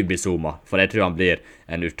sier jeg Ubisoma, for jeg tror han blir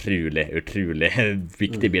en utrolig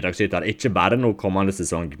viktig bidragsyter, ikke bare nå kommende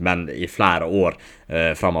sesong, men i flere år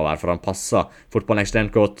fremover, for han passer fotballen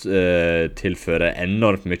ekstremt godt, tilfører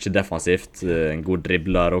enormt mye defensivt, en god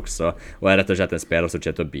dribler også, og er rett og slett en spiller som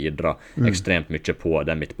kommer til å bidra ekstremt mye på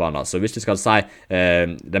den midtbanen. Så hvis du skal si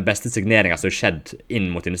den beste signeringen som har skjedd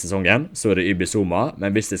inn mot denne sesongen, så er det Ubisoma,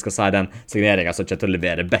 men hvis du skal si den signeringen som kommer til å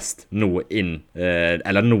levere best nå inn,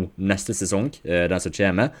 eller nå neste sesong, den som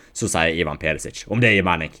kommer, så sier Ivan Perisic, om det gir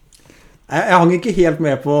mening. Jeg hang ikke helt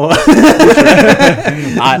med på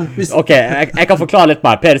Nei, ok, jeg kan forklare litt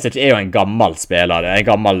mer. Perisic er jo en gammel spiller,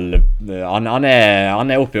 han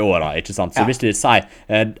er oppe i åra, ikke sant? Så hvis vi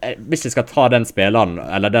skal ta den spilleren,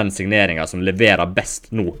 eller den signeringen som leverer best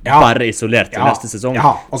nå, bare isolert til neste sesong,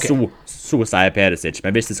 så sier Perisic.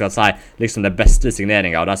 Men hvis vi skal si liksom det beste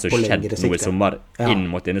signeringen av det som skjedde nå i sommer inn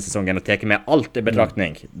mot denne sesongen, og teker med alt i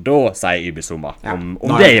betraktning, da sier Ubisoma, om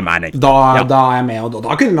det gir mening. Da er jeg med, og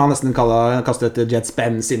da kunne man nesten kaste et Jet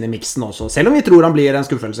Spence inn i mixen også, selv om vi tror han blir en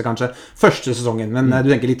skuffelse kanskje første sesongen, men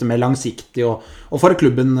du tenker litt mer langsiktig, og for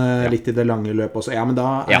klubben litt i det lange løp også. Ja, men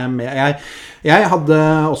da er jeg med. Jeg hadde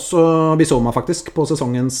også Bisoma faktisk på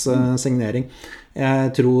sesongens signering.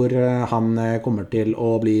 Jeg tror han kommer til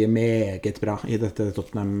å bli meget bra i dette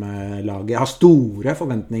Tottenham-laget. Jeg har store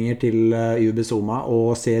forventninger til Ubisoma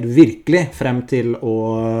og ser virkelig frem til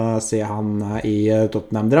å se han i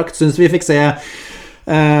Tottenham-drakt. Synes vi fikk se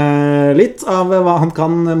litt av hva han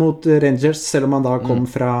kan mot Rangers, selv om han da kom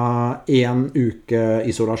fra en uke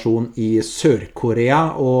isolasjon i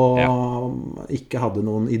Sør-Korea og ikke hadde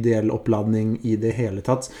noen ideell oppladning i det hele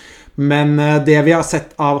tatt. Men det vi har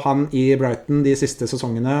sett av han i Brighton de siste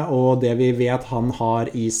sesongene, og det vi vet han har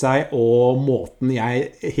i seg, og måten jeg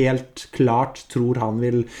helt klart tror han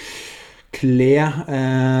vil kle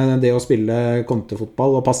det å spille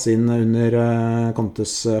Conte-fotball og passe inn under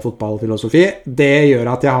Contes fotballfilosofi, det gjør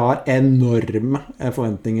at jeg har enorme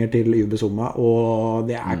forventninger til Ubisoma, og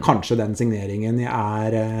det er kanskje den signeringen jeg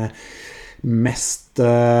er mest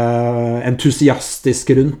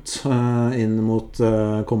entusiastisk rundt inn mot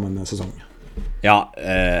kommende sesong. Ja,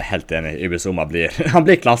 helt enig. Ubisoma han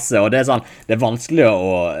blir klasse, og det er sånn, det er vanskelig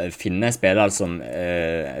å finne spillere som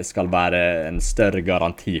skal være en større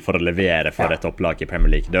garanti for å levere for et topplag i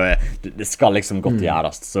Premier League. Det skal liksom godt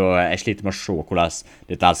gjøres, så jeg sliter med å se hvordan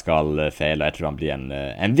dette skal feile. Jeg tror han blir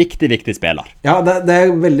en viktig spiller. Ja, det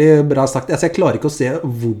er veldig bra sagt. Altså, jeg klarer ikke å se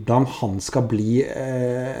hvordan han skal bli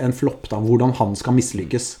en flopp da, hvordan han skal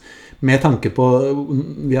mislykkes. med tanke på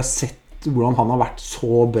vi har sett hvordan han har vært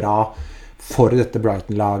så bra for dette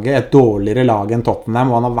Brighton-laget, et dårligere lag enn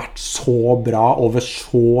Tottenham, og han har vært så bra over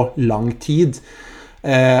så lang tid,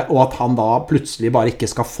 og at han da plutselig bare ikke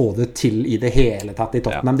skal få det til i det hele tatt i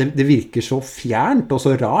Tottenham. Det virker så fjernt og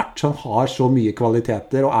så rart. Han har så mye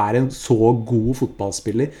kvaliteter og er en så god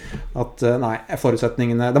fotballspiller at nei,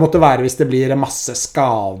 forutsetningene det måtte være hvis det blir masse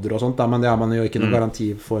skader og sånt da, men det har man jo ikke noen garanti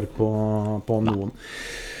for på noen.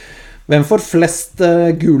 Hvem får flest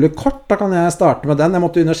gule kort? Da kan jeg starte med den. Jeg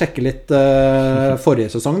måtte inn og sjekke litt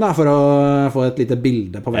forrige sesong da, for å få et lite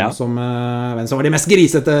bilde på hvem som var de mest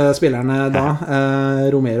grisete spillerne da.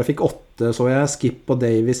 Romero fikk 8, så jeg. Skip og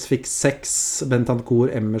Davis fikk 6.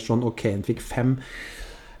 Bentancur, Emerson og Kane fikk 5.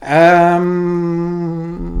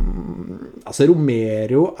 Altså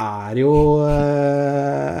Romero er jo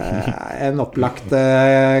en opplagt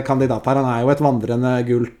kandidat her. Han er jo et vandrende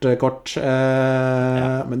gult kort,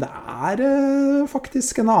 men det er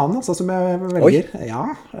faktisk en annen altså, som jeg velger. Ja,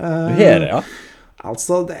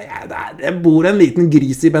 altså det bor en liten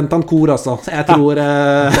gris i Bentancur altså. Jeg tror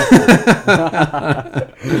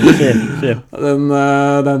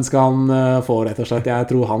den skal han få rett og slett. Jeg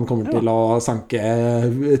tror han kommer til å sanke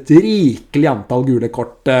et rikelig antall gule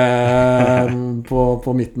kort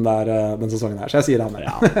på midten der den sesongen her, så jeg sier han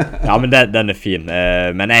ja, men den er fin,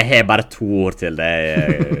 men jeg har bare 2 ord til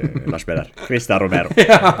deg, Lars Peder. Christian Romero.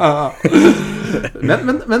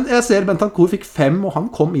 Men jeg ser Bentancur fikk 5, og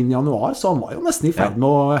han kom inn i januar, så han var jo nesten i ferd med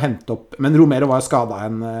å hente opp. Men Romero var jo skadet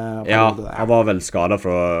en periode der. Han var vel skadet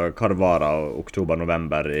fra hva det var av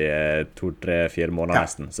oktober-november i 2-3-4 måneder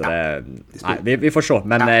nesten. Så det, vi får se.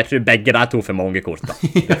 Men jeg tror begge de 2 får mange kort da. Ja,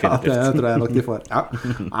 det tror jeg nok de får. Ja,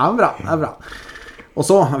 bra, det er bra. Og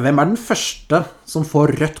så, hvem er den første som får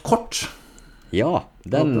rødt kort? Ja,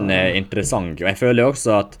 den er interessant. Og jeg føler jo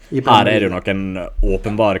også at her er det jo noen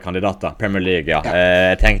åpenbare kandidater. Premier League,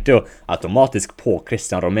 jeg tenkte jo automatisk på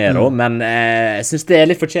Christian Romero, men jeg synes det er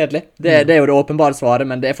litt for kjedelig. Det er jo det åpenbare svaret,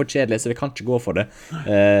 men det er for kjedelig, så vi kan ikke gå for det.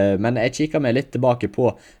 Men jeg kikker meg litt tilbake på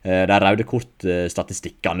de røde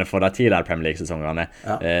kortstatistikkene for de tidligere Premier League-sesongene.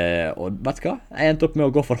 Og vet du hva? Jeg endte opp med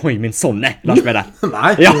å gå for Heung-min Son, Lars Peder.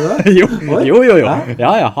 Nei, jo.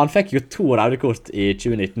 Ja, han fikk jo 2 røde kort i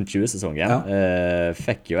 2019-20-sesongen.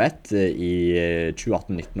 Fikk jo et i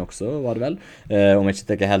 2018-19 også, var det vel. Om jeg ikke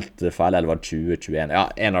tenker helt feil, eller var det 2021? Ja,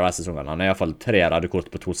 en av de sesongene. Han har i hvert fall 3 røde kort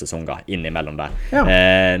på 2 sesonger innimellom der.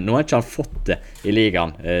 Nå har ikke han fått det i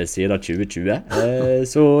ligaen siden 2020,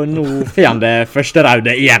 så nå får han det første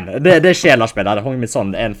røde igjen. Det skjer, Lars Peder. Heung-min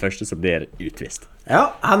Son er den første som blir utvist.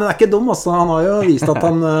 Ja, han er ikke dum også. Han har jo vist at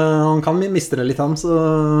han kan mistre litt, han, så...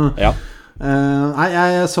 Ja. Nei,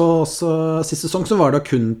 jeg så også siste sesong så var det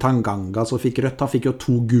kun Tanganga som fikk rødt. Han fikk jo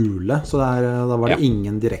 2 gule, så da var det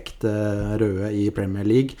ingen direkte røde i Premier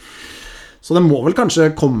League. Så det må vel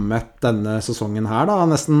kanskje komme denne sesongen her da,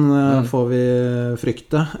 nesten får vi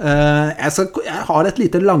frykte. Jeg har et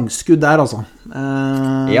lite langskudd der altså.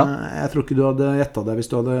 Jeg tror ikke du hadde gjettet det hvis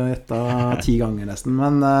du hadde gjettet 10 ganger nesten,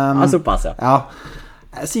 men såpass, ja.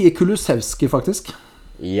 Jeg sier Kulusevski faktisk.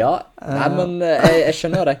 Ja, nei, men jeg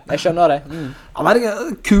skjønner det. Han er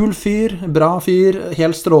en kul fyr, bra fyr,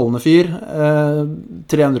 helt strålende fyr.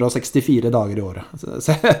 364 dager i året.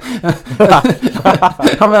 Jeg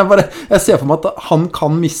ser for meg at han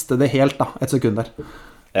kan miste det helt da, et sekund der.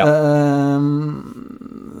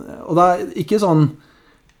 Og det er ikke sånn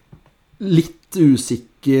litt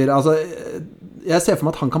usikker, altså jeg ser for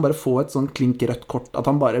meg at han kan bare få et sånn klink rødt kort, at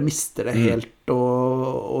han bare mister det helt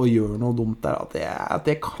og gjør noe dumt der, at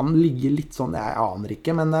det kan ligge litt sånn, jeg aner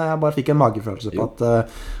ikke, men jeg bare fikk en magefølelse på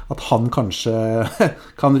at han kanskje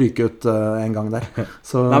kan ryke ut en gang der,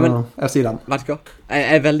 så jeg sier han. Vet du hva? Jeg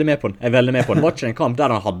er veldig med på den. Det var ikke en kamp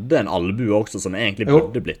der han hadde en albue også, som egentlig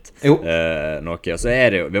burde blitt noe, og så er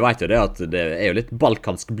det jo, vi vet jo det at det er jo litt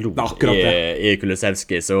balkansk blod i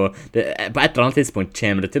Kulusevski, så på et eller annet tidspunkt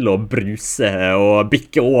kommer det til å bruse og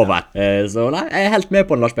bikke over, så nei, jeg er helt med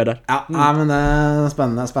på den, Lars Peder. Ja, men det er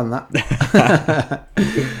spennende.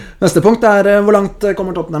 Neste punkt er hvor langt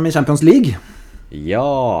kommer Tottenham i Champions League?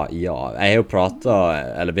 Ja, vi har jo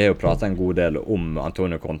pratet en god del om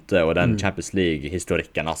Antonio Conte og den Champions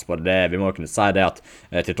League-historikken. Vi må jo kunne si det at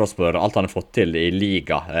til tross for alt han har fått til i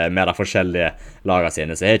liga med de forskjellige lagene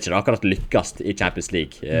sine, så har ikke det akkurat lykkes i Champions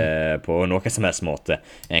League på noen som helst måte,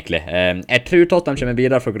 egentlig. Jeg tror Tottenham kommer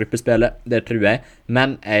videre fra gruppespillet, det tror jeg,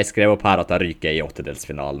 men jeg skrev opp her at de ryker i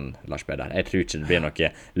 8-delsfinalen, Lars Peder. Jeg tror ikke det blir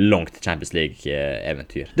noe langt Champions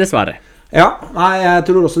League-eventyr, dessverre. Ja, nei, jeg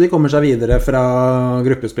tror også de kommer seg videre fra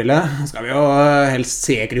gruppespillet. Skal vi jo helst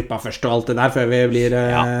se gruppa først og alt det der, før vi blir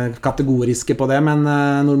kategoriske på det, men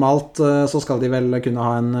normalt så skal de vel kunne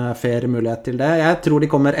ha en fair mulighet til det. Jeg tror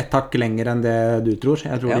de kommer et hakk lenger enn det du tror.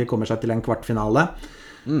 Jeg tror de kommer seg til en kvartfinale.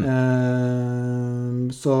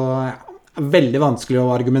 Så veldig vanskelig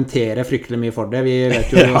å argumentere fryktelig mye for det. Vi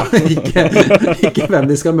vet jo ikke hvem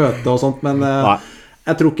de skal møte og sånt, men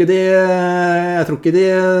jeg tror ikke de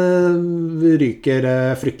ryker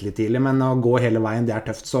fryktelig tidlig, men å gå hele veien, det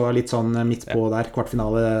tøft. Så litt sånn midt på der,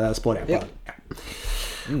 kvartfinale spår jeg på.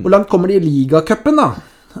 Hvor langt kommer de i ligacupen da?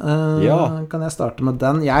 Kan jeg starte med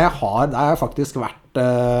den? Det har faktisk vært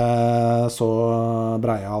så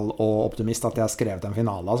breial og optimist at jeg har skrevet en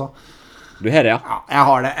finale, altså. Du har det, Ja, jeg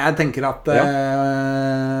har det. Jeg tenker at på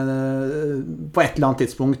et eller annet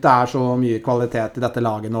tidspunkt det så mye kvalitet i dette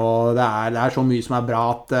laget nå, det er så mye som bra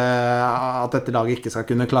at dette laget ikke skal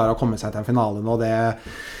kunne klare å komme seg til en finale nå. Det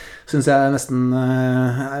synes jeg nesten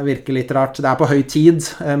virker litt rart. Det på høy tid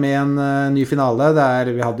med en ny finale.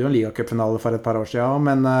 Vi hadde jo en ligacupfinale for et par år siden,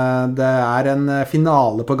 men det en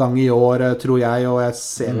finale på gang i år, tror jeg, og jeg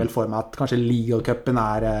ser vel for meg at kanskje ligacupen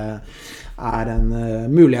en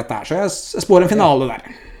mulighet der, så jeg spår en finale der.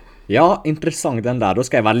 Ja, interessant den der. Da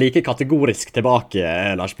skal jeg være like kategorisk tilbake,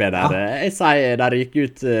 Lars Peder. Jeg sier de gikk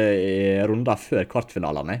ut i runder før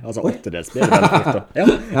kvartfinalene. Altså 8-dels blir det veldig fort. Ja,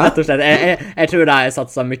 rett og slett. Jeg tror de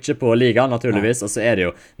satser mye på liga, naturligvis, og så det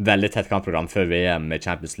jo veldig tett kampprogram før VM med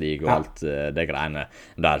Champions League og alt det greiene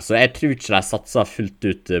der. Så jeg tror ikke de satser fullt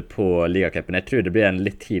ut på ligacupen. Jeg tror det blir en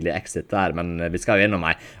litt tidlig exit der, men vi skal jo innom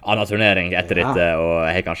en annen turnering etter dette, og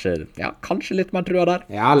jeg har kanskje litt mer trua der.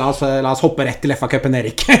 Ja, la oss hoppe rett til FA-cupen,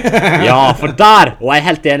 Erik. Ja, for der, og jeg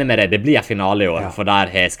helt enig med deg, det blir en finale i år, for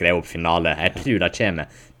der har jeg skrevet opp finale. Jeg tror de kommer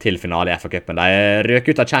til finale i FA-cupen. De røk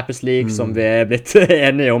ut av Champions League, som vi blitt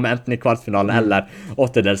enige om, enten i kvartfinalen eller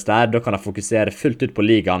 8-dels der. Da kan de fokusere fullt ut på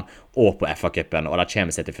ligaen og på FA-cupen, og de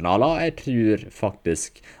kommer seg til finale. Jeg tror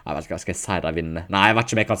faktisk, jeg vet ikke hva skal jeg si de vinner. Nei, jeg vet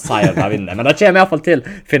ikke om jeg kan si at de vinner, men de kommer i hvert fall til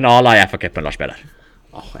finale i FA-cupen, Lars Peder.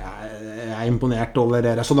 Jeg imponert over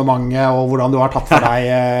resonemanget og hvordan du har tatt for deg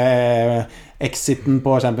exiten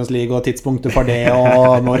på Champions League og tidspunktet for det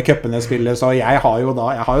og når cupene spiller, så jeg har jo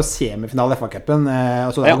semifinale FA-cupen,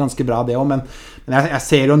 så det jo ganske bra det også, men jeg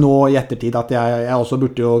ser jo nå i ettertid at jeg også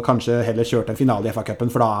burde jo kanskje heller kjørt en finale i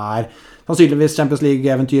FA-cupen, for da sannsynligvis Champions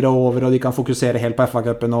League-eventyret over, og de kan fokusere helt på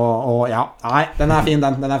FA-cupen, og nei, den fin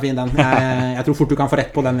den. Jeg tror fort du kan få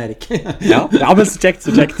rett på den, Erik. Ja, men så kjekt.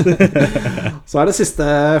 Så det siste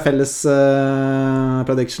felles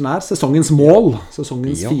prediction sesongens mål,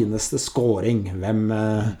 sesongens fineste scoring.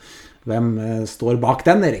 Hvem står bak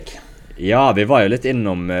den, Erik? Ja, vi var jo litt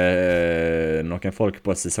innom noen folk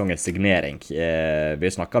på sesongens signering.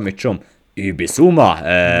 Vi snakket mye om Ubisoma,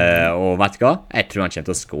 og vet du hva? Jeg tror han kommer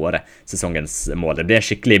til å skåre sesongens mål. Det blir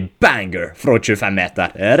skikkelig banger fra 25 meter,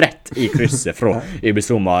 rett i krysset fra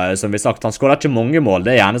Ubisoma. Som vi sagt, han skårer ikke mange mål,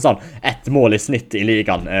 det gjerne sånn ett mål i snitt i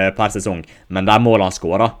ligaen per sesong, men de målene han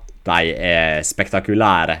skårer, de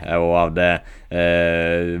spektakulære, og av det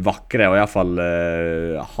vakre og i hvert fall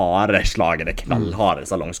harde slaget, det knallharde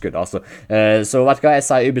salongskudd, altså. Så vet du hva, jeg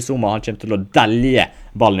sier Ubisoma, han kommer til å delje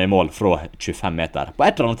ballen i mål fra 25 meter på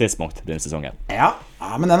et eller annet tidspunkt denne sesongen. Ja,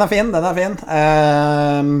 men den fin.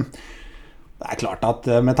 Det klart at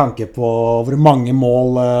med tanke på hvor mange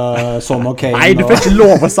mål Son og Kane... Nei, du får ikke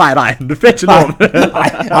lov å si det! Du får ikke lov! Nei,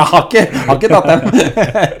 jeg har ikke tatt den.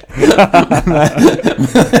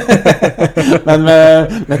 Men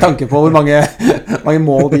med tanke på hvor mange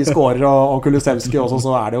mål de skårer, og Kulusevski også,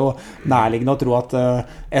 så det jo nærliggende å tro at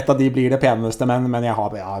et av de blir det peneste, men jeg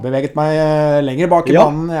har beveget meg lenger bak i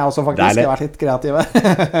banen. Jeg har også faktisk vært litt kreativ.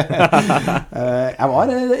 Jeg var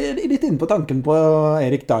litt inne på tanken på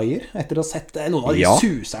Erik Dyer, etter å ha sett noen av de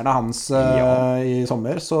suserne hans i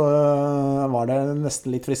sommer, så var det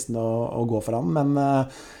nesten litt fristende å gå for ham, men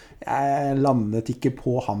jeg landet ikke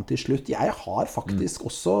på han til slutt. Jeg har faktisk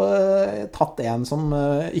også tatt en som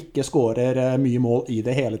ikke skårer mye mål i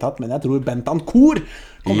det hele tatt, men jeg tror Bentancur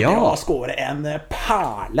kommer til å skåre en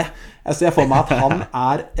perle. Jeg ser for meg at han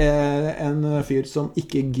en fyr som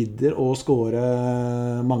ikke gidder å skåre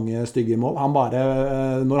mange stygge mål.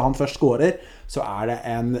 Når han først skårer, så det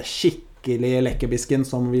en skikkelig lekkerbisken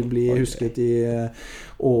som vil bli husket i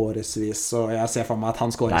årevis, og jeg ser for meg at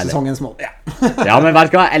han skårer sesongens mål. Ja, men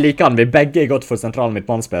vet du hva, jeg liker han. Vi begge gått for sentrale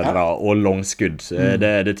midtbanespillere og langskudd.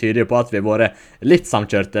 Det tyder jo på at vi har vært litt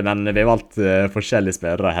samkjørte, men vi har valgt forskjellige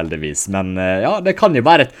spillere heldigvis. Men ja, det kan jo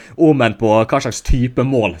være et omen på hva slags type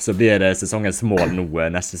mål så blir det sesongens mål nå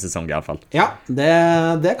neste sesong i hvert fall. Ja,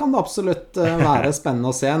 det kan det absolutt være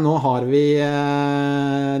spennende å se. Nå har vi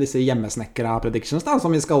disse hjemmesnekkere predictions da,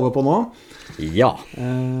 som vi skal over på nå. Ja.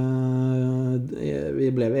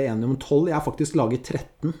 Vi ble enige om 12. Jeg har faktisk laget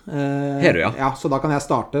 13. Her du, ja. Ja, så da kan jeg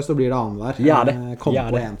starte, så blir det annenhver. Ja, det. Kom Ja,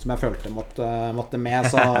 på det. en som jeg følte måtte med,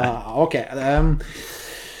 så ok.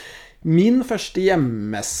 Min første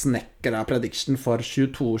hjemmesnekkere prediction for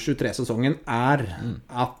 22-23-sesongen er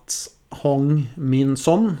at Hong Min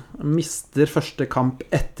Son mister første kamp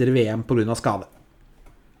etter VM på grunn av skade.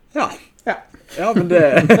 Ja. Ja. Ja, men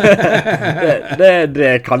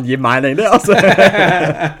det kan gi mening, det, altså.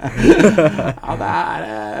 Ja,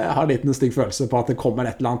 jeg har litt en stygg følelse på at det kommer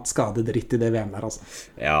et eller annet skadedritt i det VM der, altså.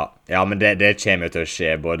 Ja, men det kommer jo til å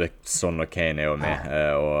skje. Både Son og Kane er jo med.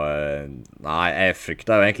 Nei, jeg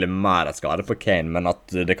frykter jo egentlig mer et skade på Kane, men at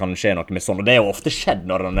det kan skje noe med Son. Og det er jo ofte skjedd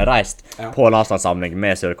når han har reist på landslagssamling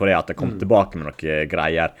med Sør-Korea, at det kom tilbake med noe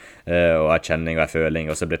greier, og en kjenning og en føling,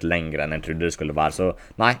 og så blitt lengre enn jeg trodde det skulle være. Så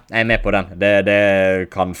nei, jeg er med på den. Det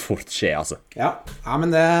kan fort skje, altså. Ja,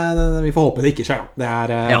 men vi får håpe det ikke skjer. Det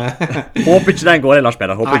er Håper ikke den går inn, Lars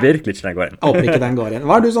Peder. Håper virkelig ikke den går inn. Håper ikke den går inn.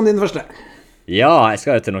 Hva er du som din første? Ja, jeg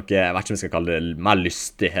skal jo til noe, jeg vet ikke om jeg skal kalle det mer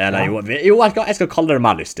lystig. Eller, jo, jeg skal kalle det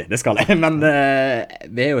mer lystig, det skal jeg. Men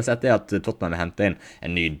vi har jo sett det at Tottenham har hentet inn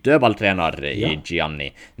en ny dødballtrener i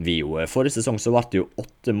Gianni Vio. Forrige sesong så var det jo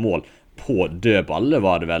 8 mål på dødball,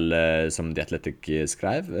 var det vel, som The Athletic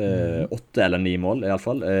skrev. 8 eller 9 mål, i alle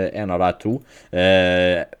fall. En av de 2.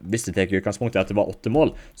 Hvis det tar utgangspunkt i at det var 8 mål,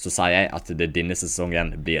 så sier jeg at det denne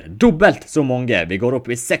sesongen blir dobbelt så mange. Vi går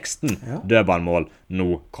opp i 16 dødballmål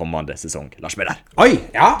nå kommende sesong. Lars Peder. Oi,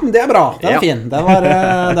 ja, men det er bra. Den er fin. Den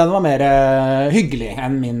var mer hyggelig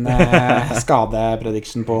enn min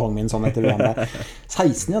skadeprediction på Hong Min Son etter VM.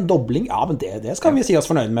 16 i en dobling, ja, men det skal vi si oss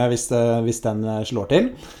fornøyd med hvis den slår til.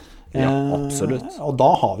 Ja, absolutt. Og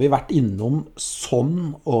da har vi vært innom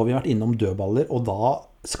sånn, og vi har vært innom dødballer, og da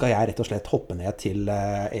skal jeg rett og slett hoppe ned til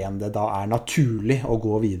en det da er naturlig å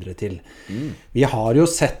gå videre til. Vi har jo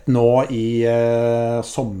sett nå i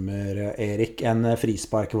sommer, Erik, en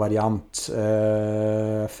frisparkvariant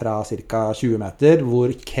fra cirka 20 meter, hvor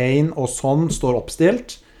Kane og Son står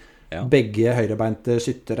oppstilt, begge høyrebeinte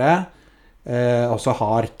skyttere, og så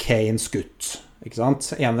har Kane skutt, ikke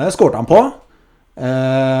sant? Ene skårte han på,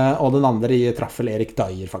 og den andre traff vel Erik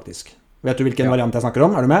Dyer, faktisk. Vet du hvilken variant jeg snakker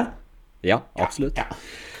om? Er du med? Ja, absolutt. Ja.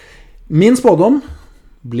 Min spådom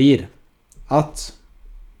blir at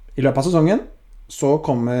i løpet av sesongen så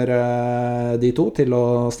kommer de to til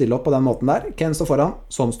å stille opp på den måten der. Kane står foran,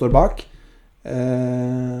 Son står bak.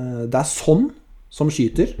 Det er Son som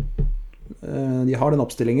skyter. De har den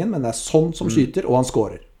oppstillingen, men det er Son som skyter, og han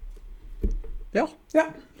skårer. Ja,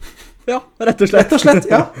 Rett og slett,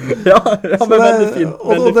 ja. Men veldig fint.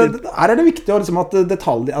 Her er det viktig liksom, at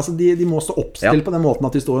detaljer, altså de må stå oppstilt på den måten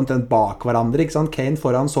at de står omtrent bak hverandre, ikke sant? Kane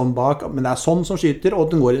foran, Son bak, men det er Son som skyter, og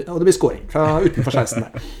det blir scoring fra utenfor 16.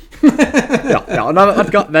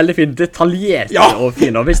 Veldig fint, detaljert og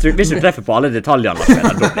fin. Og hvis du treffer på alle detaljene,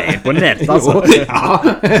 da blir jeg imponert, altså.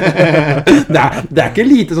 Det er ikke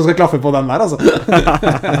lite som skal klaffe på den der, altså.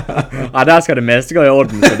 Ja, der skal det meste gå i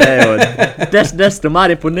orden, så det er jo desto mer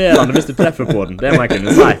imponerende hvis du treffer på den, det må jeg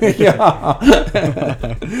kunne si.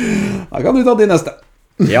 Da kan du ta din neste.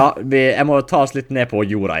 Ja, jeg må ta oss litt ned på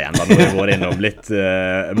jorda igjen da, når vi går innom litt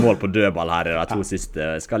mål på dødball her i de 2 siste.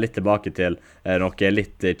 Jeg skal litt tilbake til noe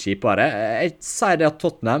litt kjipere. Jeg sier det at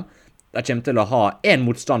Tottenham de kommer til å ha en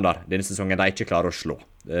motstander denne sesongen de ikke klarer å slå.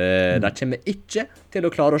 De kommer ikke til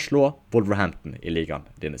å klare å slå Wolverhampton i ligaen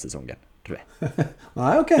denne sesongen, tror jeg.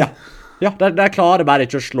 Nei, ok. Ja, de klarer bare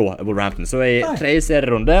ikke å slå Wolverhampton. Så i 3.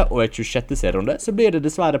 serierunde og i 26. serierunde så blir det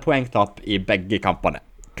dessverre poengtapp i begge kampene,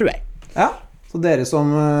 tror jeg. Ja, så dere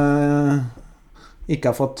som ikke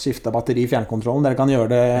har fått skiftet batteri i fjernkontrollen, dere kan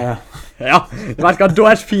gjøre det. Ja, da er det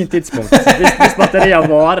et fint tidspunkt. Hvis batteriet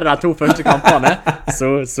varer de 2 første kampene,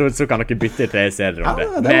 så kan dere bytte i 3. serierunde.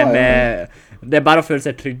 Det er bare å føle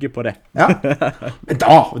seg trygge på det. Ja, men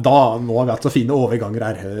nå har vi hatt så fine overganger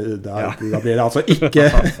her. Da blir det altså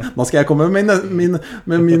ikke. Nå skal jeg komme med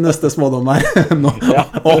min neste smådom her. Nå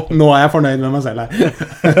er jeg fornøyd med meg selv her.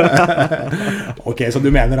 Ok, så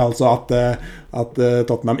du mener altså at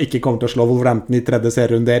Tottenham ikke kommer til å slå Wolverhampton i 3.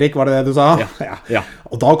 serierunde, Erik, var det du sa? Ja.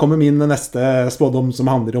 Og da kommer min neste spådom som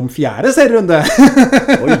handler om 4. serierunde.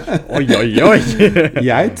 Oi.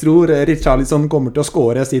 Jeg tror Richarlison kommer til å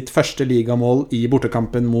score sitt første ligamål i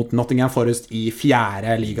bortekampen mot Nottingham Forest i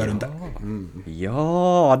 4. ligarunde.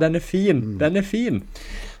 Ja, den er fin.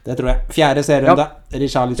 Det tror jeg. Fjerde serierunde.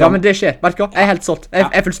 Richarlison. Ja, men det skjer. Vet du hva? Jeg er helt solgt. Jeg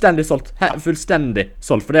er fullstendig solgt. Fullstendig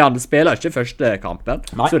solgt. For han spiller ikke første kampen.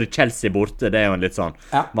 Nei. Så er det Chelsea borte. Det er jo en litt sånn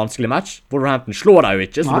vanskelig match. Wolverhampton slår deg jo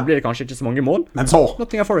ikke, så da blir det kanskje ikke så mange mål. Men så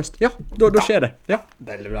Nottingham Forest. Ja, da skjer det. Ja.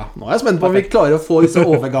 Veldig bra. Nå er jeg spent på om vi klarer å få disse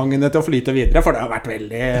overgangene til å flyte videre, for det har vært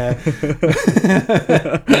veldig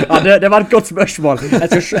Ja, det var et godt spørsmål.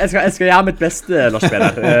 Jeg skal gjøre mitt beste, Lars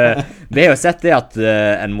Peder. Vi har jo sett det at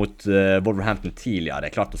en mot Wolverhampton tidligere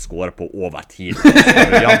er klart å score på overtid.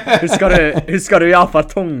 Husker du Jan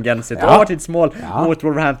Fartongen sitt overtidsmål mot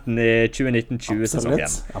Wolverhampton i 2019-20-sesongen?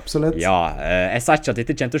 Absolutt. Ja, jeg sier ikke at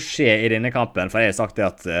dette kommer til å skje i denne kampen, for jeg har sagt det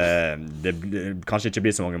at det kanskje ikke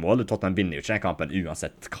blir så mange mål. Tottenham vinner jo ikke den kampen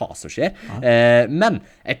uansett hva som skjer. Men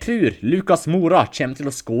jeg tror Lucas Moura kommer til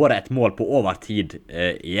å score et mål på overtid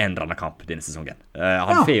i en eller annen kamp denne sesongen.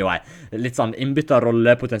 Han får jo en litt sånn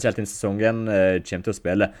innbytterrolle potensielt denne sesongen, kommer til å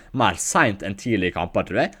spille mer sent enn tidlig i kamper,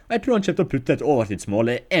 tror jeg. Og jeg tror han kommer til å putte et overtidsmål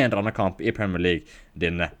i en eller annen kamp i Premier League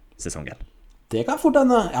denne sesongen. Det kan fort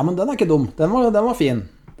denne. Ja, men den er ikke dum. Den var fin.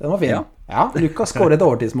 Den var fin. Ja, Lucas skåret et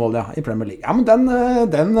overtidsmål i Premier League. Ja, men den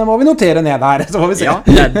må vi notere ned her, så får vi se. Ja,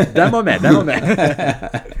 den må med.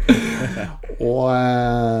 Og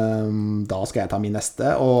da skal jeg ta min neste.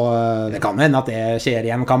 Og det kan hende at det skjer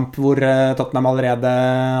i en kamp hvor Tottenham allerede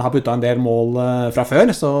har puttet en del mål fra før.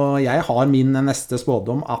 Så jeg har min neste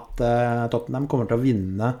spådom at Tottenham kommer til å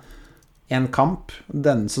vinne en kamp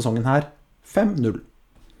denne sesongen her 5-0.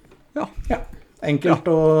 Ja. Enkelt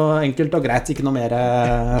og greit, ikke noe mer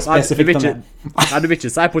spesifikt enn det. Nei, du vil ikke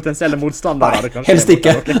si potensielle motstandere? Nei, helst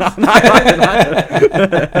ikke. Nei.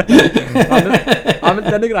 Ja, men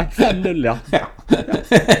den er grei. 5-0, ja.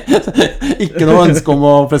 Ikke noe ønske om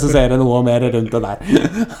å presisere noe mer rundt det der.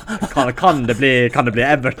 Kan det bli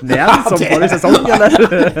Everton igjen, som forrige sesong, eller?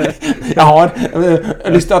 Jeg har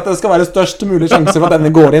lyst til at det skal være størst mulig sjanse for at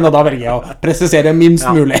denne går inn, og da velger jeg å presisere minst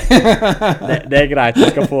mulig. Det er greit. Du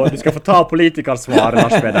skal få ta politikersvaret,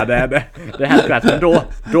 Lars Peder. Det er helt greit. Men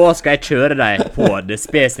da skal jeg kjøre deg på det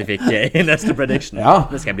spesifikke i neste prediction.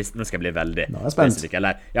 Nå skal jeg bli veldig spesifikk,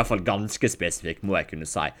 eller i hvert fall ganske spesifikk, må jeg kunne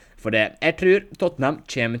si. For jeg tror Tottenham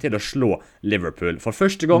kommer til å slå Liverpool for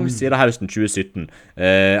første gang siden høsten 2017.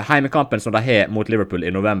 Heimekampen som de har mot Liverpool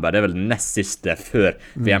i november, det er vel den nest siste før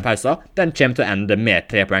VM-pausen. Den kommer til å ende med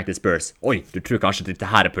 3 poeng til Spurs. Oi, du tror kanskje at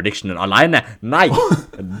dette her er predictionen alene? Nei!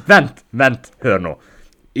 Vent, hør nå.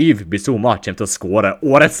 Yves Bissouma kommer til å skåre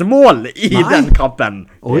årets mål i den kampen.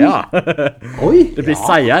 Det blir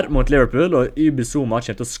seier mot Liverpool, og Yves Bissouma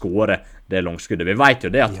kommer til å skåre det langskuddet. Vi vet jo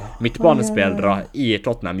det at midtbanespillere i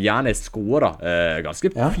Tottenham gjerne skårer ganske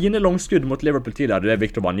fine langskudd mot Liverpool tidligere. Det er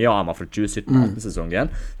Victor Wanyama fra 2017-18-sesongen.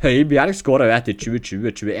 Høibjerg skårer jo etter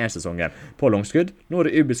 2020-21-sesongen på langskudd. Nå er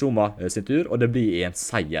det Yves Bissouma sin tur, og det blir en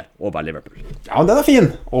seier over Liverpool. Ja, men den er fin.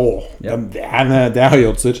 Det er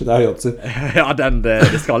høyoddser. Ja,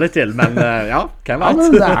 det skal litt til, men hvem vet?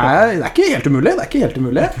 Men det er ikke helt umulig.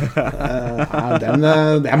 Det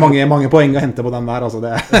er mange poeng å hente på den der, altså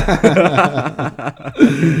det.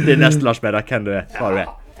 Det neste, Lars Peder, hvem du er?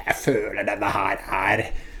 Jeg føler denne her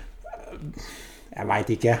er jeg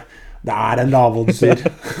vet ikke. Det er en lavoddser.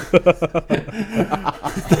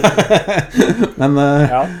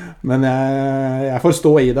 Men jeg får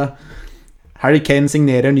stå i det. Harry Kane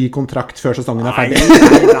signerer ny kontrakt før sesongen er ferdig.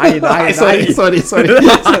 Nei, sorry. Nei,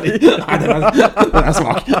 den er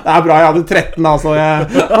svak. Det er bra, jeg hadde 13 da, så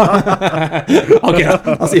Ok,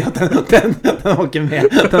 da sier jeg at den var ikke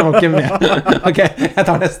med. Ok, jeg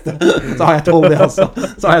tar neste. Så har jeg 12 det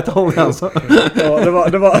altså.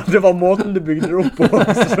 Det var måten du bygde det opp på.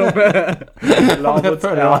 Jeg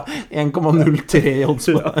føler det var 1,03 i odds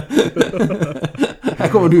på.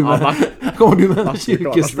 Her kommer du med den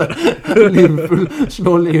sykeste.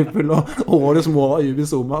 Slår Liverpool og årets mål av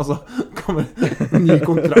Ubisoma, og så kommer en ny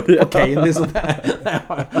kontrakt på Kane, liksom. Det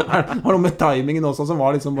var noe med timingen også, som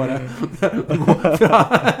var liksom bare fra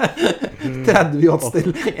 30 odds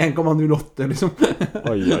til 1,08, liksom.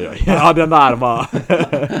 Oi. Ja, den der var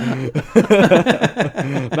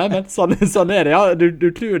Men sånn er det, ja.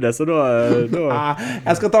 Du tror det, så da...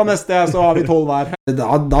 Jeg skal ta neste, så har vi 12 her.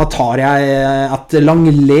 Da tar jeg at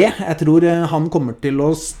Langley, jeg tror han kommer til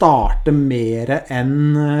å starte mer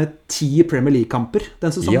enn 10 Premier League-kamper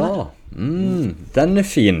den sesongen. Den er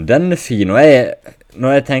fin, og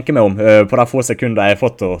når jeg tenker meg om på de få sekunder jeg har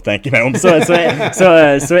fått å tenke meg om, så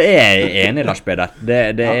er jeg enig, Lars Peder.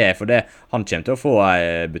 Det er for det. Han kommer til å få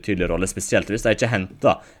en betydelig rolle, spesielt hvis de ikke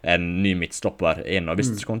henter en ny midtstopper inn. Og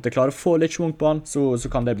hvis de kommer til å klare å få litt schwung på han, så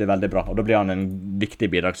kan det bli veldig bra. Og da blir han en viktig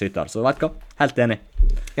bidragsyter. Så vet du hva? Helt enig.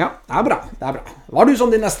 Ja, det er bra. Hva har du som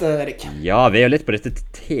din neste, Erik? Ja, vi er jo litt på dette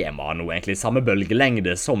temaet nå, egentlig. Samme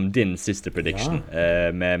bølgelengde som din siste prediction,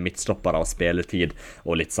 med midtstoppere og spilletid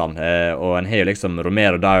og litt sånn. Og en har jo liksom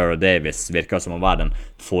Romero, Dyer og Davis virker som å være den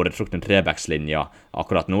foretrukne trebackslinja.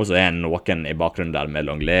 Akkurat nå så er noen i bakgrunnen der med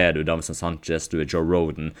Longley, du Davinson Sanchez, du Joe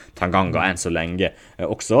Roden, Tanganga enn så lenge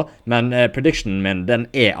også. Men predictionen min den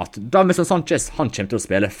er at Davinson Sanchez han kommer til å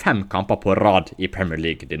spille 5 kamper på rad i Premier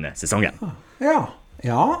League denne sesongen.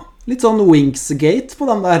 Ja, litt sånn Winks-gate på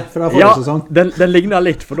den der fra forrige sesong. Den ligner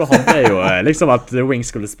litt, for da hadde jeg jo liksom at Winks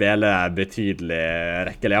skulle spille betydelig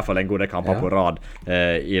rekke, eller i hvert fall en god del kamper på rad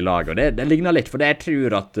i lag, og det ligner litt, for jeg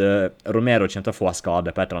tror at Romero kommer til å få skade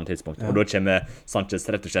på et eller annet tidspunkt, og da kommer Sanchez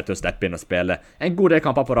rett og slett til å steppe inn og spille en god del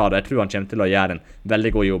kamper på rad, og jeg tror han kommer til å gjøre en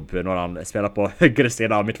veldig god jobb når han spiller på høyre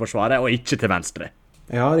siden av midtforsvaret, og ikke til venstre.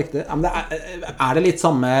 Ja, riktig. Ja, men er det litt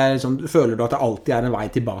samme liksom, føler du at det alltid er en vei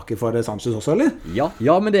tilbake for Sanchez også, eller? Ja,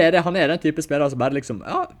 men det er det. Han er den type spiller som bare liksom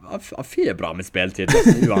han fyrer bra med spilletid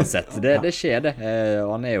uansett. Det skjer det.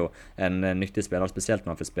 Og han er jo en nyttig spiller, spesielt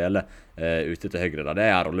når han får spille ute til høyre. Da. Det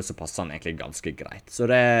er en rolle som passer han egentlig ganske greit. Så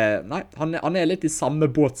han er litt i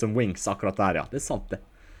samme båt som Winks akkurat der, ja. Det er sant, det.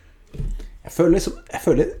 Jeg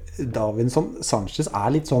føler Davinson Sanchez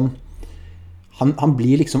er litt sånn han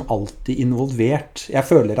blir liksom alltid involvert. Jeg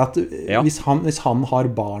føler at hvis han har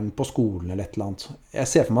barn på skolen eller et eller annet, jeg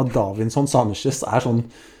ser for meg at Davinson Sanchez er sånn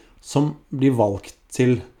som blir valgt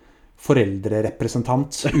til foreldrerepresentant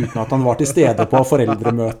uten at han var til stede på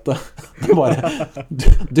foreldremøte. Det bare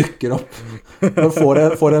dukker opp. Han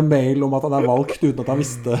får en mail om at han er valgt uten at han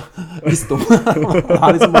visste om det. Han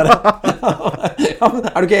er liksom bare ja, men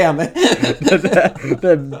er du ikke enig?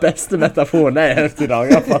 Det beste metaforen jeg har hørt i dag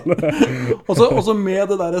i hvert fall. Og så med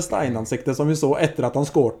det der steinansiktet som vi så etter at han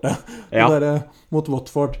skårte mot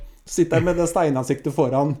Watford. Sitter med det steinansiktet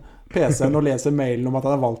foran PC-en og leser mailen om at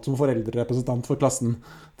han er valgt som foreldrerepresentant for klassen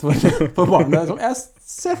for barnet. Jeg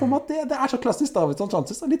ser for meg at det er så klassisk Davinson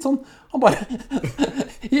Sanchez. Litt sånn, han bare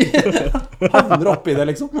havner oppi det,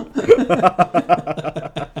 liksom.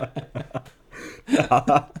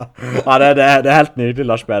 Ja, det er helt nydelig,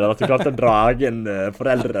 Lars Peder, at du klarte å dra en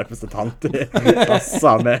foreldrerepresentant i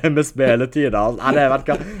kassa med spilletid. Ja, det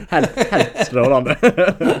virker helt strålende.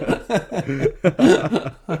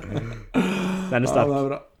 Den er sterk. Ja, det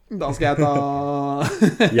er bra. Da skal jeg ta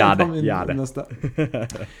min neste.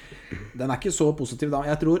 Den er ikke så positiv da.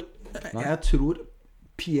 Jeg tror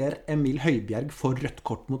Pierre-Emil Højbjerg får rødt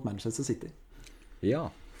kort mot Manchester City. Ja,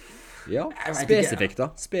 spesifikt da.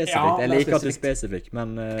 Jeg liker at det er spesifikt,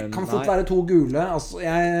 men kan fort være 2 gule. Altså,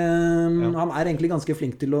 han er egentlig ganske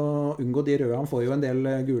flink til å unngå de røde. Han får jo en del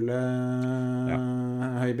gule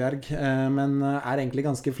Højbjerg, men er egentlig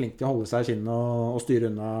ganske flink til å holde seg i skinnet og styre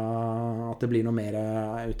unna at det blir noe mer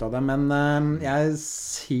ut av det. Men jeg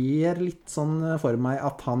ser litt sånn for meg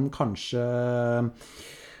at han kanskje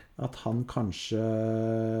Nei,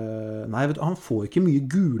 vet du, han får ikke mye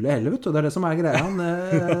gule heller, vet du. Det er det som er greia.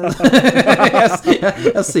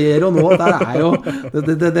 Jeg ser jo nå at der er jo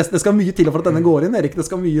det skal mye til for at denne går inn, Erik. Det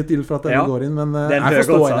skal mye til for at denne går inn, men jeg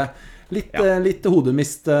forstår det. Litt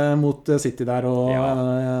hodemist mot City der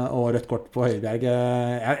og rødt kort på Højbjerg.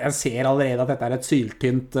 Jeg ser allerede at dette er et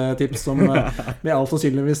syltynt tips som med all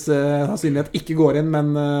sannsynlighet ikke går inn,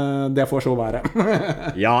 men det får så være.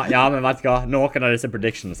 ja, men vet du hva? Noen av disse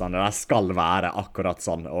predictionsene der skal være akkurat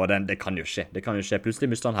sånn, og det kan jo skje. Det kan jo skje.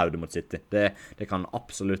 Plutselig mister han hodet mot City. Det kan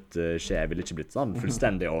absolutt skje. Jeg vil ikke blitt sånn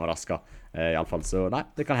fullstendig overrasket. I alle fall, så nei,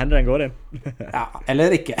 det kan hende den går inn. Ja,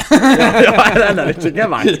 eller ikke. Eller ikke, jeg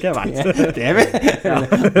vet.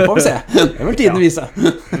 Det får vi se. Det vil tiden vise.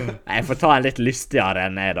 Jeg får ta en litt lystigere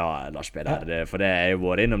enn jeg da, Lars Peder, for det er jo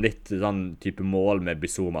vært innom litt sånn type mål med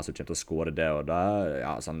Bissoma som kommer til å skåre det, og da,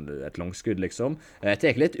 sånn et langskudd liksom. Jeg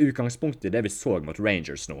tar litt utgangspunkt i det vi så mot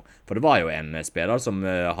Rangers nå, for det var jo en spiller som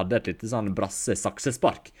hadde et litt sånn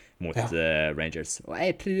brasse-saksespark mot Rangers, og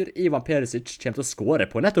jeg tror Ivan Perisic kommer til å skåre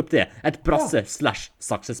på nettopp det, et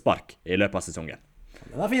brasse-saksespark i løpet av sesongen.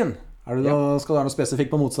 Den er fin. Skal du ha noe spesifikt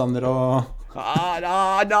på motstander og...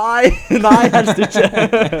 Nei, helst ikke.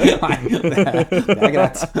 Nei, det er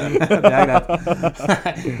greit. Det er greit.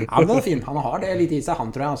 Ja, men det er fint. Han har det litt i seg, han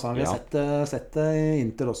tror jeg. Altså. Vi har sett det i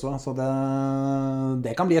Inter også, så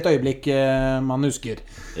det kan bli et øyeblikk man husker.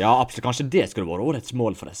 Ja, absolutt. Kanskje det skulle være årets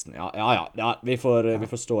mål forresten. Ja, vi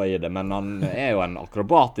får stå i det, men han er jo en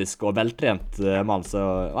akrobatisk og veltrent mann, så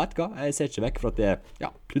vet du hva? Jeg ser ikke vekk for at det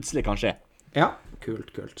plutselig kan skje. Ja,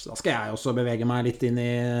 kult. Da skal jeg også bevege meg litt inn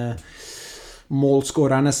i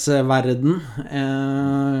målskårernes verden.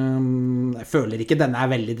 Jeg føler ikke denne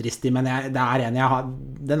er veldig dristig, men det er en jeg har.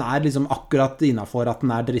 Den er liksom akkurat innenfor at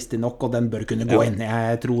den er dristig nok, og den bør kunne gå inn.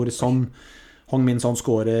 Jeg tror Son, Heung-min Son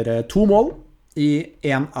skårer 2 mål i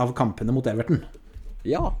en av kampene mot Everton.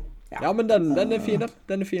 Ja, men den er fin.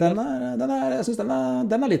 Den er fin. Jeg synes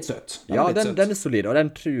den er litt søt. Den er solid, og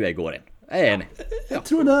den tror jeg går inn. Jeg er enig. Jeg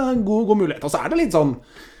tror det er en god mulighet. Og så er det litt sånn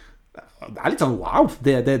wow,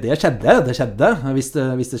 det skjedde hvis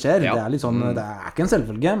det skjer. Det er litt sånn, det er ikke en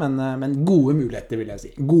selvfølge, men gode muligheter, vil jeg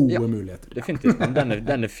si. Gode muligheter. Definitivt, men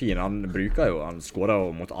den er fin. Han skårer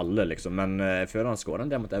jo mot alle, liksom, men før han skårer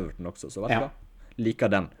det mot Everton også, så vet du hva? Liker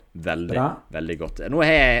den veldig godt. Nå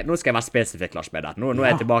skal jeg være spesifikk, Lars Peder. Nå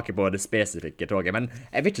er jeg tilbake på det spesifikke toget, men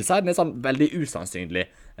jeg vil ikke si den er sånn veldig usannsynlig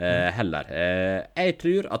heller. Jeg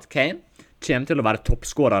tror at Kane kommer til å være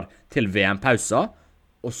toppskårer til VM-pausa,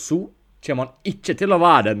 og så kommer han ikke til å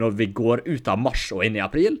være det når vi går ut av mars og inn i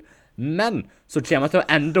april, men så kommer han til å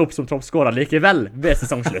ende opp som toppskårer likevel ved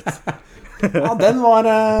sesongslutt. Ja, den var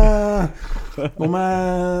noe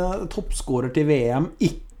med toppskårer til VM,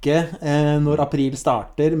 ikke når april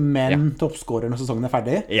starter, men toppskårer når sesongen er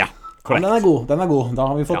ferdig. Ja, korrekt. Ja, den er god. Da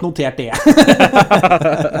har vi fått notert det.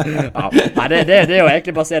 Nei, det er jo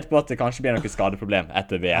egentlig basert på at det kanskje blir noe skadeproblem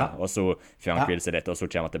etter VM, og så får han hvile seg litt, og så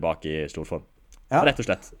kommer han tilbake i stor form. Rett og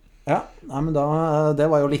slett. Ja, men det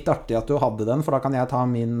var jo litt artig at du hadde den, for da kan jeg ta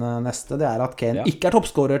min neste. Det er at Kane ikke er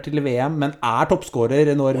toppskårer til VM, men er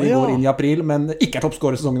toppskårer når vi går inn i april, men ikke er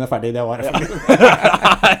toppskårer sesongen er ferdig. Det var det.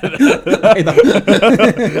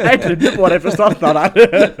 Jeg trodde på det fra starten av der.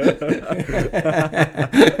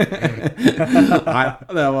 Nei,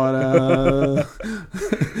 det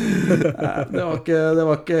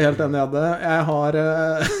var ikke helt den jeg hadde. Jeg har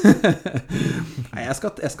Nei, jeg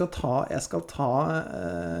skal ta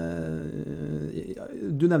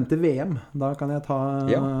du nevnte VM. Da kan jeg ta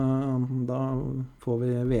da får vi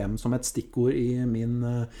VM som et stikkord i min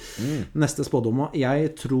neste spådom.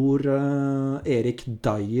 Jeg tror Erik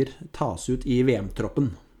Dyer tas ut i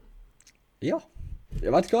VM-troppen. Ja,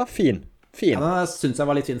 jeg vet ikke hva, fin. Ja, den synes jeg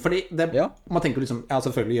var litt fin, fordi man tenker liksom, ja,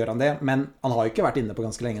 selvfølgelig gjør han det, men han har jo ikke vært inne på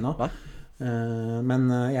ganske lenge nå. Men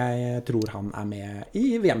jeg tror han er med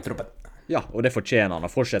i VM-troppen. Ja, og det fortjener han,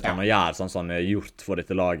 og fortsetter han å gjøre sånn som han har gjort for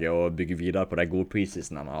dette laget, og bygge videre på de gode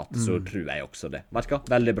preseason han har hatt, så tror jeg også det. Vet du hva?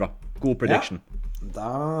 Veldig bra. God prediction. Da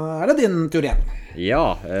er det din tur igjen.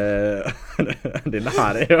 Ja, denne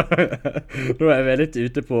her er jo nå er vi litt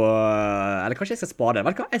ute på, eller kanskje jeg skal spare den.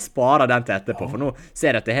 Vet du hva? Jeg sparer den til etterpå, for nå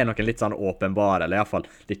ser jeg at det har noen litt sånn åpenbare, eller i hvert fall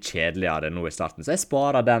litt kjedeligere nå i starten, så jeg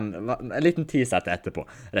sparer den en liten teaser til etterpå,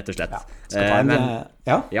 rett og slett. Skal ta en,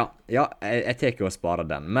 jeg tenker å spare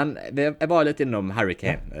den, men jeg var litt innom Harry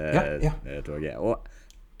Kane, Torge, og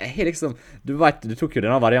jeg har liksom, du tok jo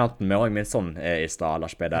denne varianten med Heung-min Son i stad,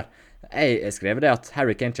 Lars Peder. Jeg skrev det at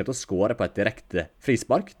Harry Kane kommer til å skåre på et direkte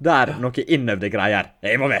frispark der noe innøvde greier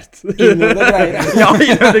er involvert. Innøvde greier? Ja,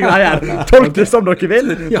 innøvde greier. Tolk det som dere vil,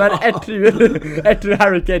 men jeg tror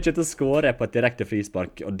Harry Kane kommer til å skåre på et direkte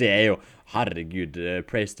frispark, og det er jo, herregud,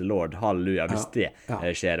 praise the Lord, halleluja, hvis det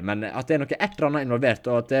skjer. Men at det er noe et eller annet involvert,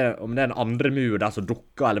 og at om det er en andre mur der som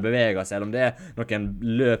dukker eller beveger seg, eller om det er noen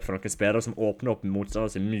løp fra noen spillere som åpner opp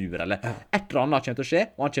motstanders mur, eller et eller annet kommer til å skje,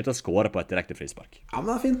 og han kommer til å skåre på et direkte frispark. Ja, men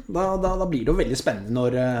det er fint. Da blir det jo veldig spennende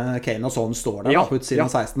når Kane og Son står der på utsiden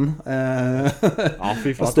av 16.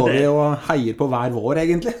 Da står de og heier på hver vår,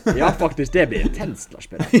 egentlig. Ja, faktisk, det blir intenst, Lars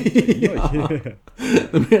Peder.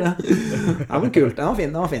 Det blir det. Ja, men kult.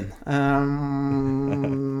 Den var fin.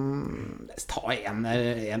 Ta en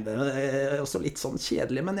også litt sånn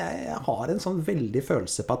kjedelig, men jeg har en sånn veldig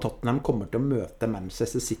følelse på at Tottenham kommer til å møte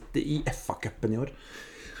Manchester City i FA-cupen i år.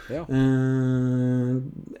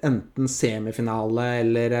 Enten semifinale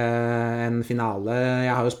eller en finale.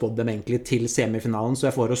 Jeg har jo spådd dem egentlig til semifinalen, så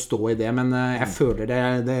jeg får å stå i det, men jeg føler det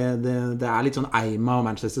er litt sånn Eima og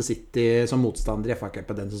Manchester City som motstander i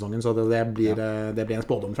FA-cupen den sesongen, så det blir en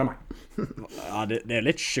spådom fra meg. Ja, det er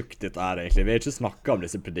litt sjukt dette her, egentlig. Vi har ikke snakket om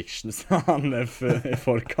disse predictionsene i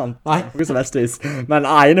forkant. Nei. Men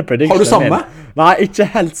ene prediction har du samme? Nei,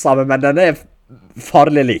 ikke helt samme, men den er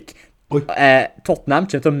farlig lik. Tottenham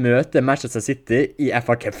kommer til å møte Manchester City i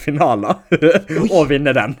FA Cup-finaler og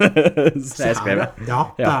vinne den. Så jeg skrev det.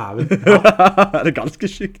 Ja, dæven. Det er ganske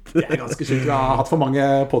sykt. Det er ganske sykt. Vi har hatt for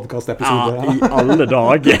mange podcast-episoder. Ja, i alle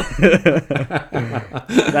dager.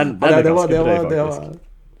 Den er ganske drøy, faktisk.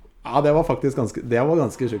 Ja, det var faktisk ganske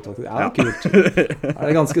sjukt. Ja, kult. Det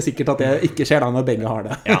er ganske sikkert at det ikke skjer da når begge har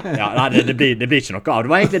det. Nei, det blir ikke noe av.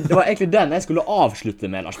 Det var egentlig den jeg skulle avslutte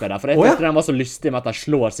med, Lars Peder. For jeg tenkte den var så lystig med at de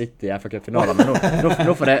slår City i FA Cup-finalen. Men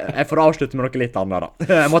nå får jeg får avslutte med noe litt annet, da.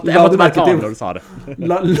 Jeg måtte bare ta det når du sa det.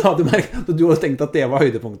 La du merke at du hadde tenkt at det var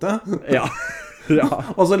høydepunktet? Ja.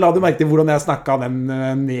 Og så la du merke til hvordan jeg snakket den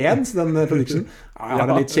ned, den prediction. Jeg har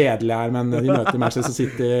det litt kjedelig her, men de møter Manchester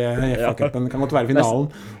City i FA-cupen. Det kan godt være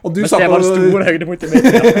finalen. Og du men sa det var det store høydepunktet mitt.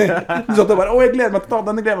 Du sa bare, jeg gleder meg til å ta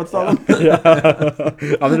den,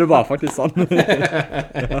 Ja, men det var faktisk sånn.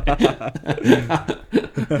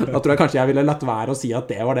 Da tror jeg kanskje jeg ville latt være å si at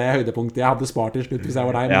det var det høydepunktet jeg hadde spart til slutt hvis jeg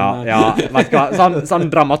var deg. Vet du hva, sånn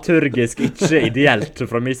dramaturgisk ikke ideelt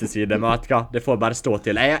fra min side, men vet du hva, det får bare stå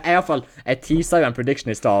til. Jeg teaser jo en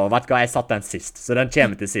prediction i sted, og vet du hva, jeg satt den sist, så den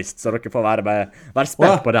kommer til sist, så dere får være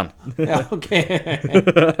spent på den. Ja, ok.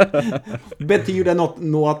 Betyr det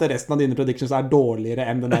nå at resten av dine predictions er dårligere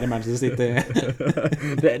enn den der i Manchester City?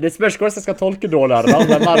 Det spørs hvordan jeg skal tolke dårligere, da.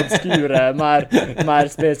 Det er mer obskure, mer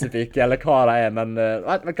spesifikke, eller hva det er, men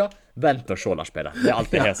vet du hva? Vent og se, Lars Peder. Det er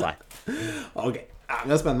alt jeg har å si. Ok,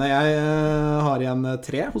 det er spennende. Jeg har igjen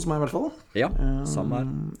 3 hos meg i hvert fall. Ja, samme her.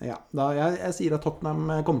 Ja, jeg sier at Tottenham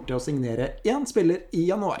kommer til å signere 1 spiller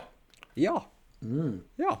i januar. Ja.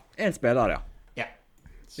 Ja, 1 spiller, ja.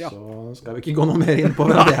 Så skal vi ikke gå noe mer inn på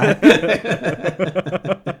det her.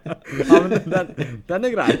 Ja, men den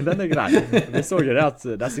er grei. Vi så jo det at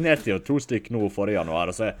de signerte jo 2 stykk nå forrige januar,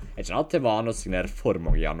 og så er ikke det til vane å signere for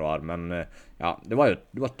mange i januar, men ja, det var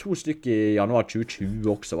 2 stykk i januar 2020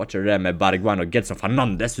 også, var ikke det med Bergwijn og Gedson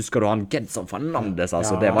Fernandes? Husker du han Gedson Fernandes?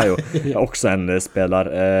 Altså, det var jo også en spiller,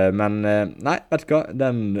 men nei, vet du hva,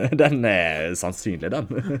 den er sannsynlig, den.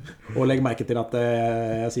 Og legg merke til at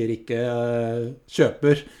jeg sier ikke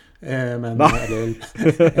kjøper, men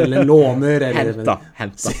eller låner eller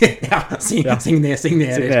henta. Ja,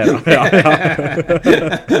 signerer. Ja.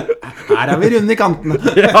 Her er vi runde i kantene.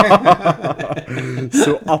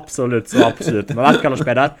 Så absolutt. Men vet du hva, Lars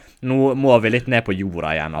Peder? Nå må vi litt ned på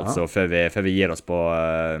jorda igjen, altså, før vi gir oss på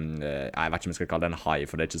jeg vet ikke om vi skal kalle den high,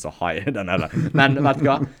 for det er ikke så high den heller. Men vet du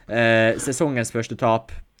hva, sesongens første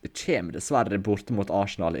tap kommer dessverre borte mot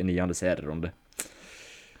Arsenal i 9. serierunde.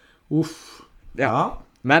 Uff. Ja.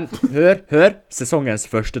 Men hør, sesongens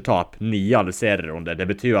første tap, 9. serierunde. Det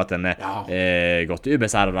betyr jo at den er gått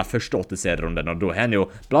ubeseiret de første 8 serierundene, og da har en jo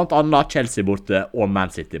blant annet Chelsea borte og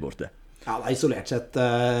Man City borte. Ja, det er isolert sett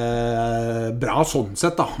bra sånn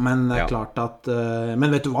sett da, men det er klart at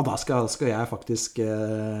men vet du hva, da skal jeg faktisk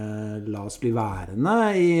la oss bli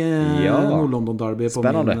værende i Nord-London Derby på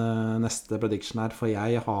spennende. Min neste prediction her, for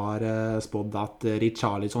jeg har spådd at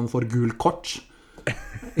Richarlison får gul kort.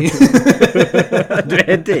 Du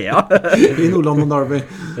er det, ja. I Nord-London Derby.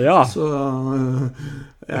 Ja. Så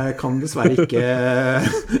jeg kan dessverre ikke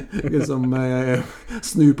liksom,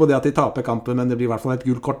 snu på det at de taper kampen, men det blir i hvert fall et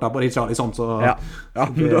gult kort da på Richarlison, så da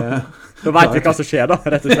vet vi hva som skjer da,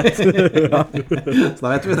 rett og slett. Så da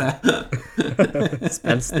vet vi det.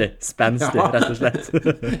 Spenstig, rett og slett.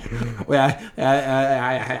 Og jeg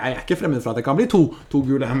er ikke fremmed for at det kan bli to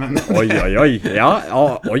gule, men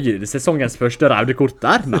Oi, sesongens første røde kort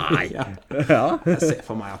der? Nei. Jeg ser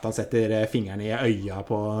for meg at han setter fingeren i øya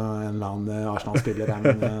på en eller annen Arsenal-spiller,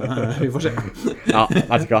 men vi får se. Ja,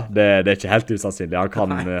 vet du hva, det er ikke helt usannsynlig.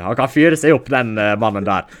 Han kan fyre seg opp, den mannen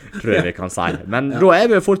der, tror jeg vi kan si. Men da er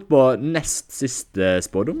vi fort på nest siste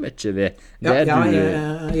spådom, ikke vi? Jeg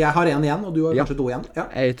har 1 igjen, og du har kanskje 2 igjen. Ja.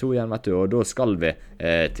 Jeg 2 igjen, vet du, og da skal vi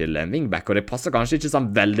til en wingback, og det passer kanskje ikke sånn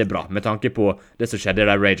veldig bra, med tanke på det som skjedde i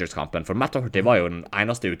den Rangers-kampen, for Matt Doherty var jo den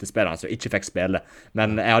eneste utespilleren som ikke fikk spille,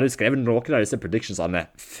 men jeg hadde skrevet noen av disse predictionsene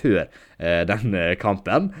før den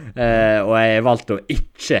kampen, og jeg valgte å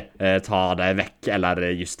ikke ta det vekk, eller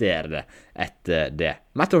justere det etter det.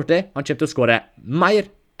 Matt Doherty, han kommer til å skåre mer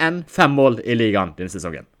enn 5 mål i ligaen denne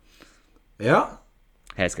sesongen. Ja,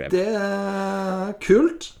 det er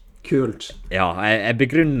kult. Ja, jeg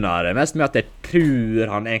begrunner det mest med at jeg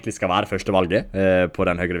tror han egentlig skal være førstevalget på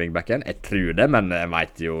den høyre wingbacken. Jeg tror det, men jeg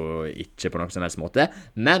vet jo ikke på noen som helst måte.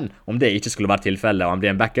 Men om det ikke skulle være tilfellet og han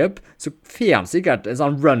blir en backup, så får han sikkert en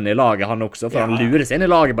sånn run i laget han også, for han lurer seg inn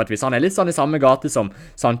i laget på et vis. Han er litt sånn i samme gate som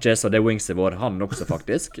Sanchez og det wingset vår, han også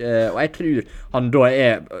faktisk. Og jeg tror han da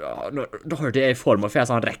er i form og får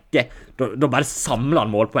en sånn rekke. Da bare samler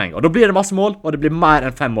han målpoeng, og da blir det masse mål, og det blir mer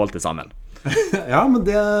enn 5 mål til sammen. Ja, men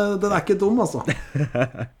den er ikke dum, altså.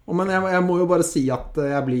 Men jeg må jo bare si at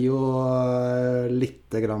jeg blir jo litt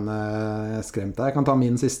grann skremt deg. Jeg kan ta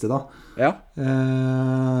min siste da. Ja.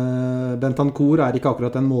 Bentancur ikke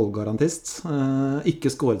akkurat en målgarantist. Ikke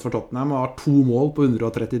skåret for Tottenham og har 2 mål på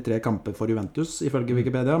 133 kamper for Juventus, ifølge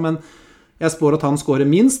Wikipedia. Men jeg spår at han skårer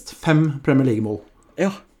minst 5 Premier League-mål.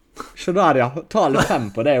 Ja, så der ja. Tallet 5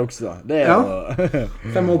 på det også. Det jo...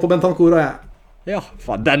 5 mål på Bentancur og jeg. Ja,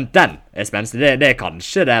 faen, den spennende. Det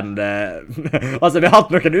kanskje den... altså, vi har hatt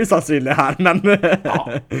noen usannsynlige her, men... ja,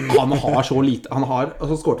 han har så lite. Han har,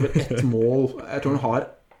 altså, skåret vel 1 mål. Jeg tror han har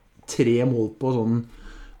 3 mål på sånn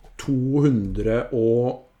 200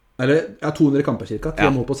 kamper cirka. 3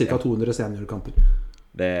 mål på cirka 200 seniorkamper.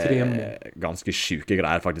 Det ganske syke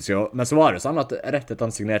greier faktisk. Men så var det sånn at rett etter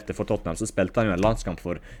han signerte for Tottenham, så spilte han jo en landskamp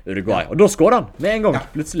for Uruguay. Og da skåret han med en gang,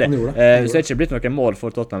 plutselig. Så det ikke blitt noen mål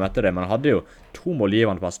for Tottenham etter det, men han hadde jo 2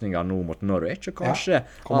 målgivende pasninger nå mot Norway. Kanskje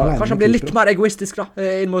han blir litt mer egoistisk da,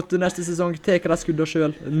 inn mot neste sesong. Teker de skudda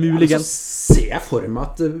selv, muligens. Så ser jeg for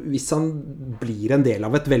meg at hvis han blir en del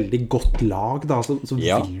av et veldig godt lag da, så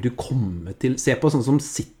vil du komme til... Se på sånn som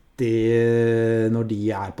City når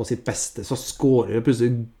de på sitt beste, så skårer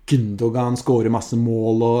plutselig Gundogan skårer masse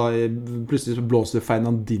mål, og plutselig så blåser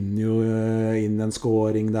Fernandinho inn en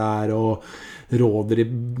skåring der, og Rodri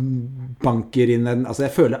banker inn en... Altså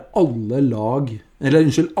jeg føler alle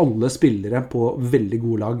spillere på veldig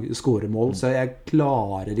gode lag skårer mål, så jeg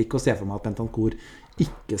klarer ikke å se for meg at Bentancur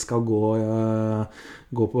ikke skal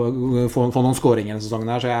få noen skåringer i denne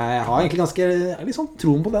sesongen her, så jeg har egentlig litt sånn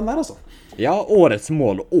troen på den der, altså. Ja, årets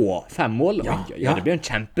mål og 5 mål. Ja, det blir en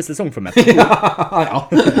kjempesesong for meg. ja,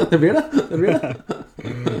 det blir det.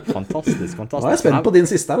 Fantastisk. Nå er jeg spent på din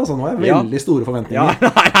siste her, altså. Nå er jeg veldig store forventninger.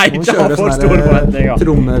 Nei, ikke for store forventninger.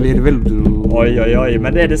 Trommevirvel. Oi,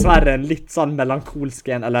 men det dessverre en litt sånn melankolsk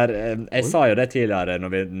en, eller jeg sa jo det tidligere når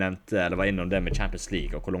vi nevnte, eller var innom det med Champions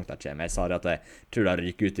League og hvor langt det kommer. Jeg sa det at jeg tror de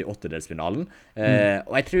ryker ut i 8-delsfinalen,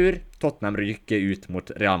 og jeg tror Tottenham ryker ut mot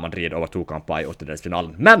Real Madrid over 2 kamper i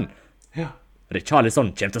 8-delsfinalen. Men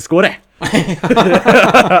Richarlison kommer til å skåre.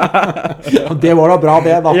 Det var da bra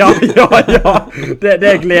det da. Ja.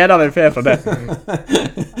 Det gleder meg for det.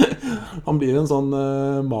 Han blir en sånn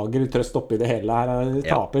mager trøst oppi det hele her. Han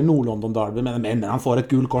taper Nord-London Derby, men han får et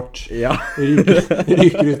gul kort. Ja.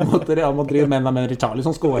 Ryker ut mot Real Madrid, men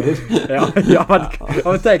Richarlison skårer. Men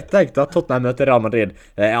tenk da, Tottenham møter Real Madrid.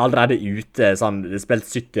 Allerede ute, sånn, det spilt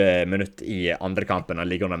 70 minutter i andre kampen, og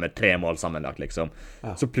ligger under med 3 mål sammenlagt, liksom.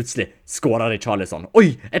 Så plutselig skårer Richarlison.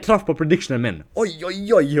 Oi, jeg traff på predictionen min. Oi, og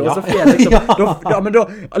så fen, liksom. Men da,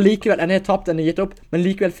 likevel, en har tapt, en har gitt opp, men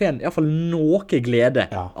likevel fen, i hvert fall noe glede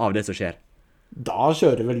av det som skjer. Da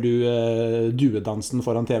kjører vel du duedansen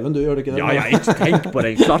foran TV-en, du gjør det ikke det? Ja, ikke tenk på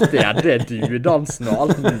det. Klart det duedansen og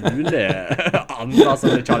alt mulig andre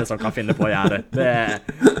som Richarlison kan finne på å gjøre. Det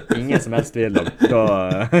ingen som helst tvil om.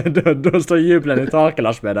 Da står jubelen i taket,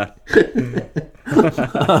 Lars Peder.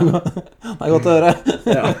 Det godt å høre.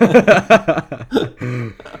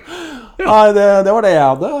 Nei, det var det jeg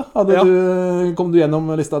hadde. Kom du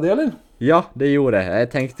gjennom lista di, eller? Ja, det gjorde jeg.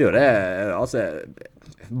 Jeg tenkte jo det, altså...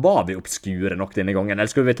 Var vi obskure nok denne gangen? Eller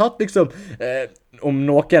skulle vi tatt liksom om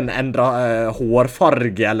noen endret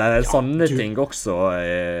hårfarge eller sånne ting også?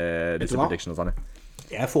 Disse prediction og sånne.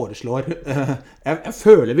 Jeg foreslår jeg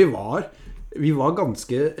føler vi var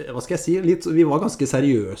ganske, hva skal jeg si, vi var ganske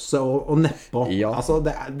seriøse og nedpå. Altså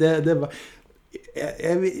det var,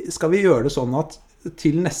 skal vi gjøre det sånn at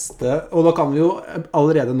til neste, og da kan vi jo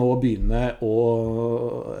allerede nå begynne å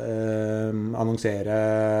annonsere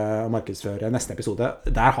og markedsføre neste episode.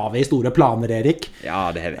 Der har vi store planer, Erik.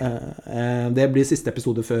 Ja, det har vi. Det blir siste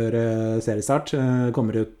episode før seriestart.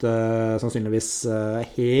 Kommer ut sannsynligvis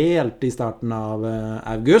helt i starten av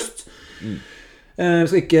august. Vi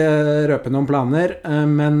skal ikke røpe noen planer,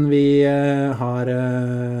 men vi har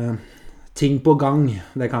ting på gang,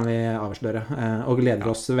 det kan vi avsløre, og gleder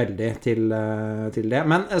oss veldig til det.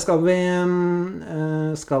 Men skal vi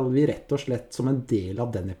rett og slett som en del av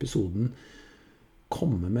den episoden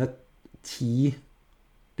komme med 10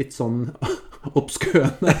 litt sånn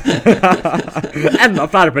oppskøende enda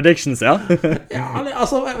flere predictions, ja. Ja,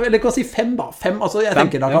 altså, eller hva si 5 da. 5, altså jeg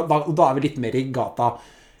tenker da vi litt mer i gata.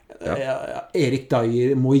 Erik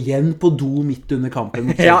Dyer må igjen på do midt under kampen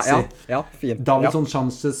mot Chelsea. Ja, fint. Davidson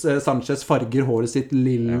Sanchez farger håret sitt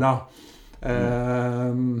lilla.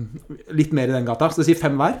 Litt mer i den gata. Så si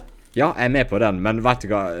 5 hver. Ja, jeg er med på den, men vet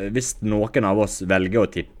du hva, hvis noen av oss velger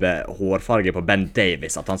å tippe hårfarge på Ben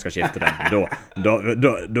Davies, at han skal skifte den, da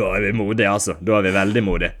er vi modige, altså. Da er vi veldig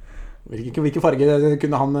modige. Hvilke farger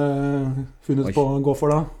kunne han funnet på å gå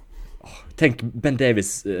for da? Tenk Ben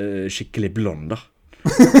Davies skikkelig blond da.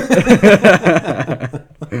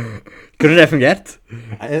 Kunne det fungert?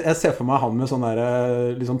 Jeg ser for meg han med sånn der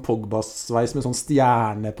liksom Pogba-sveis med sånn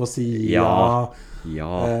stjerne på siden.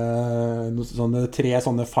 Ja. Sånne 3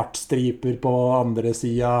 sånne fartstriper på andre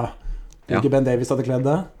siden. Ja. Ikke Ben Davies hadde kledd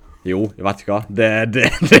det? Jo, jeg vet ikke hva.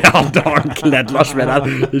 Det hadde han kledd, Lars Peder.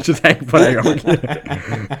 Ikke tenk på det engang.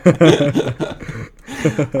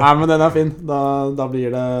 Nei, men den fin. Da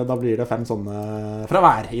blir det 5 sånne fra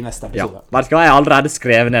hver i neste episode. Vet du hva, jeg har allerede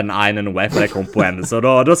skrevet ned den ene nå, for jeg kom på en. Så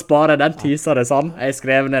da sparer jeg den teaser det sånn. Jeg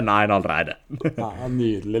skrev ned den ene allerede. Ja,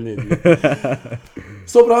 nydelig.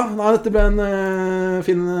 Så bra. Nei, dette ble en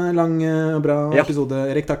fin, lang, bra episode.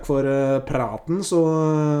 Erik, takk for praten. Så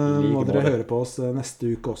må dere høre på oss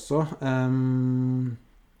neste uke også. Er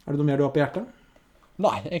det noe mer du har på hjertet?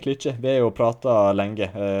 Nei, egentlig ikke. Vi har jo pratet lenge.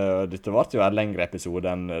 Dette ble jo en lengre episode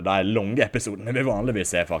enn de lange episodene vi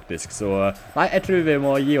vanligvis ser, faktisk. Så nei, jeg tror vi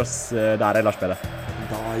må gi oss der, Lars Peder.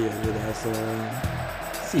 Da gjør vi det, så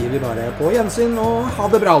sier vi bare på gjensyn, og ha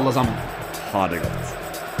det bra alle sammen. Ha det godt.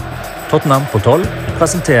 Tottenham på 12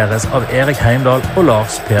 presenteres av Erik Heimdal og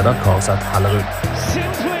Lars Peder Karlseth Hellerud.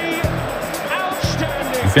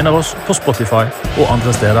 Du finner oss på Spotify og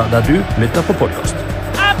andre steder der du lytter på podcast.